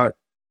went out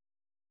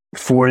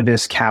for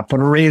this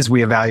capital raise,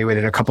 we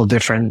evaluated a couple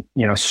different,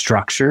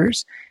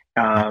 structures.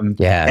 And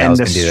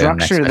the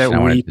structure that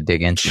we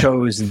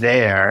chose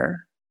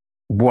there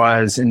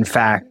was, in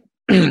fact,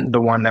 the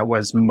one that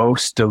was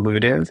most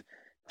dilutive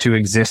to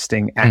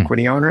existing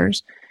equity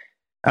owners.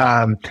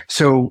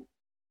 So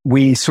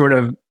we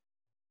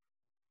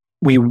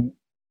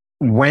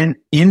went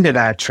into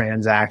that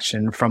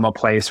transaction from a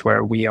place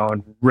where we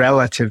owned,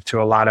 relative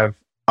to a lot of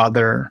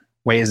other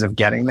ways of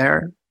getting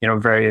there,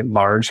 very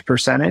large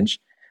percentage.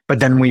 But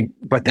then we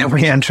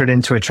entered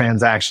into a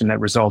transaction that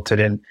resulted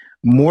in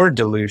more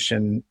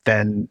dilution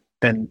than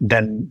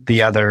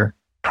the other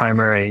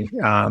primary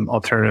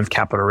alternative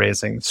capital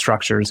raising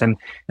structures. And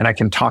I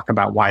can talk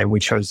about why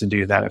we chose to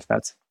do that if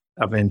that's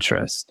of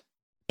interest.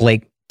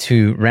 Blake,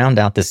 to round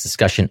out this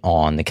discussion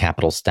on the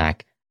capital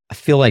stack, I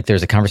feel like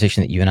there's a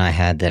conversation that you and I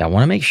had that I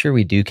want to make sure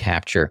we do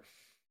capture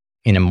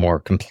in a more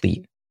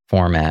complete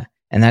format.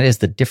 And that is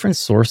the different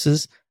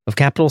sources of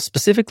capital,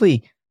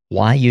 specifically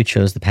why you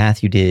chose the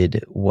path you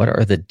did. What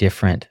are the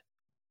different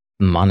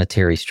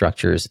monetary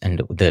structures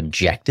and the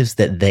objectives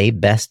that they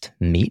best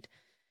meet?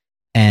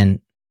 And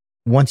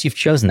once you've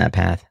chosen that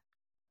path,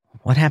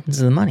 what happens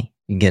to the money?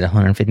 You get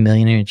 $150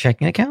 million in your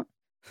checking account?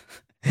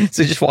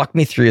 So just walk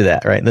me through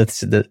that, right?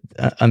 Let's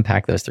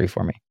unpack those three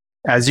for me.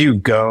 As you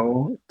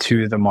go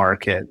to the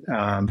market,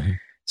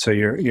 so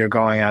you're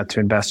going out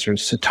to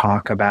investors to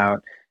talk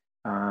about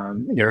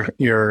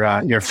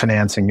your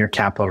financing, your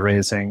capital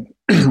raising.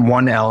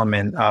 One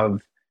element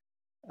of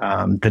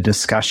the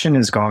discussion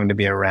is going to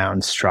be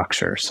around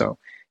structure. So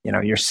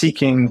you're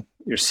seeking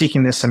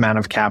this amount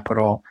of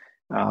capital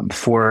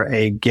for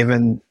a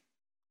given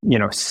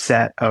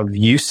set of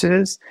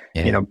uses.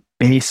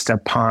 Based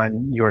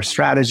upon your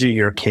strategy,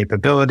 your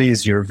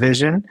capabilities, your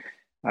vision,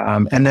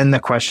 and then the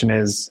question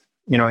is,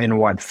 in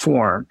what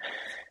form?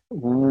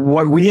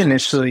 What we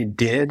initially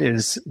did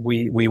is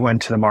we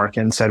went to the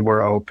market and said,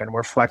 we're open,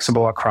 we're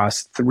flexible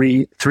across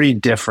three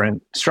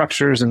different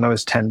structures, and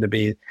those tend to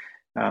be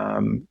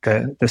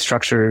the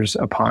structures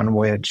upon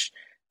which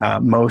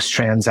most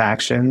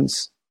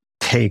transactions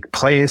take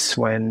place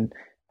when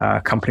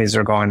companies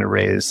are going to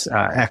raise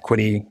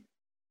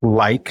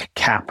equity-like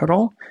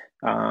capital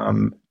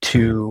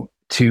to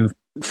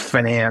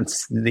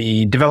finance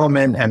the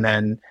development and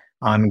then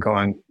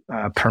ongoing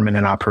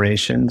permanent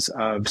operations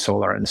of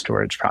solar and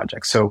storage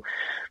projects. So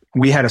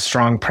we had a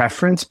strong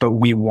preference, but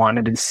we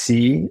wanted to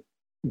see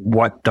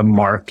what the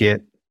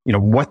market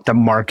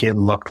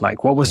looked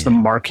like. What was the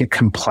market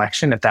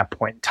complexion at that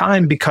point in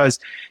time? Because,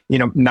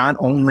 not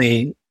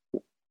only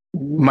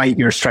might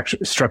your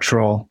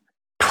structural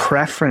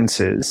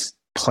preferences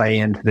play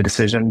into the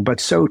decision, but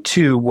so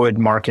too would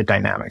market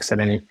dynamics at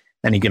any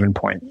given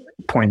point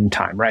in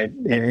time, right?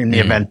 In the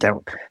event that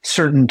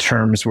certain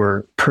terms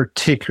were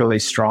particularly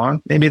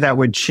strong, maybe that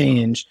would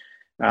change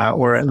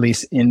or at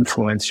least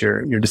influence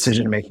your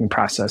decision-making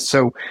process.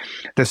 So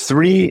the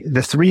three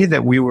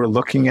that we were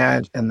looking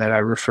at and that I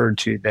referred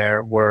to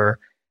there were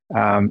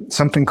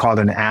something called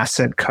an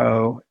asset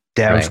co,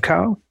 dev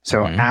co.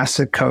 So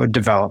asset co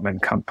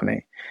development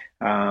company.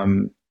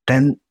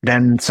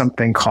 Then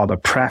something called a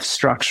pref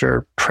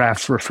structure,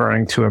 pref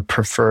referring to a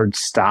preferred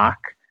stock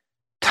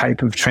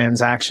type of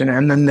transaction.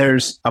 And then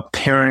there's a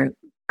parent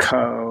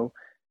co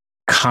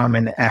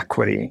common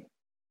equity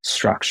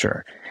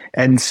structure.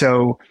 And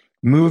so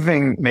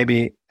coming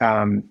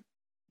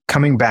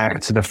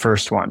back to the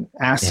first one,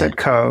 asset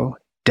co,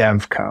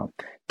 dev co.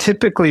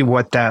 Typically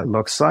what that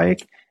looks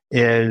like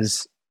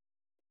is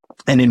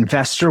an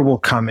investor will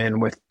come in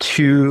with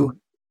two,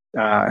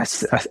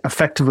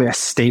 effectively a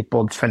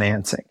stapled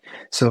financing.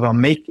 So they'll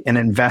make an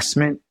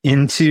investment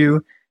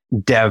into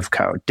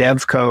DevCo.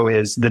 DevCo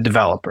is the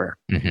developer.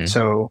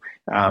 So,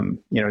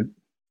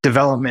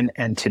 development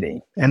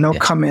entity. And they'll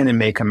come in and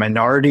make a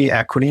minority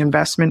equity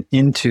investment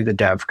into the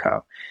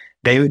DevCo.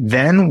 They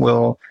then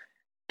will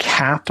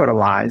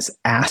capitalize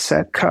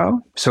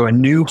AssetCo, so a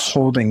new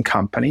holding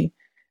company,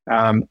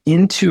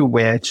 into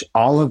which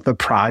all of the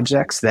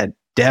projects that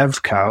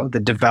DevCo,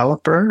 the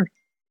developer,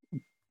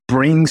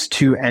 brings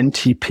to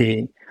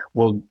NTP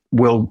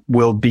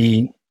will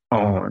be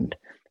owned.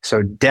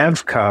 So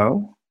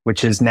DevCo,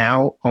 which is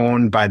now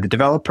owned by the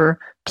developer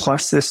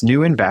plus this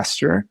new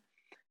investor,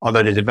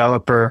 although the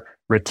developer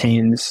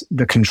retains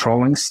the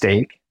controlling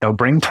stake, they'll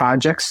bring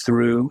projects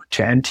through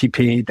to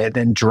NTP. They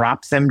then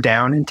drop them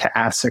down into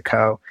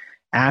AssetCo.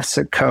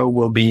 AssetCo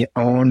will be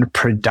owned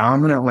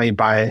predominantly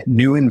by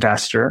new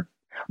investor,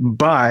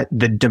 but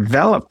the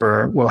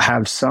developer will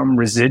have some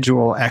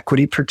residual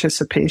equity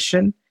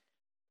participation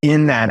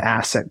in that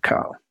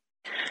AssetCo.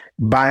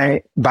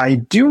 By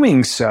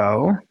doing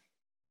so,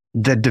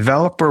 the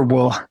developer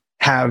will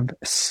have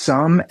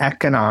some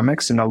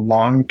economics and a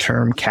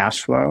long-term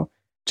cash flow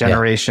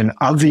generation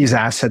of these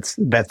assets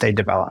that they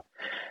develop.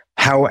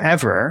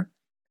 However,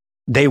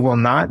 they will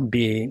not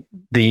be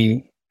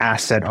the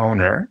asset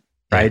owner,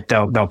 right?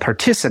 They'll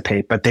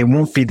participate, but they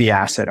won't be the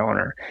asset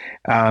owner.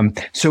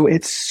 So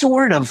it's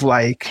sort of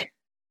like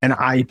an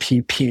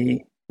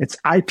IPP. It's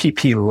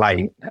IPP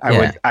light, I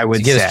would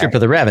say. You get a strip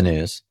of the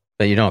revenues,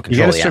 but you don't control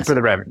the asset. You get a strip of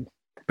the revenue,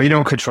 but you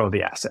don't control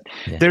the asset.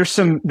 There's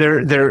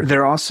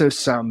there are also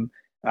some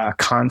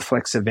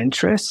conflicts of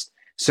interest.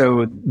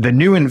 So the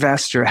new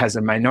investor has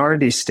a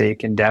minority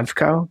stake in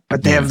DevCo,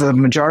 but they have the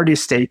majority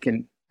stake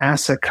in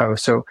asset co.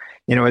 So,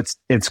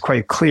 it's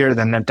quite clear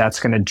then that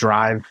that's going to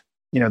drive,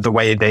 the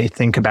way they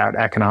think about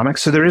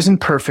economics. So there isn't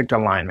perfect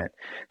alignment.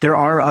 There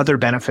are other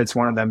benefits,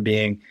 one of them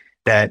being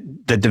that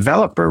the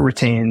developer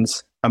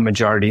retains a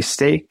majority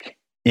stake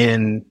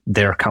in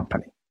their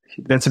company.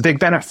 That's a big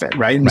benefit,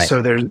 right? And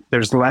so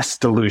there's less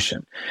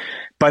dilution.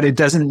 But it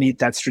doesn't meet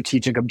that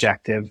strategic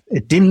objective.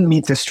 It didn't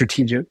meet the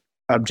strategic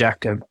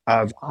objective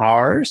of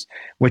ours,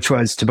 which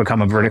was to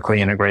become a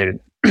vertically integrated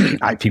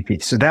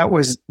IPP. So that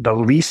was the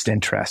least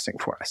interesting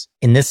for us.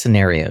 In this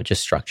scenario,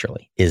 just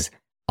structurally, is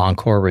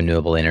Encore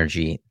Renewable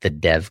Energy the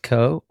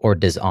DevCo, or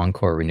does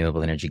Encore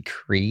Renewable Energy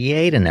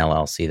create an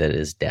LLC that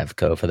is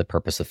DevCo for the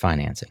purpose of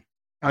financing?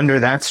 Under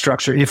that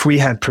structure, if we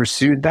had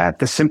pursued that,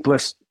 the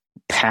simplest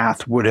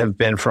path would have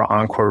been for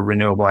Encore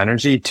Renewable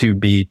Energy to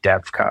be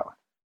DevCo.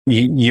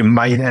 You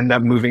might end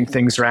up moving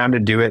things around to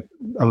do it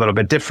a little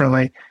bit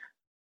differently,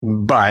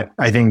 but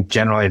I think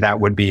generally that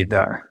would be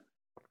the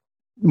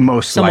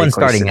most someone likely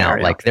starting scenario.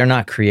 out, like they're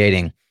not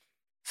creating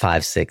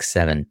 5, 6,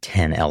 7,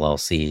 10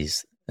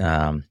 LLCs.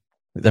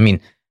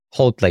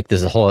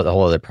 There's a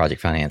whole other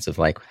project finance of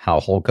like how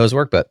holdcos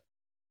work, but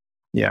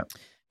yeah,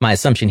 my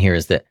assumption here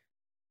is that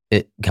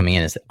it coming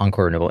in is that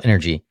Encore Renewable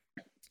Energy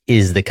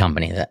is the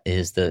company that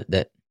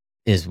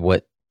is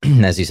what,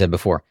 as you said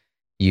before,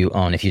 you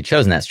own. If you'd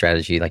chosen that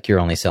strategy, like you're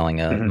only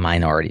selling a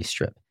minority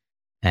strip,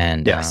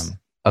 and yes,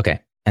 okay,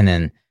 and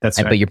then that's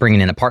right. But you're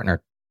bringing in a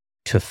partner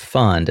to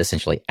fund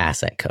essentially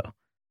Asset Co.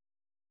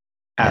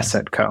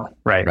 Asset Co.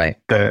 Right. Right.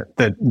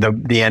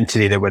 The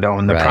entity that would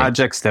own the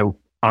projects that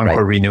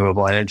Encore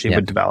Renewable Energy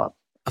would develop.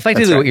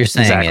 Effectively, what you're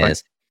saying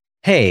is,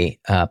 hey,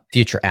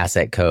 future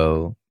Asset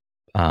Co.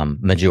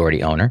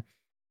 Majority owner,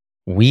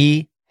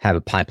 we have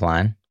a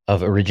pipeline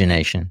of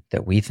origination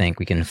that we think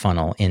we can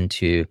funnel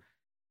into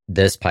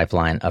this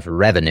pipeline of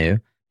revenue,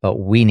 but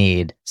we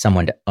need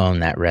someone to own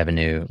that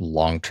revenue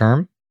long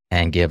term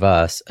and give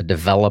us a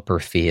developer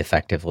fee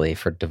effectively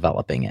for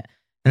developing it.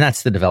 And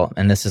that's the development.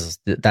 And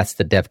that's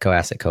the DevCo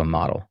Asset Co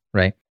model,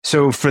 right?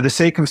 So for the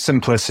sake of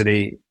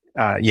simplicity,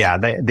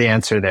 the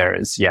answer there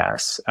is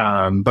yes.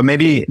 But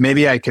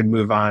maybe I could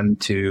move on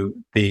to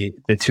the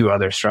two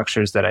other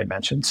structures that I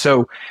mentioned.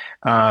 So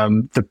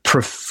the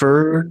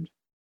preferred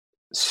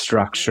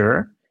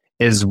structure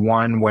is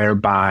one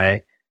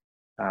whereby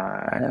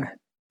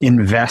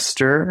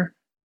investor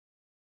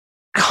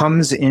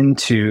comes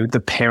into the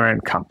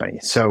parent company.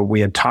 So we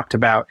had talked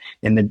about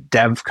in the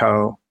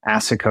DevCo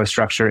Asset Co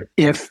structure,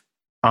 if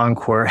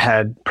Encore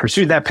had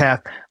pursued that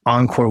path,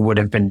 Encore would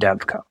have been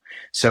DevCo.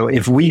 So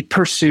if we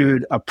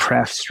pursued a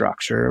pref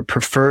structure,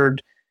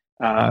 preferred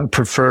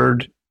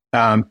equity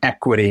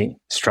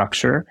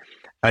structure,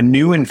 a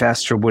new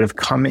investor would have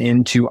come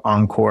into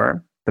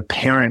Encore, the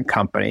parent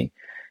company,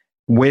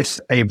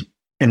 with a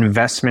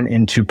investment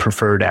into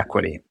preferred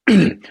equity.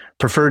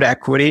 Preferred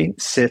equity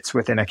sits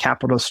within a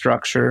capital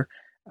structure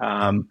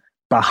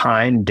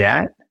behind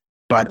debt,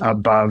 but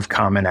above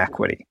common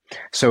equity.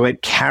 So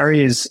it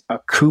carries a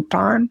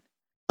coupon,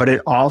 but it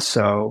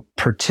also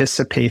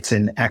participates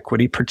in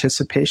equity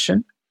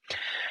participation.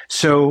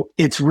 So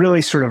it's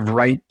really sort of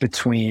right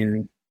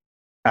between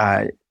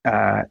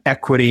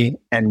equity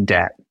and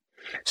debt.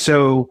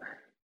 So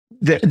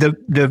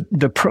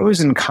the pros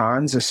and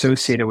cons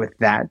associated with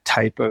that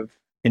type of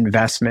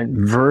investment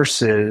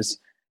versus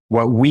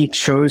what we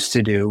chose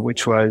to do,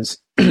 which was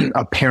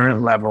a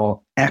parent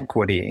level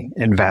equity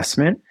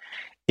investment,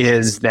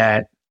 is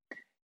that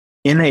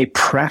in a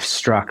pref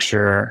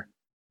structure,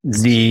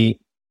 the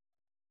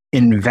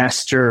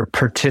investor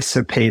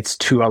participates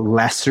to a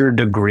lesser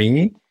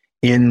degree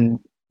in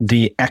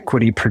the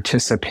equity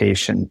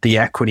participation, the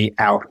equity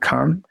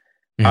outcome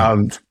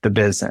of the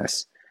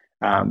business.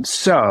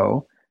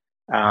 So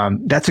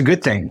that's a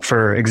good thing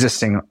for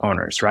existing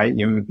owners, right?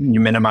 You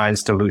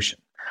minimize dilution.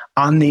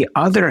 On the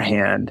other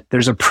hand,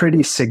 there's a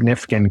pretty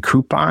significant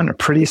coupon, a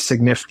pretty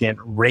significant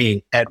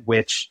rate at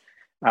which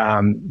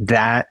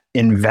that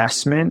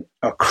investment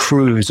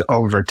accrues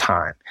over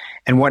time.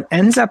 And what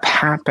ends up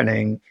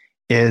happening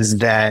is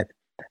that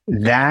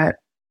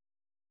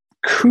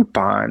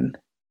coupon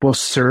will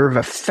serve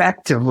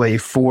effectively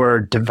for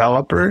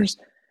developers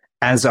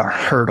as a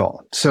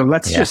hurdle. So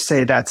let's just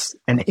say that's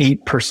an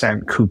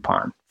 8%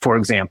 coupon, for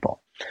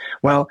example.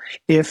 Well,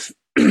 if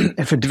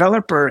a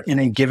developer in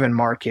a given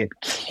market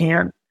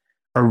can't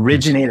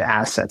originate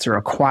assets or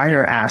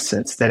acquire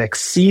assets that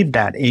exceed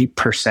that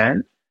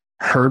 8%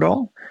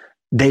 hurdle,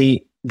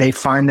 they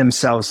find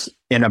themselves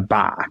in a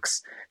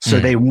box. So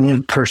they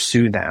won't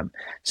pursue them.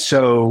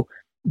 So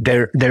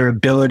their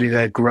ability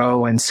to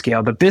grow and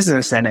scale the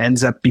business then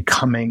ends up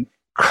becoming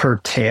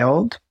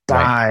curtailed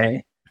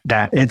by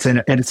that.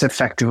 It's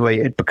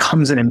effectively, it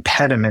becomes an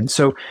impediment.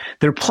 So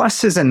there are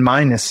pluses and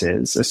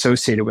minuses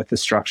associated with the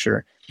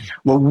structure.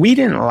 What we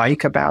didn't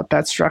like about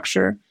that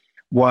structure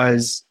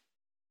was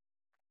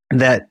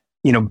that,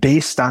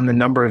 based on the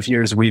number of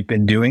years we've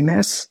been doing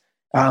this,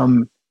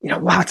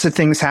 lots of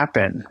things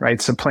happen,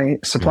 right?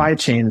 Supply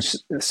chains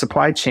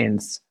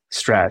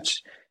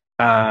stretch.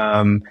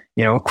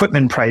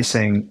 Equipment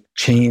pricing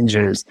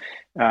changes.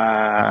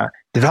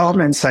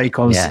 development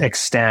cycles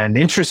extend,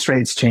 interest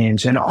rates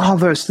change, and all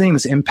those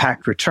things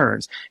impact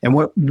returns. And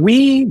what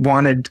we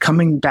wanted,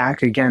 coming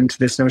back again to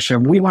this notion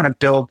of, we want to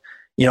build,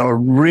 a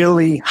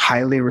really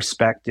highly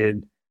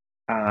respected,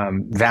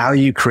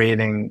 value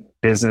creating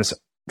business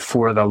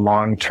for the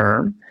long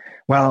term.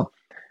 Well,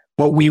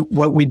 what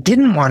we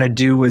didn't want to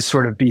do was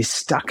sort of be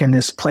stuck in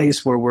this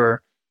place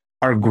where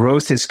our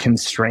growth is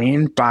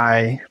constrained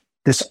by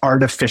this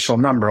artificial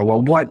number.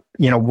 Well,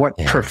 what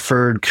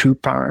preferred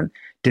coupon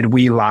did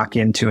we lock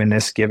into in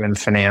this given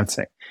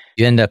financing?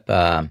 You end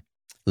up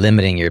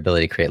limiting your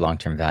ability to create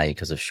long-term value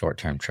because of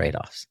short-term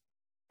trade-offs.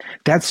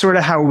 That's sort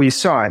of how we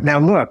saw it. Now,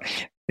 look,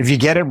 if you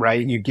get it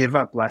right, you give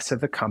up less of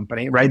the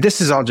company, right?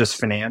 This is all just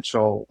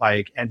financial,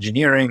 like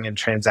engineering and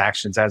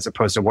transactions, as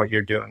opposed to what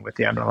you're doing with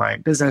the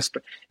underlying business.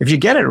 But if you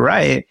get it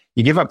right,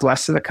 you give up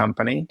less of the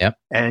company,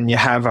 and you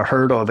have a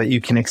hurdle that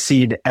you can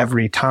exceed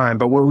every time.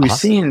 But what we've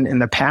seen in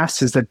the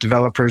past is that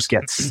developers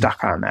get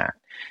stuck on that.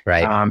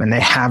 Right. And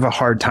they have a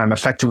hard time.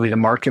 Effectively, the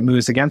market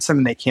moves against them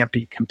and they can't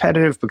be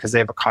competitive because they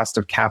have a cost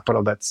of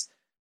capital that's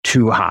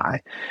too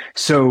high.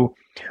 So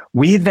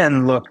we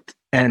then looked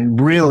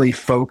and really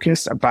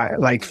focused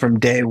about, like, from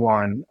day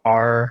one,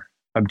 our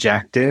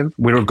objective.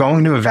 We were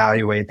going to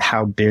evaluate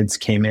how bids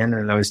came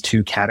in those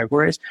two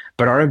categories,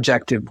 but our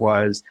objective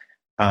was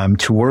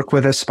to work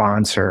with a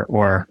sponsor,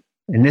 or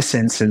in this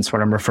instance,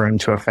 when I'm referring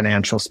to a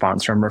financial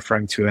sponsor, I'm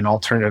referring to an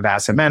alternative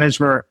asset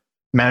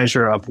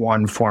manager of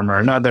one form or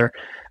another.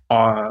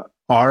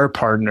 Our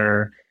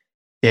partner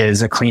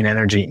is a clean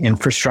energy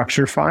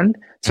infrastructure fund.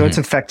 So it's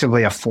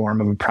effectively a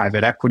form of a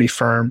private equity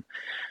firm,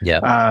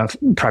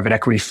 private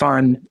equity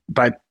fund.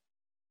 But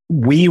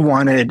we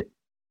wanted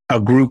a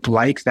group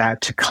like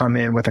that to come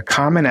in with a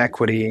common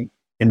equity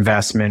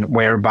investment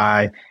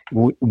whereby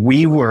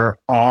we were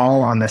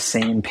all on the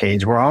same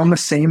page. We're all in the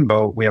same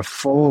boat. We have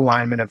full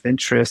alignment of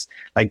interest.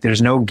 Like,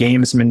 there's no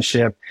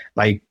gamesmanship.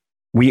 Like,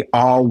 we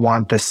all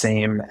want the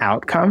same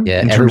outcome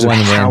in terms of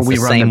how we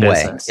run the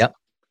business. Yep.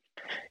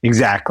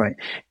 Exactly.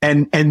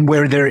 And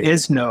where there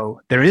is no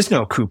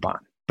coupon,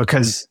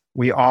 because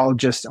we all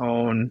just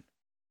own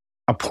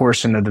a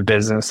portion of the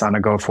business on a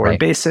go-forward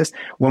basis.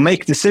 We'll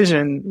make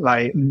decisions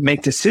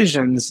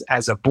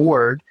as a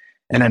board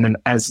and then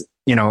as,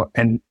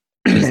 an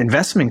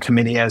investment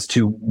committee as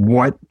to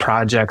what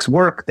projects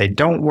work, they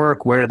don't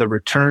work, where the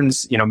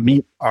returns,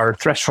 meet our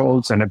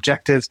thresholds and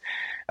objectives.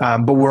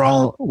 But we're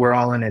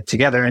all in it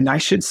together. And I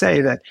should say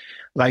that,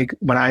 like,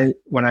 when I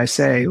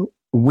say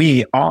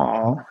we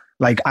all,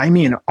 like, I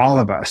mean all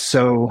of us.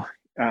 So,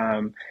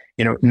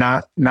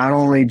 not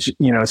only,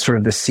 sort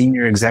of the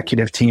senior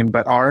executive team,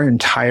 but our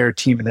entire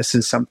team. And this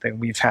is something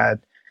we've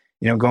had,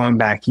 going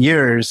back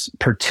years,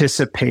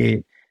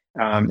 participate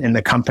in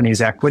the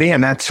company's equity.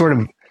 And that's sort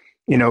of,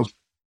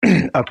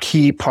 a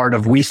key part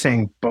of, we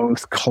think,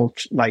 both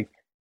culture,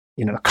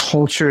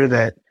 culture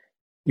that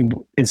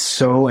is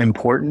so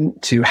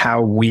important to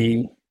how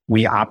we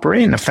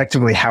operate, and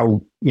effectively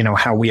how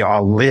we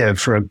all live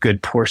for a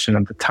good portion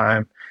of the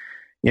time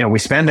we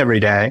spend every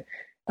day,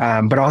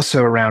 but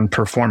also around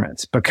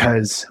performance,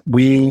 because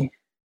we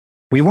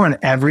want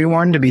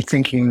everyone to be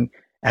thinking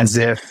as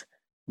if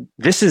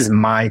this is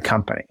my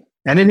company,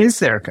 and it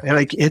is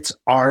it's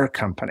our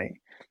company.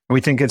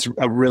 We think it's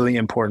a really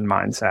important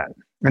mindset,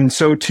 and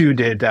so too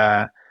did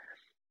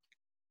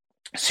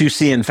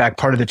Susie. In fact,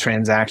 part of the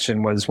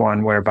transaction was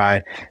one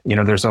whereby,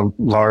 there's a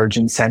large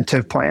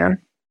incentive plan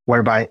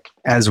whereby,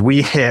 as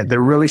we hit, they're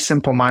really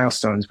simple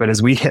milestones, but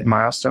as we hit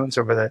milestones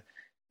over the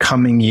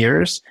coming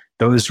years,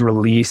 those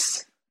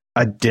release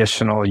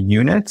additional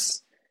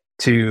units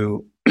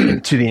to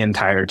the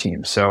entire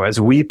team. So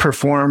as we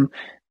perform,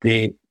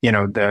 the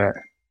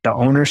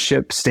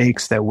ownership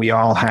stakes that we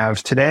all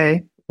have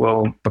today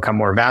will become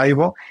more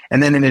valuable.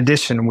 And then in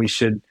addition, we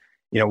should,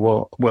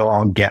 we'll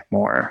all get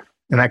more.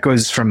 And that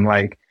goes from,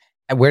 like,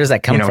 where does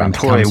that come from?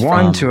 Employee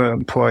one to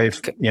employee,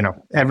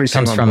 every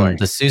single comes from employee.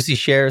 The Susie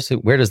shares.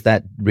 Where does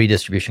that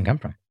redistribution come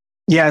from?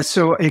 Yeah,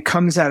 so it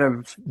comes out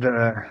of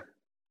the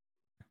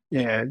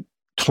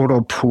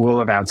total pool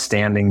of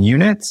outstanding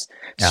units.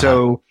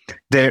 So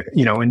there,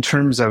 in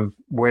terms of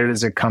where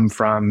does it come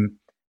from,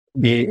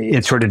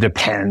 it sort of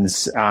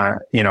depends,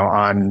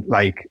 on,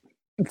 like,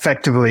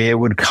 effectively it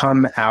would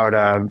come out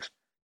of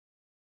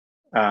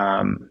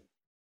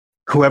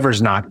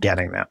whoever's not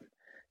getting them.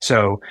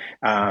 So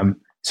it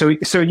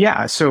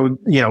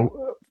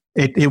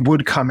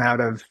would come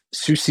out of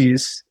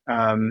Susie's,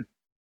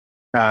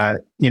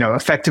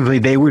 effectively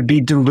they would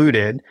be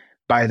diluted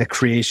by the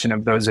creation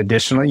of those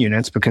additional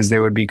units, because they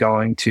would be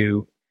going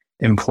to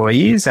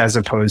employees as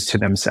opposed to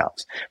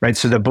themselves, right?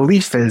 So the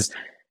belief is,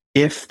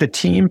 if the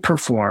team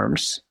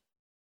performs,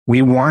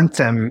 we want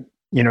them,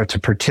 to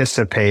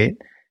participate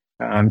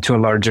to a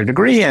larger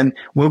degree, and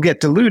we'll get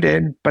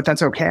diluted, but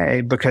that's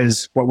okay,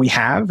 because what we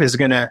have is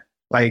going to,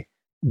 like,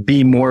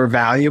 be more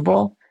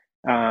valuable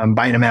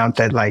by an amount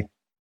that, like,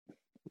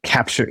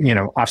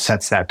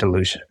 offsets that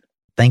dilution.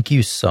 Thank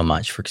you so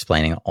much for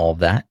explaining all of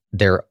that.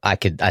 I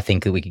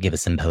think that we could give a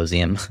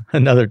symposium,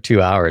 another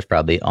 2 hours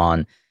probably,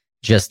 on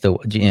just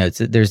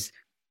there's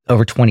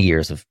over 20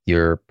 years of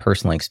your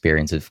personal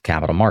experience of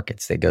capital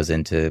markets that goes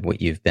into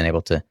what you've been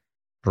able to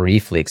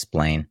briefly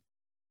explain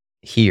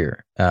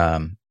here.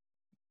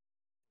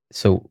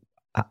 So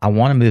I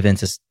want to move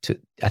into,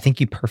 I think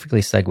you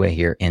perfectly segue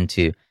here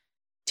into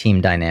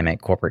team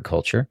dynamic, corporate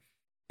culture,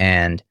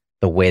 and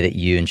the way that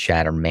you and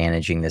Chad are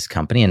managing this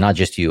company, and not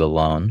just you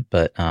alone,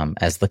 but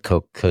as the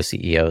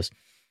co-CEOs.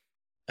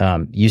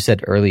 You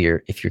said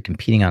earlier, if you're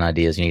competing on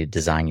ideas, you need to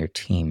design your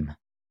team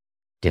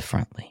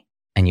differently,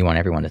 and you want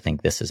everyone to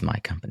think this is my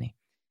company.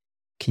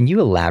 Can you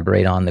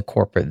elaborate on the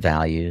corporate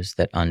values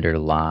that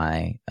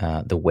underlie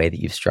the way that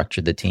you've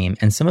structured the team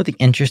and some of the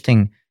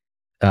interesting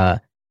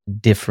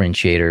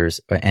differentiators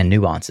and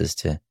nuances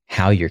to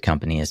how your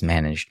company is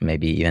managed,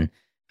 maybe even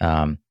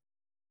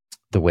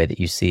the way that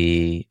you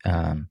see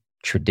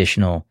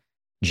traditional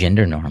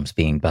gender norms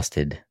being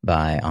busted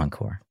by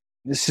Encore?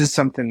 This is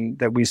something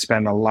that we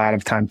spend a lot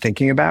of time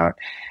thinking about.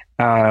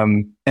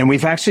 And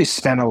we've actually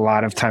spent a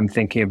lot of time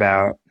thinking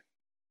about,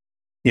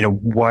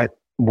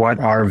 what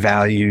our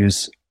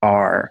values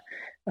are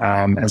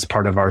as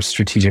part of our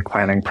strategic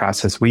planning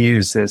process. We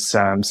use this,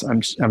 I'm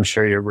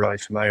sure you're really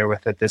familiar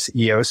with it, this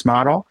EOS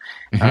model,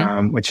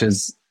 which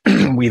is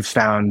we've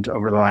found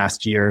over the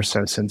last year or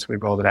so since we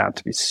rolled it out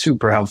to be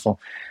super helpful.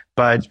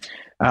 But,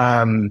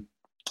 the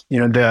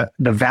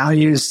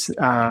values,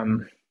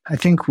 I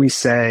think we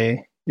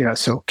say,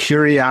 so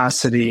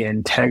curiosity,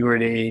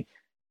 integrity,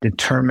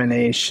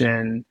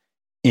 determination,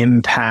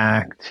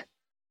 impact,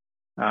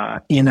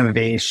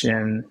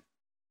 innovation.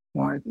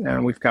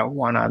 We've got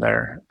one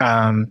other.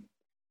 And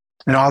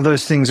all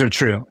those things are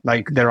true.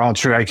 Like, they're all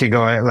true. I could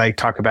go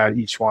talk about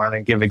each one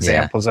and give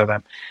examples of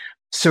them.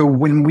 So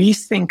when we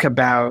think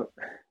about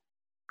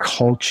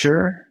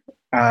culture,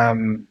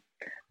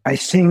 I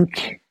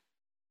think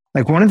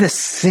one of the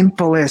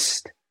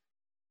simplest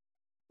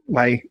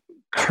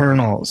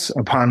kernels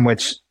upon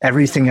which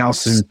everything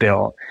else is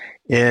built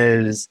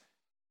is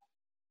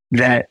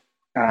that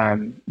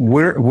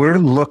we're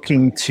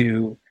looking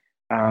to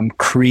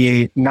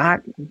create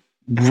not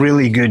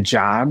really good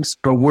jobs,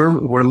 but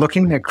we're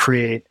looking to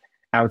create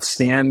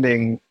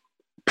outstanding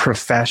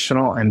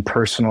professional and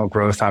personal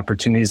growth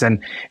opportunities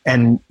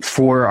and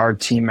for our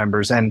team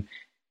members. And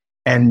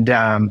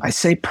I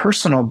say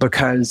personal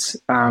because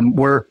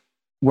we're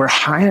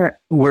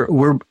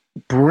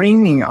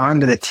bringing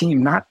onto the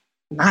team not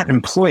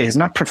employees,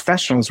 not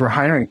professionals. We're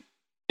hiring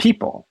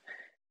people.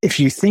 If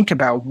you think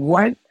about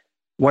what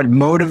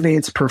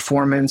motivates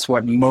performance,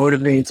 what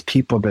motivates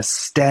people to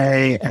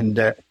stay and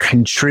to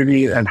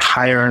contribute at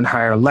higher and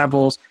higher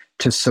levels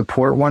to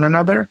support one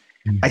another,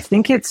 I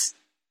think it's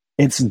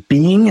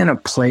being in a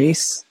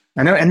place.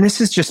 I know, and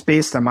this is just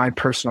based on my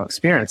personal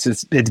experience.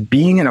 It's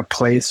being in a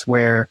place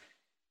where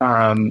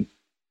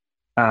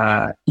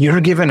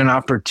you're given an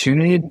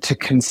opportunity to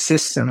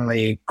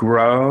consistently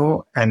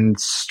grow and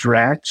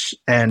stretch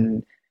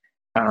and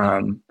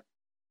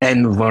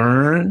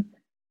learn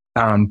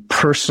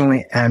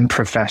personally and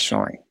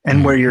professionally,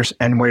 and where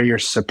you're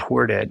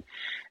supported.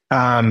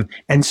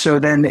 And so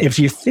then, if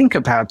you think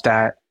about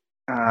that,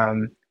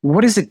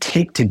 what does it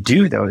take to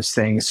do those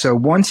things? So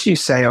once you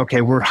say,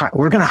 okay, we're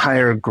going to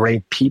hire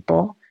great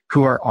people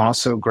who are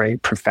also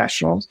great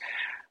professionals,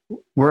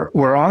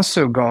 we're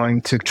also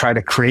going to try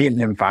to create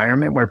an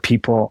environment where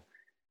people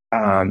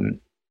are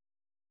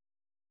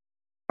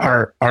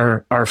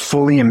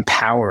fully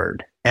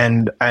empowered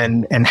and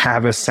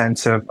have a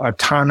sense of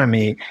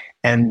autonomy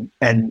and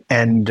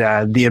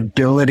the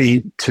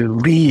ability to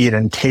lead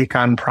and take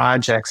on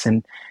projects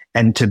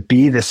and to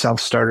be the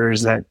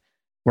self-starters that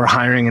we're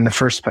hiring in the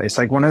first place.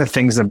 One of the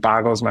things that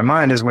boggles my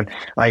mind is when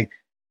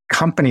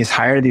companies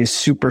hire these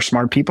super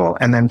smart people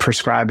and then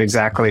prescribe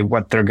exactly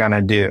what they're going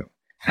to do.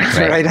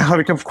 Right?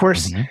 Of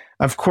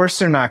course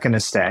they're not going to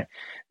stay.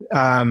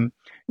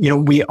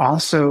 We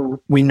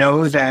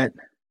know that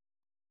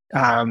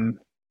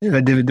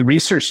the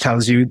research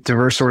tells you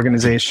diverse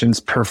organizations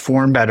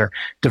perform better.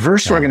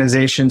 Diverse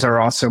organizations are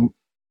also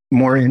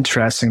more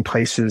interesting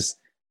places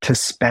to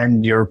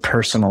spend your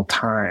personal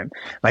time.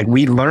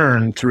 We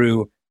learn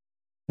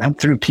not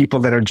through people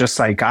that are just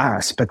like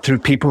us, but through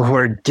people who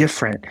are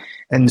different.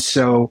 And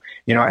so,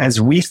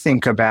 as we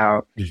think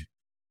about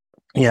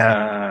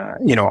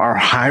our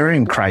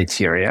hiring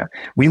criteria,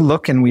 we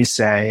look and we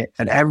say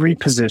at every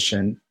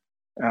position,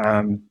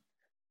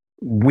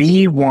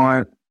 we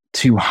want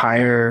to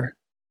hire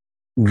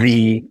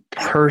the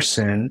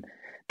person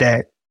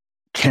that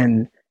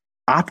can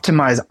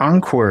optimize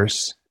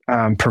Encore's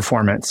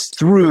performance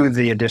through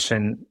the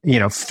addition,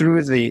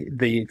 through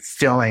the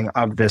filling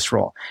of this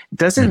role. It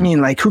doesn't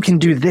mean who can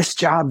do this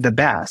job the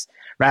best.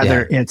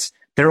 Rather, it's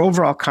their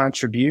overall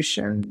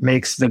contribution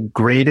makes the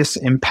greatest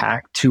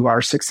impact to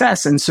our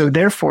success. And so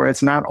therefore,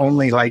 it's not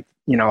only a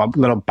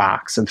little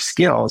box of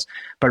skills,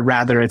 but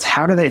rather it's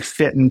how do they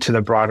fit into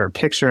the broader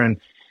picture. And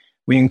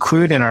we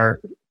include in our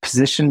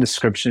position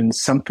description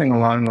something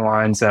along the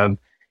lines of,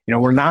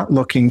 we're not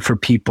looking for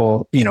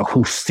people,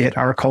 who fit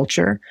our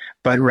culture,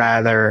 but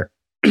rather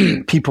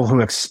people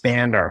who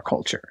expand our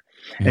culture.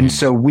 And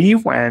so we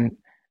went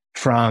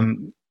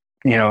from,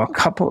 a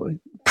couple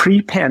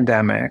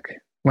pre-pandemic.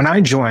 When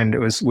I joined, it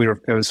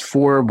was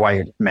 4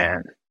 white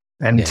men,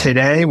 and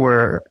today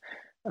we're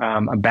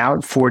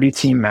about 40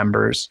 team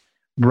members.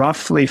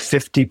 Roughly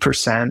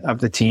 50% of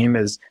the team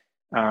is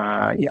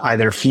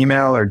either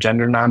female or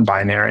gender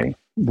non-binary.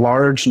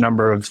 Large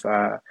number of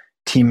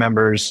team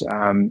members,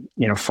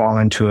 fall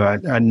into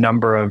a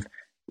number of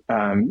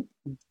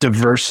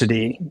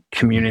diversity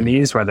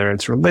communities, whether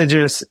it's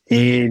religious,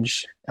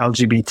 age,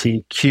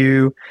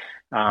 LGBTQ,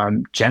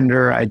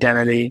 gender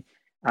identity,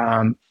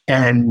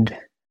 and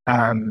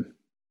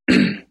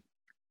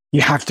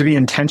you have to be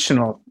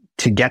intentional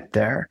to get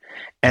there.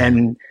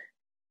 And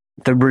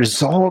the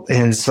result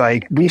is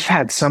like, we've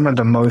had some of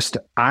the most,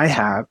 I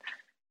have,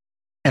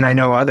 and I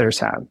know others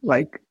have,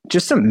 like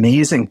just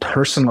amazing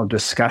personal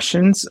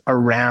discussions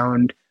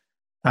around,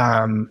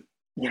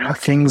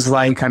 things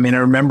like, I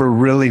remember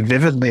really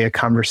vividly a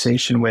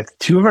conversation with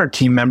 2 of our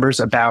team members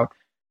about,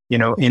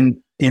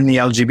 in the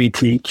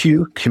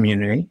LGBTQ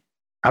community,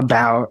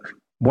 about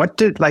what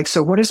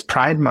does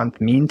Pride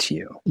Month mean to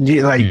you? Do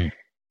you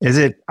is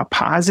it a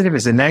positive?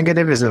 Is it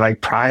negative? Is it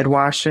like pride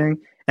washing?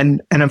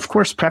 And of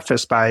course,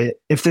 prefaced by,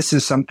 if this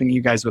is something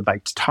you guys would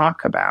like to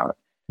talk about.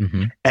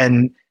 Mm-hmm.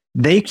 And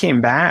they came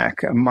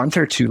back a month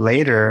or 2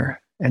 later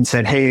and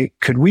said, hey,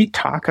 could we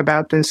talk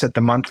about this at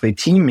the monthly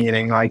team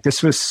meeting? Like,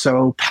 this was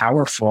so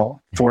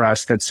powerful for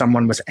us that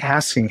someone was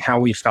asking how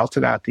we felt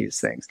about these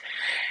things.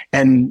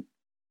 And,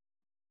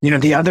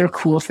 the other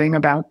cool thing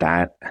about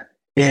that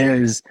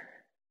is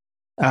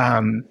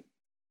that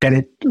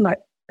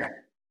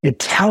it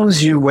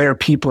tells you where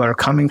people are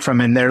coming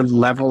from and their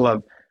level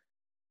of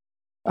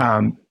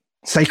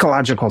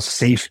psychological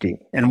safety,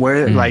 and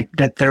where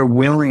that they're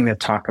willing to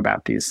talk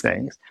about these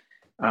things.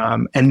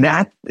 And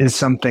that is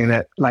something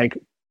that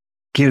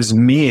gives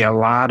me a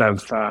lot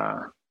of,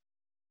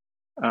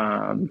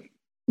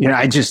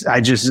 I just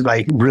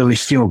really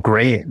feel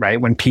great, right?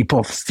 When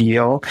people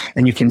feel,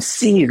 and you can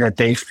see that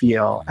they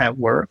feel at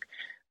work,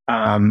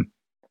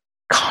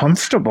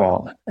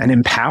 comfortable and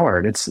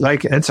empowered. It's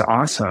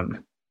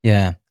awesome.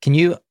 Yeah. Can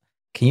you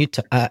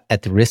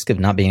at the risk of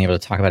not being able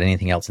to talk about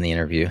anything else in the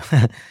interview,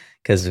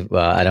 because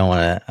I don't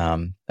want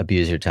to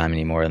abuse your time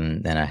any more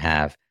than I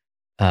have,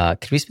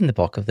 could we spend the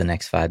bulk of the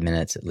next 5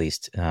 minutes at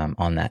least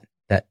on that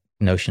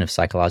notion of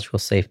psychological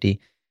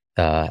safety,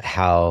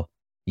 how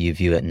you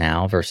view it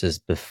now versus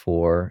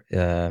before,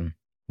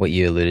 what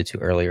you alluded to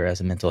earlier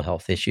as a mental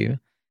health issue?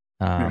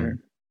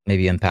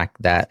 Maybe unpack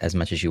that as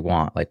much as you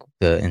want, like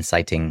the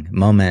inciting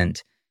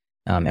moment,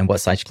 and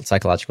what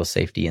psychological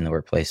safety in the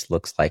workplace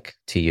looks like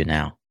to you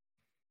now.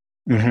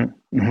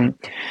 Mm-hmm. Mm-hmm.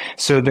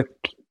 So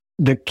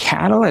the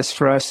catalyst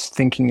for us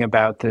thinking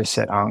about this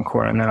at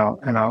Encore, and then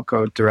I'll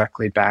go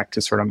directly back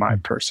to sort of my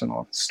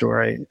personal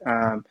story,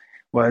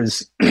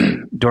 was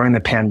during the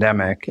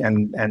pandemic,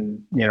 and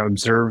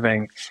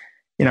observing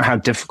how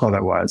difficult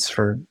it was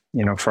for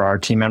our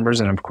team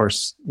members, and of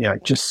course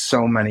just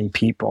so many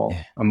people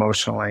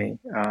emotionally,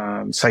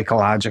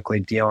 psychologically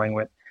dealing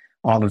with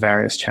all the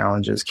various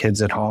challenges,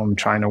 kids at home,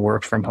 trying to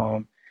work from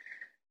home,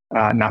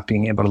 not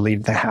being able to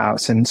leave the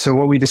house. And so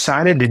what we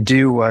decided to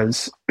do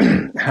was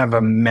have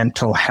a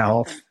mental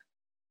health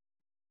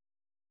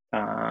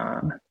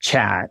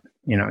chat,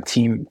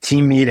 team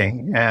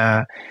meeting.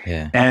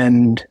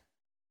 And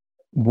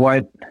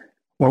what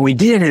we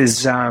did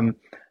is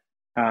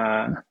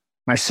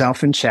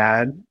myself and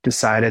Chad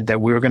decided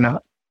that we were going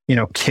to,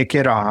 kick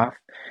it off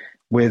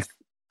with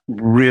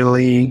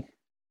really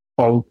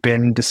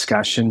open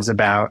discussions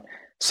about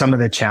some of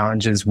the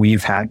challenges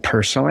we've had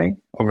personally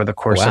over the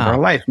course of our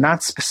life,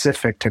 not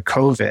specific to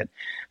COVID,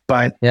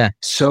 but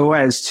so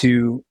as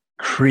to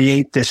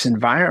create this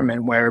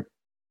environment where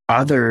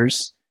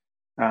others,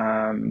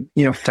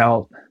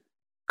 felt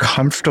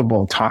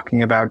comfortable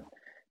talking about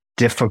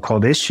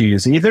difficult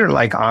issues, either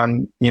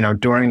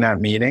during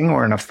that meeting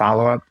or in a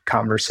follow-up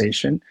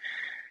conversation.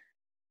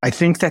 I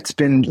think that's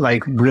been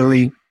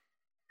really,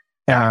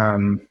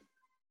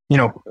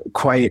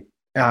 quite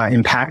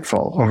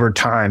impactful over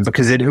time,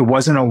 because it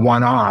wasn't a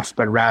one-off,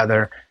 but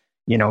rather,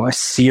 a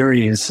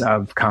series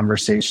of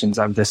conversations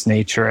of this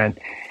nature,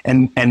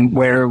 and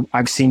where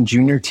I've seen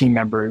junior team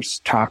members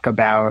talk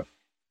about,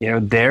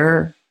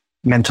 their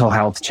mental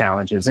health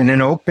challenges in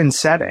an open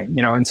setting,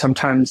 and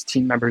sometimes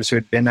team members who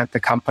had been at the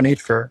company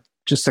for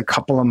just a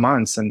couple of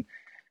months. And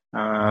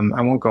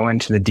I won't go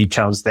into the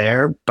details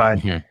there,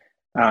 but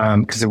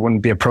because it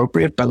wouldn't be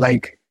appropriate, but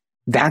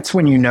that's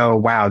when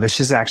wow, this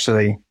is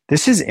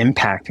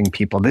impacting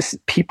people.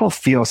 People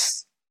feel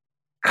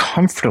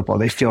comfortable.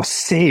 They feel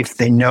safe.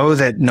 They know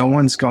that no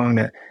one's going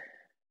to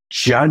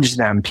judge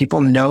them.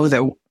 People know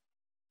that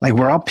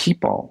we're all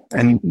people,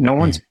 and no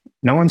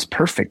one's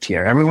perfect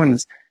here.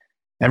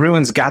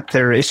 Everyone's got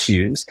their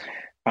issues.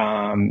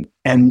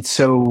 And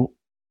so,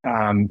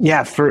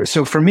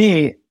 for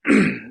me,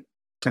 and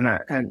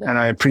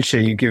I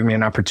appreciate you giving me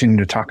an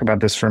opportunity to talk about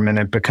this for a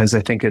minute, because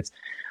I think it's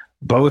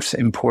both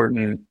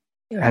important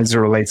as it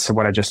relates to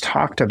what I just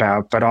talked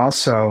about, but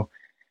also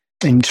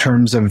in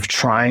terms of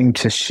trying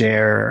to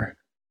share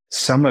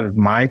some of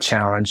my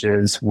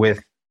challenges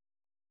with,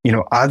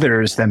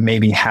 others that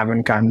maybe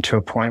haven't gotten to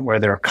a point where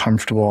they're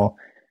comfortable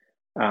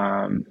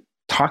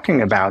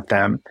talking about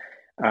them.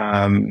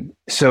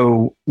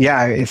 So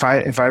yeah, if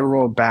I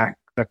roll back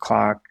the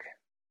clock,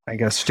 I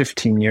guess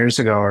 15 years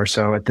ago or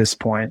so at this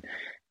point,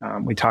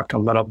 we talked a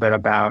little bit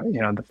about,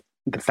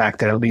 the fact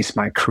that at least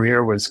my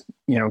career was,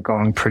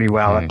 going pretty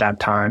well at that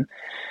time.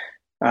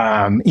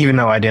 Even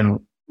though I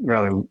didn't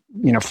really,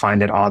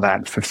 find it all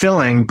that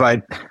fulfilling,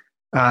 but,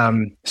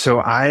 so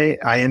I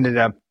ended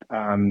up,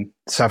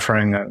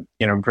 suffering a,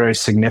 very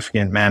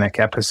significant manic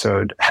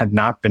episode, had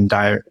not been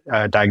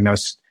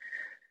diagnosed,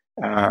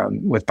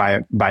 with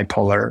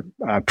bipolar,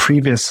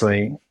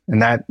 previously.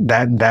 And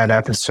that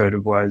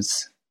episode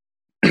was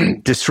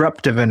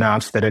disruptive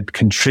enough that it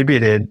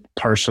contributed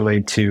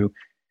partially to,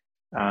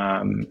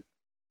 to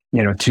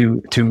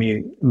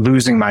me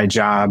losing my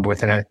job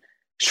within a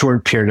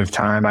short period of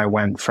time. I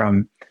went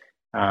from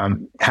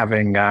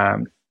having a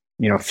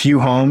few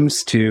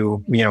homes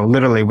to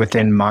literally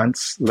within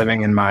months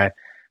living in my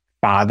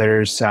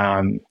father's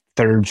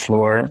third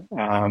floor.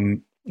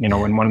 In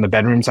one of the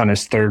bedrooms on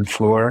his third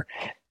floor.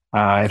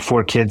 I had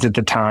 4 kids at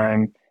the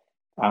time.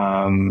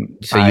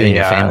 So you and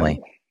your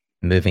family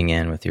moving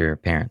in with your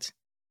parents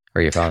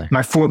or your father?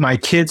 My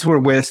kids were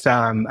with.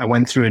 I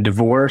went through a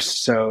divorce,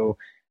 so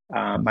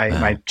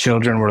my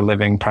children were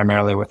living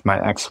primarily with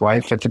my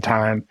ex-wife at the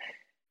time.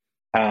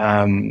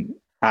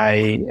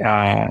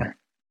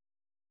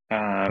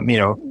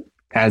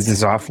 As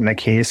is often the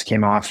case,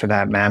 came off of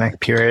that manic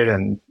period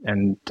and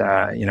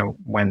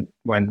went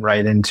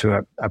right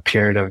into a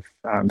period of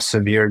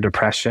severe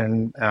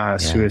depression,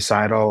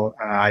 suicidal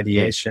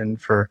ideation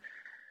for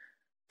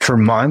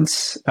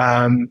months,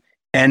 and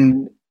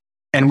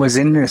was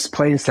in this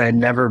place I had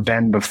never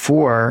been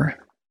before,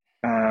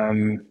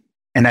 and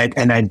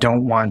I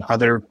don't want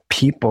other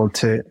people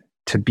to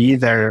be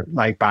there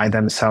like by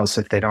themselves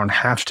if they don't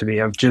have to be,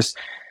 of just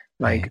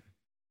like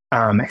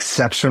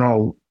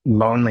exceptional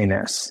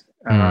loneliness.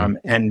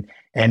 And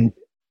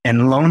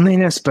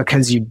loneliness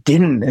because you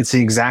didn't, it's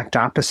the exact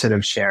opposite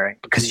of sharing,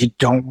 because you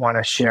don't want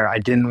to share. I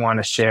didn't want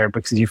to share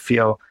because you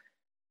feel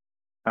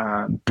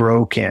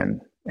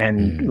broken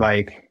and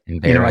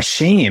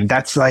ashamed.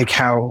 That's like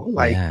how,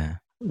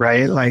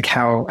 right? Like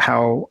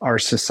how our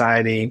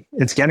society,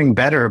 it's getting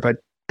better, but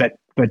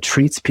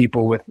treats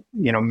people with,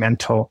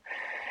 mental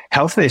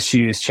health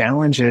issues,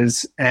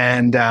 challenges.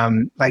 And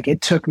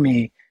it took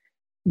me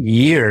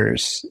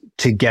years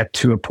to get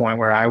to a point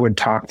where I would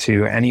talk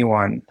to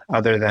anyone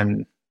other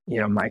than,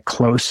 my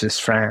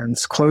closest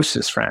friends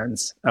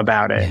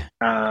about it.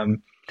 Yeah.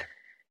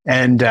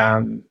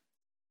 When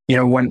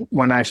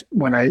I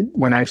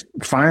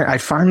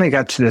finally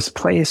got to this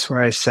place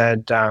where I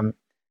said, there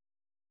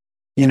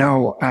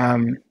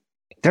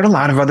are a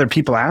lot of other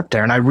people out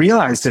there. And I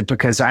realized it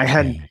because I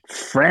had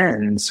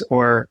friends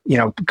or,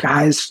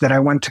 guys that I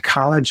went to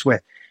college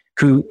with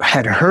who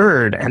had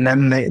heard, and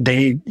then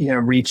they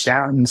reached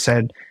out and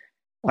said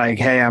like,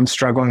 hey, I'm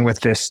struggling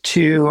with this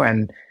too.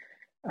 And,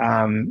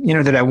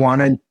 that I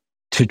wanted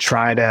to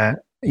try to,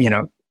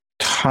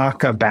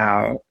 talk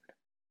about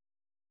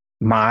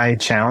my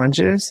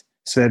challenges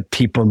so that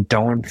people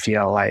don't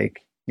feel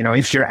like,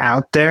 if you're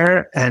out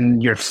there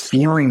and you're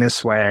feeling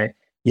this way,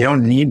 you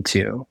don't need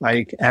to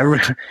we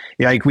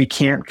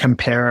can't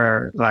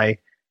compare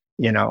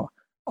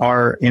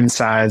our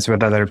insides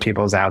with other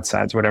people's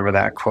outsides, whatever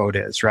that quote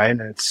is. Right.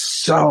 And it's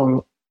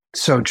so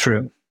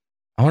true.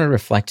 I want to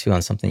reflect too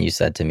on something you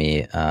said to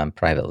me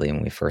privately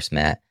when we first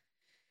met.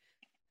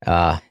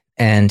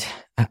 And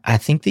I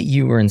think that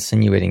you were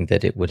insinuating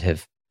that it would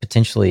have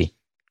potentially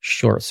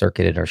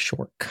short-circuited or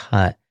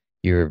shortcut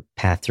your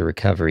path to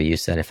recovery. You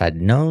said, if I'd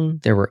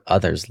known there were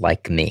others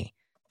like me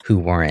who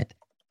weren't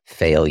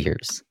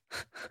failures.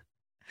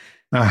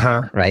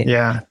 Right?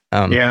 Yeah.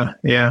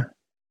 Yeah.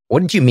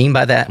 What did you mean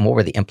by that? And what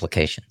were the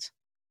implications?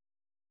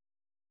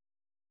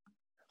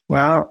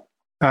 Well,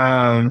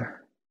 I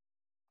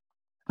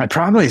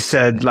probably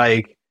said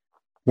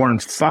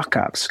weren't fuck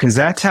ups, because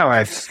that's how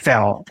I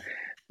felt.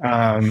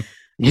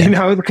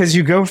 Because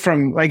you go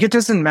from it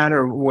doesn't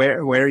matter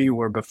where you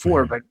were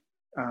before, but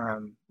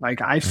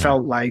I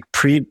felt like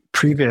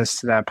previous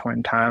to that point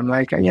in time,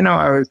 I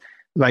was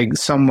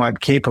somewhat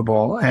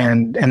capable,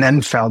 and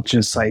then felt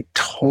just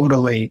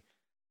totally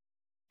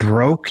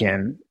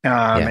broken.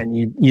 And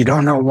you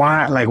don't know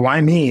why,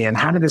 why me, and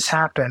how did this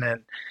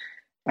happen?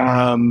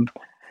 And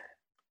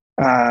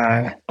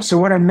so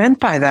what I meant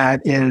by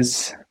that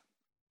is,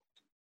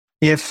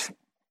 if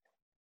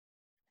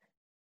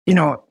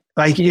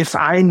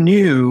I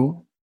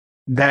knew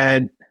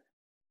that,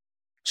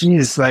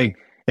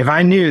 if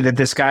I knew that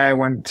this guy I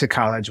went to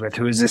college with,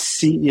 who is a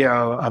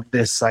CEO of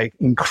this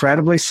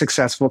incredibly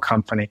successful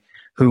company,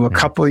 who a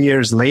couple of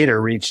years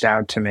later reached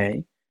out to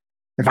me,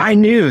 if I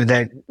knew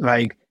that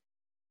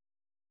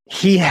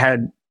he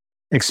had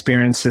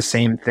experienced the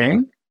same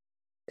thing,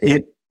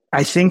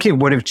 I think it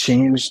would have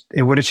changed.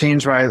 It would have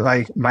changed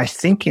my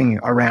thinking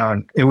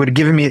around. It would have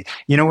given me,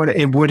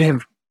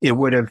 it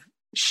would have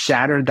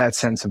shattered that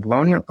sense of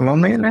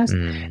loneliness,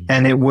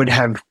 and it would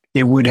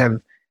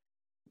have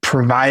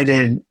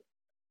provided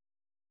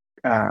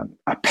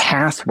a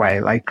pathway,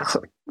 like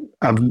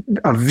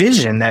a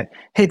vision that,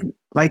 hey,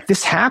 like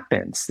this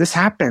happens,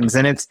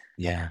 and it's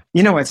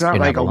it's not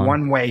like a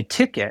one-way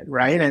ticket,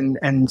 right?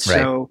 And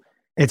so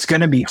it's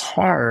going to be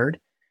hard.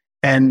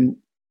 And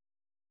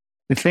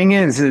the thing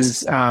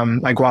is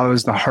like, while it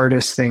was the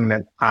hardest thing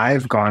that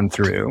I've gone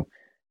through,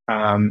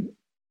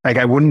 like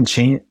I wouldn't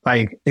change,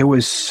 like it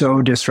was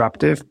so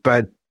disruptive,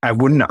 but I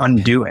wouldn't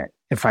undo it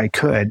if I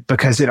could,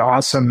 because it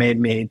also made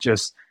me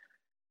just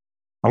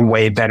a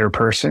way better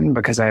person,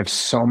 because I have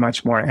so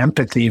much more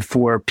empathy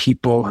for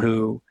people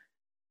who,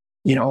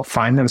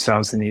 find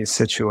themselves in these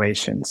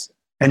situations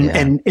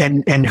and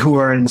who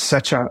are in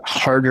such a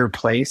harder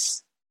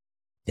place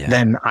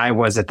than I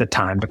was at the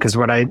time. Because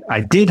what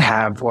I did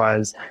have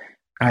was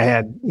I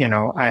had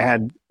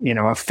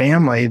a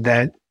family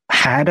that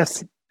had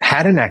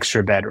an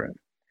extra bedroom.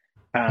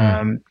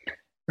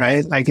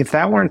 Right? Like if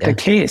that weren't the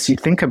case, you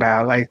think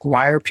about like,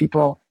 why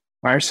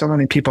are so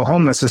many people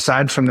homeless,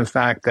 aside from the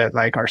fact that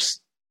like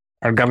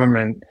our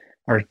government,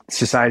 our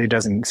society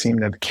doesn't seem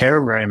to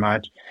care very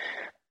much.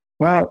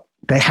 Well,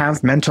 they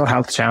have mental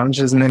health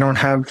challenges, and they don't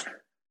have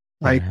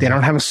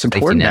a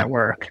support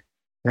network.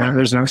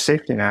 There's no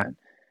safety net.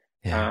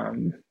 I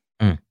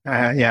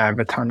have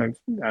a ton of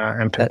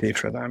empathy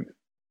for them.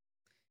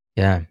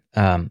 Yeah.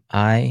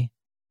 I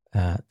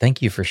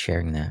thank you for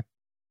sharing that.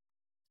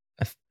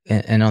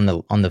 And on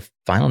the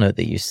final note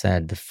that you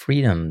said, the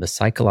freedom, the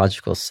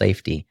psychological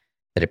safety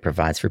that it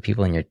provides for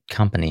people in your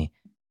company,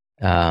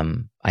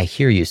 I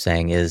hear you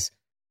saying is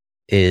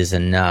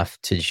enough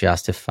to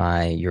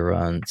justify your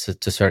own,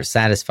 to sort of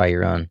satisfy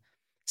your own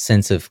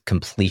sense of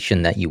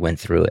completion that you went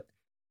through it,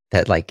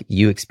 that like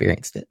you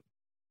experienced it.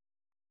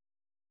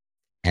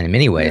 And in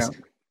many ways,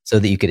 so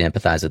that you could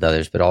empathize with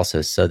others, but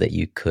also so that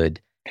you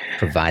could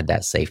provide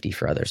that safety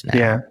for others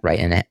now, right?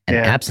 And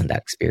absent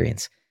that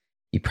experience,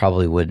 you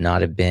probably would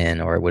not have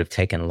been, or it would have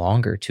taken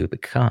longer to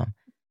become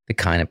the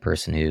kind of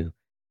person who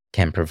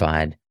can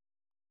provide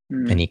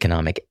an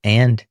economic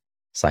and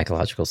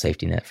psychological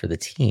safety net for the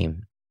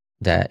team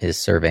that is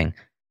serving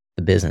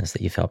the business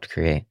that you've helped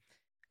create.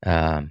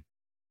 I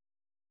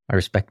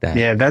respect that.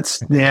 Yeah,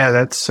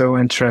 that's so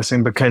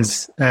interesting,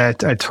 because I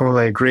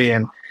totally agree.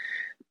 And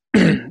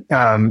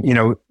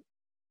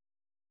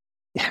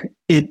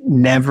it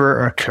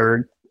never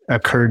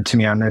occurred to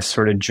me on this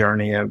sort of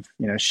journey of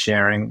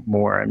sharing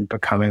more and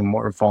becoming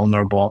more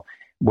vulnerable,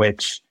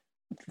 which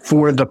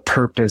for the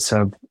purpose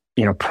of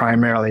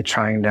primarily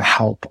trying to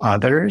help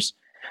others.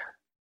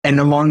 And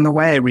along the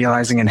way,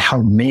 realizing it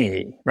helped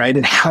me, right?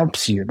 It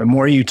helps you. The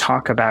more you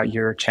talk about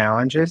your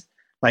challenges,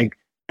 like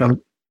the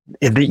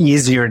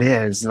easier it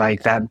is,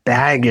 like that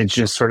baggage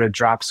just sort of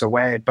drops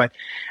away. But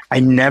I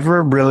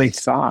never really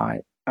thought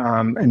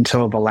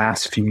until the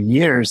last few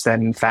years that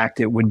in fact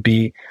it would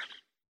be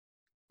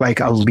like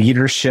a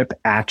leadership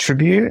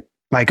attribute,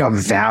 like a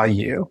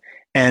value.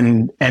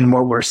 And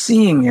what we're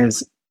seeing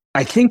is,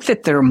 I think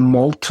that there are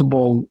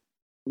multiple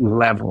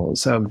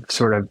levels of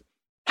sort of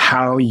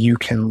how you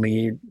can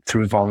lead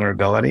through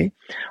vulnerability.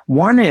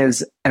 One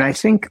is, and I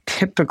think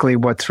typically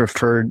what's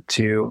referred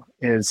to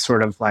is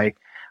sort of like,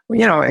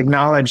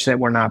 acknowledge that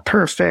we're not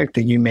perfect,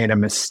 that you made a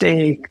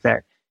mistake,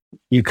 that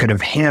you could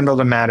have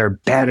handled a matter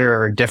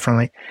better or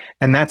differently.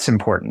 And that's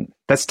important.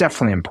 That's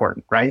definitely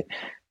important, right?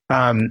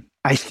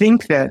 I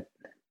think that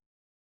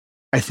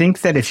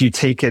if you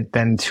take it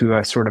then to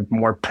a sort of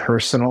more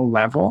personal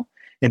level,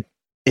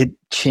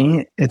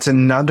 it's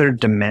another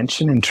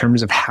dimension in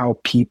terms of how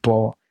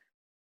people,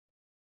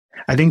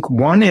 I think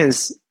one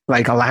is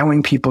like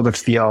allowing people to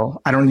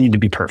feel, I don't need to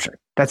be perfect.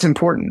 That's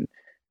important.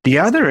 The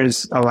other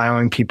is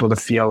allowing people to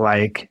feel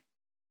like,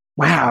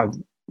 wow,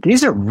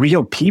 these are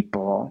real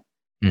people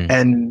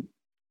and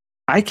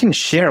I can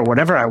share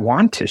whatever I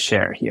want to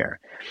share here.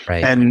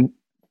 Right. And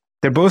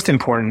they're both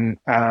important.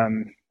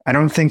 I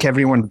don't think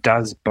everyone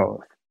does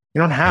both.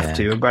 You don't have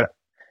to, but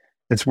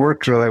it's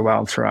worked really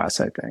well for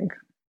us, I think.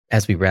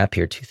 As we wrap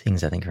here, two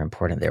things I think are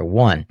important there.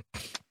 One,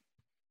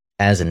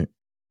 as an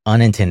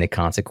unintended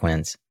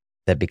consequence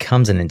that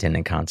becomes an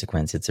intended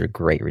consequence, it's a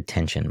great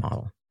retention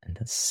model. And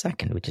the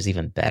second, which is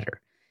even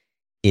better,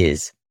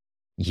 is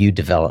you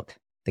develop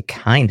the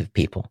kind of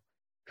people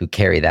who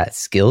carry that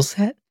skill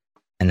set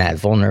and that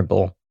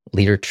vulnerable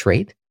leader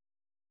trait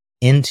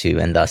into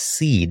and thus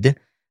seed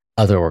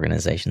other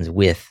organizations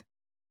with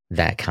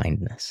that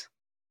kindness.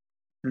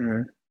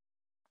 Mm-hmm.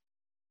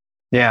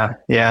 Yeah.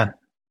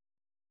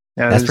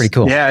 That's pretty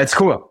cool. Yeah, it's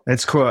cool.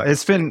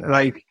 It's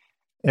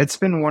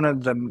been one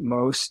of the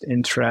most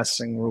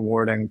interesting,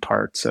 rewarding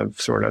parts of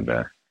sort of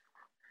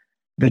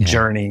the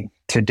journey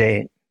to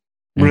date.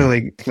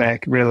 Really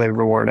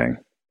rewarding.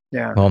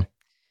 Yeah. Well,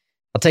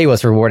 I'll tell you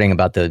what's rewarding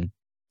about the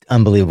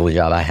unbelievable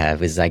job I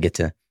have is I get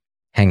to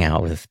hang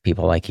out with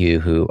people like you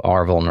who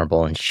are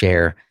vulnerable and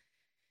share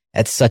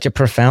at such a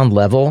profound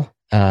level,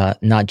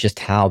 not just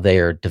how they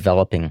are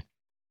developing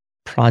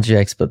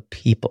projects, but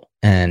people,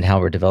 and how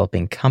we're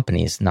developing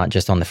companies, not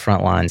just on the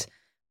front lines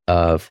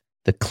of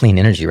the clean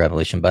energy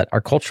revolution, but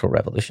our cultural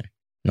revolution,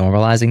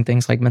 normalizing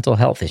things like mental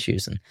health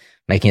issues and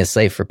making it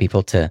safe for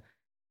people to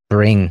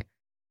bring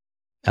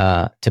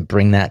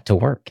that to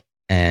work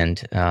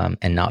and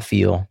not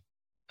feel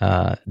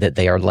that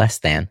they are less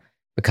than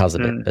because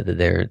of it, but that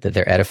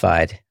they're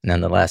edified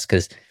nonetheless,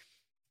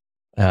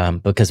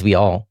 because we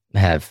all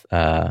have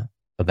a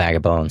bag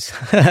of bones,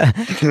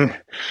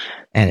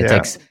 and it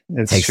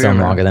takes some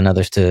longer than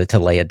others to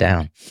lay it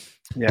down.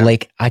 Yeah.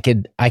 Blake, I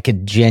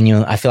could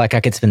genuinely, I feel like I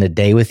could spend a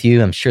day with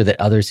you. I'm sure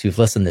that others who've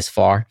listened this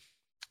far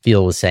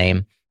feel the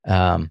same.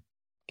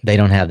 They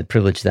don't have the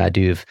privilege that I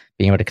do of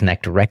being able to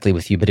connect directly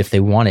with you, but if they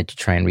wanted to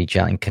try and reach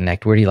out and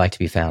connect, where do you like to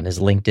be found? Is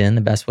LinkedIn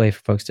the best way for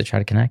folks to try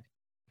to connect?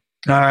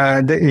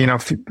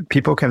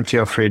 People can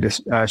feel free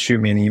to shoot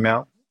me an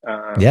email.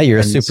 You're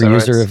a super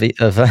user of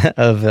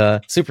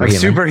Superhuman.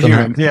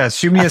 Superhuman. Yeah,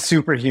 shoot me a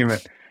Superhuman.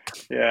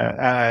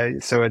 Yeah.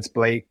 So it's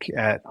Blake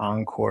at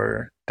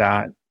Encore.eco.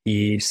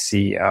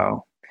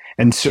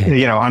 And so,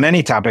 on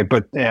any topic,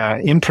 but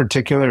in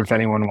particular, if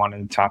anyone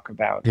wanted to talk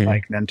about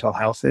like mental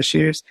health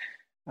issues,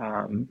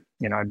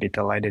 I'd be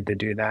delighted to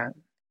do that.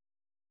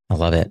 I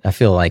love it. I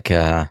feel like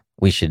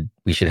we should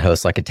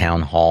host like a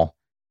town hall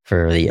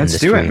for the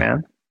industry. Let's do it,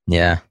 man.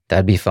 Yeah,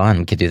 that'd be fun.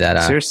 We could do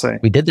that. Seriously.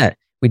 We did that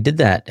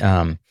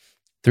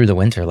through the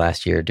winter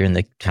last year, during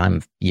the time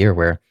of year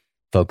where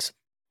folks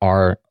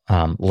are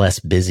less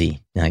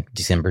busy, like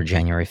December,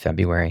 January,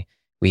 February.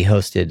 We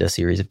hosted a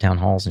series of town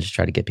halls and just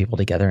tried to get people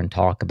together and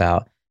talk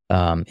about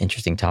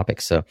interesting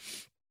topics. So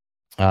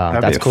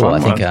that's cool. I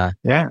think,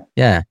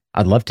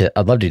 I'd love to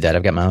do that.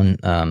 I've got my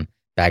own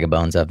bag of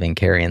bones I've been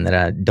carrying that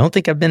I don't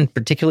think I've been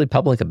particularly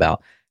public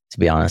about, to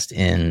be honest,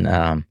 in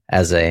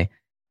as an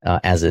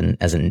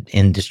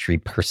industry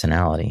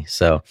personality.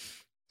 So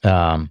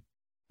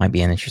might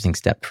be an interesting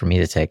step for me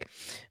to take.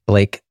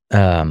 Blake,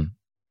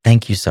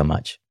 thank you so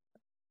much.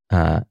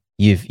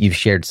 You've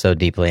shared so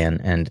deeply,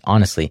 and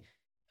honestly,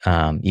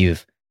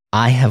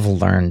 I have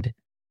learned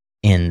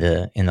in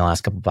the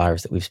last couple of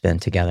hours that we've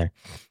spent together,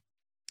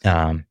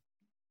 in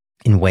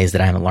ways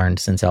that I haven't learned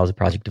since I was a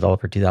project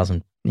developer,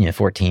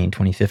 2014,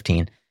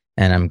 2015,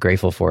 and I'm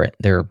grateful for it.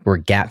 There were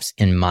gaps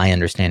in my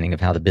understanding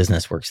of how the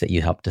business works that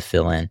you helped to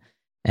fill in,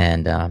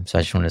 and so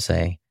I just want to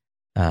say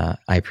I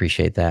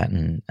appreciate that,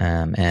 and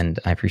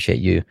I appreciate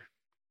you.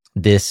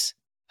 This,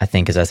 I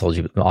think, as I told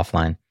you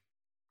offline,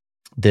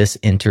 this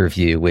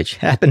interview, which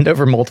happened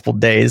over multiple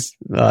days,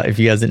 if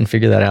you guys didn't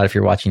figure that out, if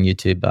you're watching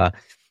YouTube,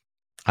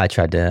 I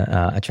tried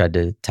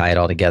to tie it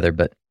all together,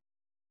 but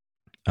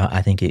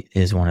I think it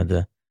is one of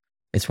the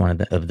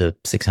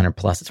 600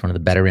 plus. It's one of the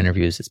better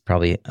interviews. It's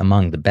probably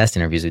among the best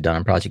interviews we've done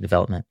on project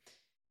development.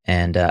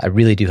 And I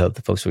really do hope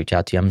that folks will reach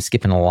out to you. I'm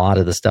skipping a lot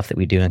of the stuff that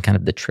we do in kind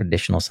of the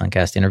traditional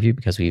Suncast interview,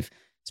 because we've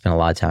spent a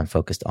lot of time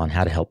focused on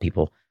how to help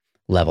people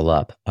level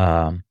up,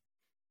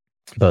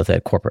 both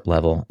at corporate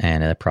level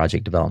and at a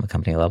project development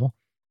company level.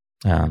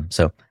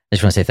 So I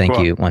just want to say thank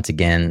you once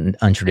again.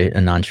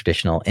 A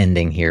non-traditional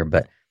ending here,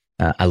 but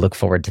I look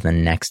forward to the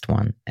next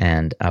one.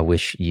 And I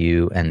wish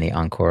you and the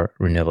Encore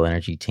Renewable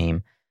Energy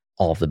team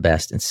all of the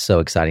best. It's so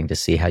exciting to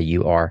see how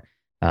you are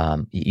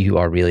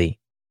really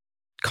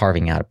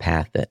carving out a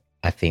path that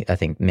I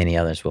think many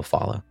others will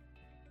follow.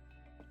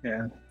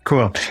 Yeah,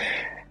 cool.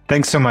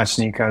 Thanks so much,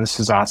 Nico. This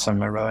is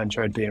awesome. I really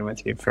enjoyed being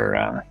with you for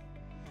a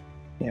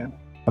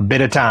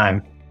bit of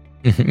time.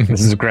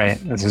 This is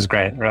great.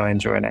 Really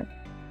enjoyed it.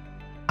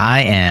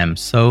 I am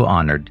so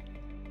honored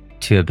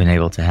to have been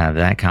able to have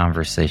that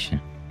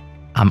conversation.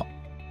 I'm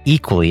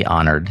equally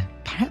honored,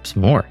 perhaps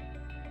more,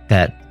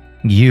 that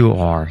you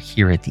are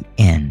here at the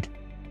end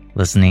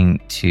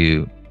listening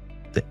to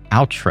the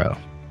outro.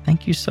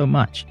 Thank you so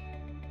much.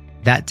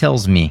 That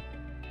tells me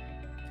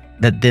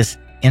that this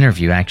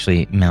interview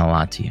actually meant a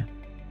lot to you.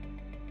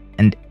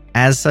 And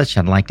as such,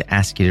 I'd like to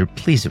ask you to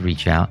please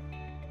reach out,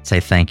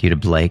 say thank you to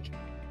Blake.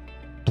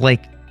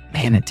 Blake,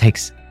 man, it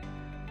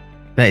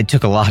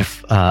took a lot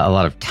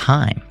of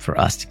time for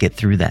us to get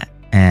through that.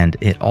 And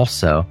it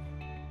also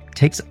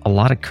takes a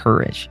lot of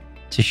courage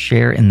to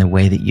share in the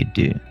way that you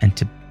do and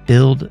to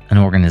build an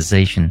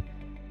organization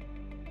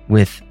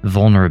with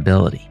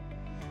vulnerability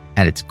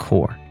at its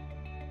core.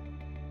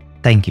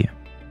 Thank you.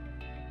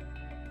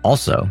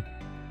 Also,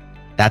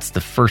 that's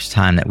the first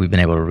time that we've been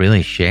able to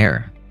really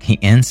share the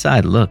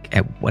inside look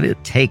at what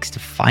it takes to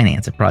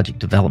finance a project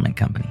development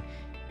company.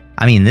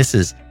 I mean, this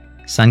is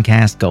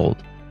Suncast Gold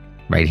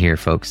right here,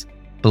 folks.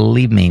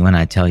 Believe me when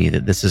I tell you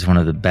that this is one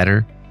of the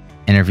better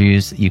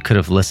interviews you could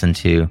have listened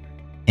to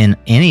in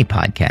any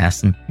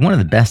podcast, and one of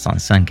the best on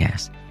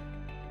Suncast.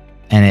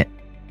 And it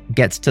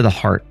gets to the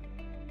heart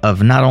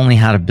of not only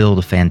how to build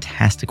a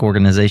fantastic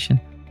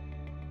organization,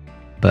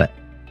 but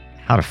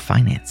how to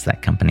finance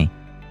that company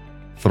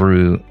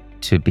through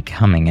to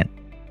becoming an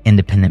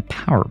independent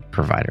power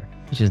provider,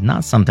 which is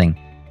not something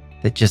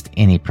that just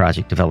any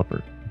project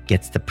developer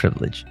gets the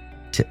privilege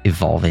to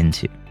evolve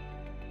into.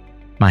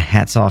 My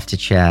hat's off to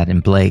Chad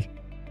and Blake,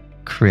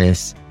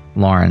 Chris,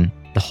 Lauren,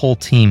 the whole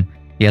team.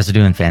 You guys are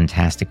doing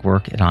fantastic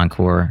work at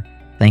Encore.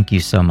 Thank you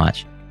so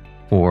much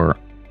for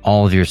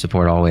all of your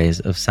support always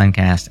of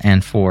Suncast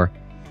and for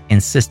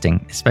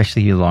insisting,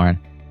 especially you, Lauren,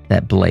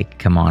 that Blake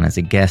come on as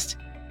a guest.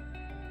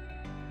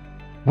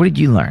 What did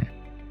you learn?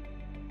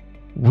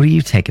 What are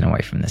you taking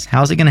away from this?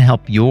 How is it going to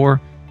help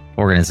your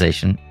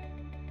organization,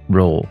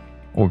 role,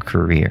 or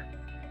career?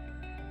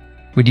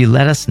 Would you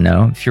let us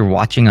know? If you're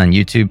watching on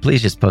YouTube,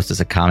 please just post us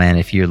a comment.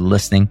 If you're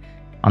listening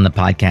on the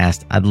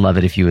podcast, I'd love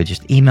it if you would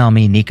just email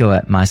me,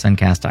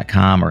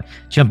 nico@mysuncast.com, or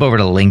jump over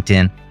to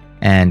LinkedIn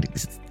and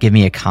give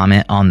me a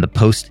comment on the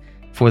post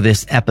for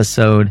this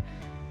episode.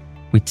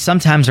 We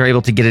sometimes are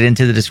able to get it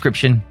into the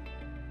description,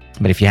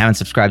 but if you haven't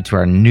subscribed to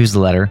our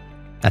newsletter,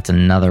 that's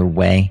another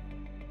way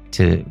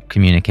to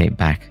communicate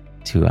back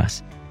to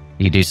us.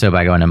 You can do so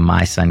by going to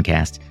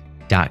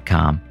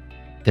mysuncast.com.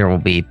 There will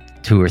be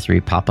 2 or 3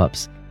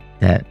 pop-ups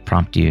that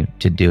prompt you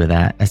to do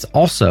that. That's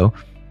also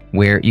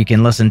where you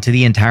can listen to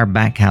the entire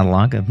back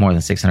catalog of more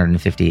than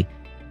 650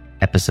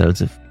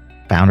 episodes of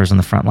founders on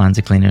the front lines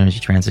of clean energy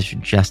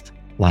transition, just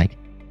like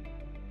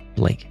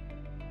Blake.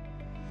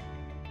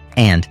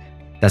 And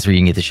that's where you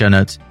can get the show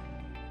notes,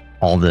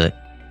 all the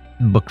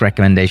book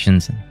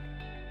recommendations,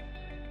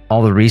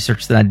 all the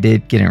research that I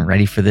did getting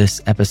ready for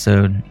this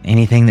episode,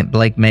 anything that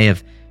Blake may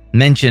have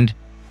mentioned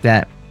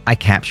that I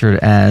captured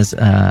as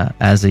a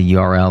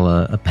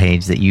URL, a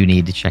page that you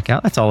need to check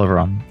out. That's all over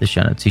on the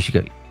show notes. You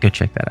should go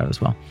check that out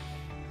as well.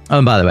 Oh,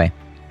 and by the way,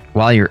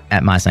 while you're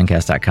at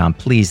mysuncast.com,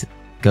 please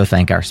go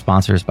thank our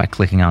sponsors by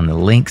clicking on the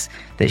links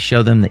that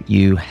show them that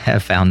you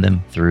have found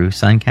them through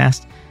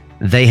Suncast.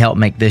 They help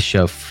make this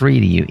show free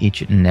to you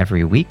each and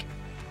every week,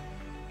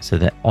 so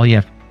that all you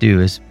have to do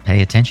is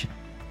pay attention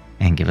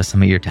and give us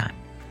some of your time.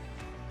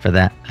 For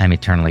that, I'm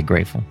eternally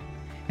grateful.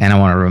 And I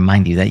want to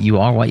remind you that you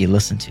are what you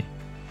listen to.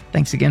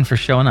 Thanks again for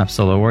showing up,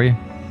 Solar Warrior.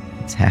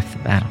 It's half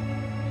the battle.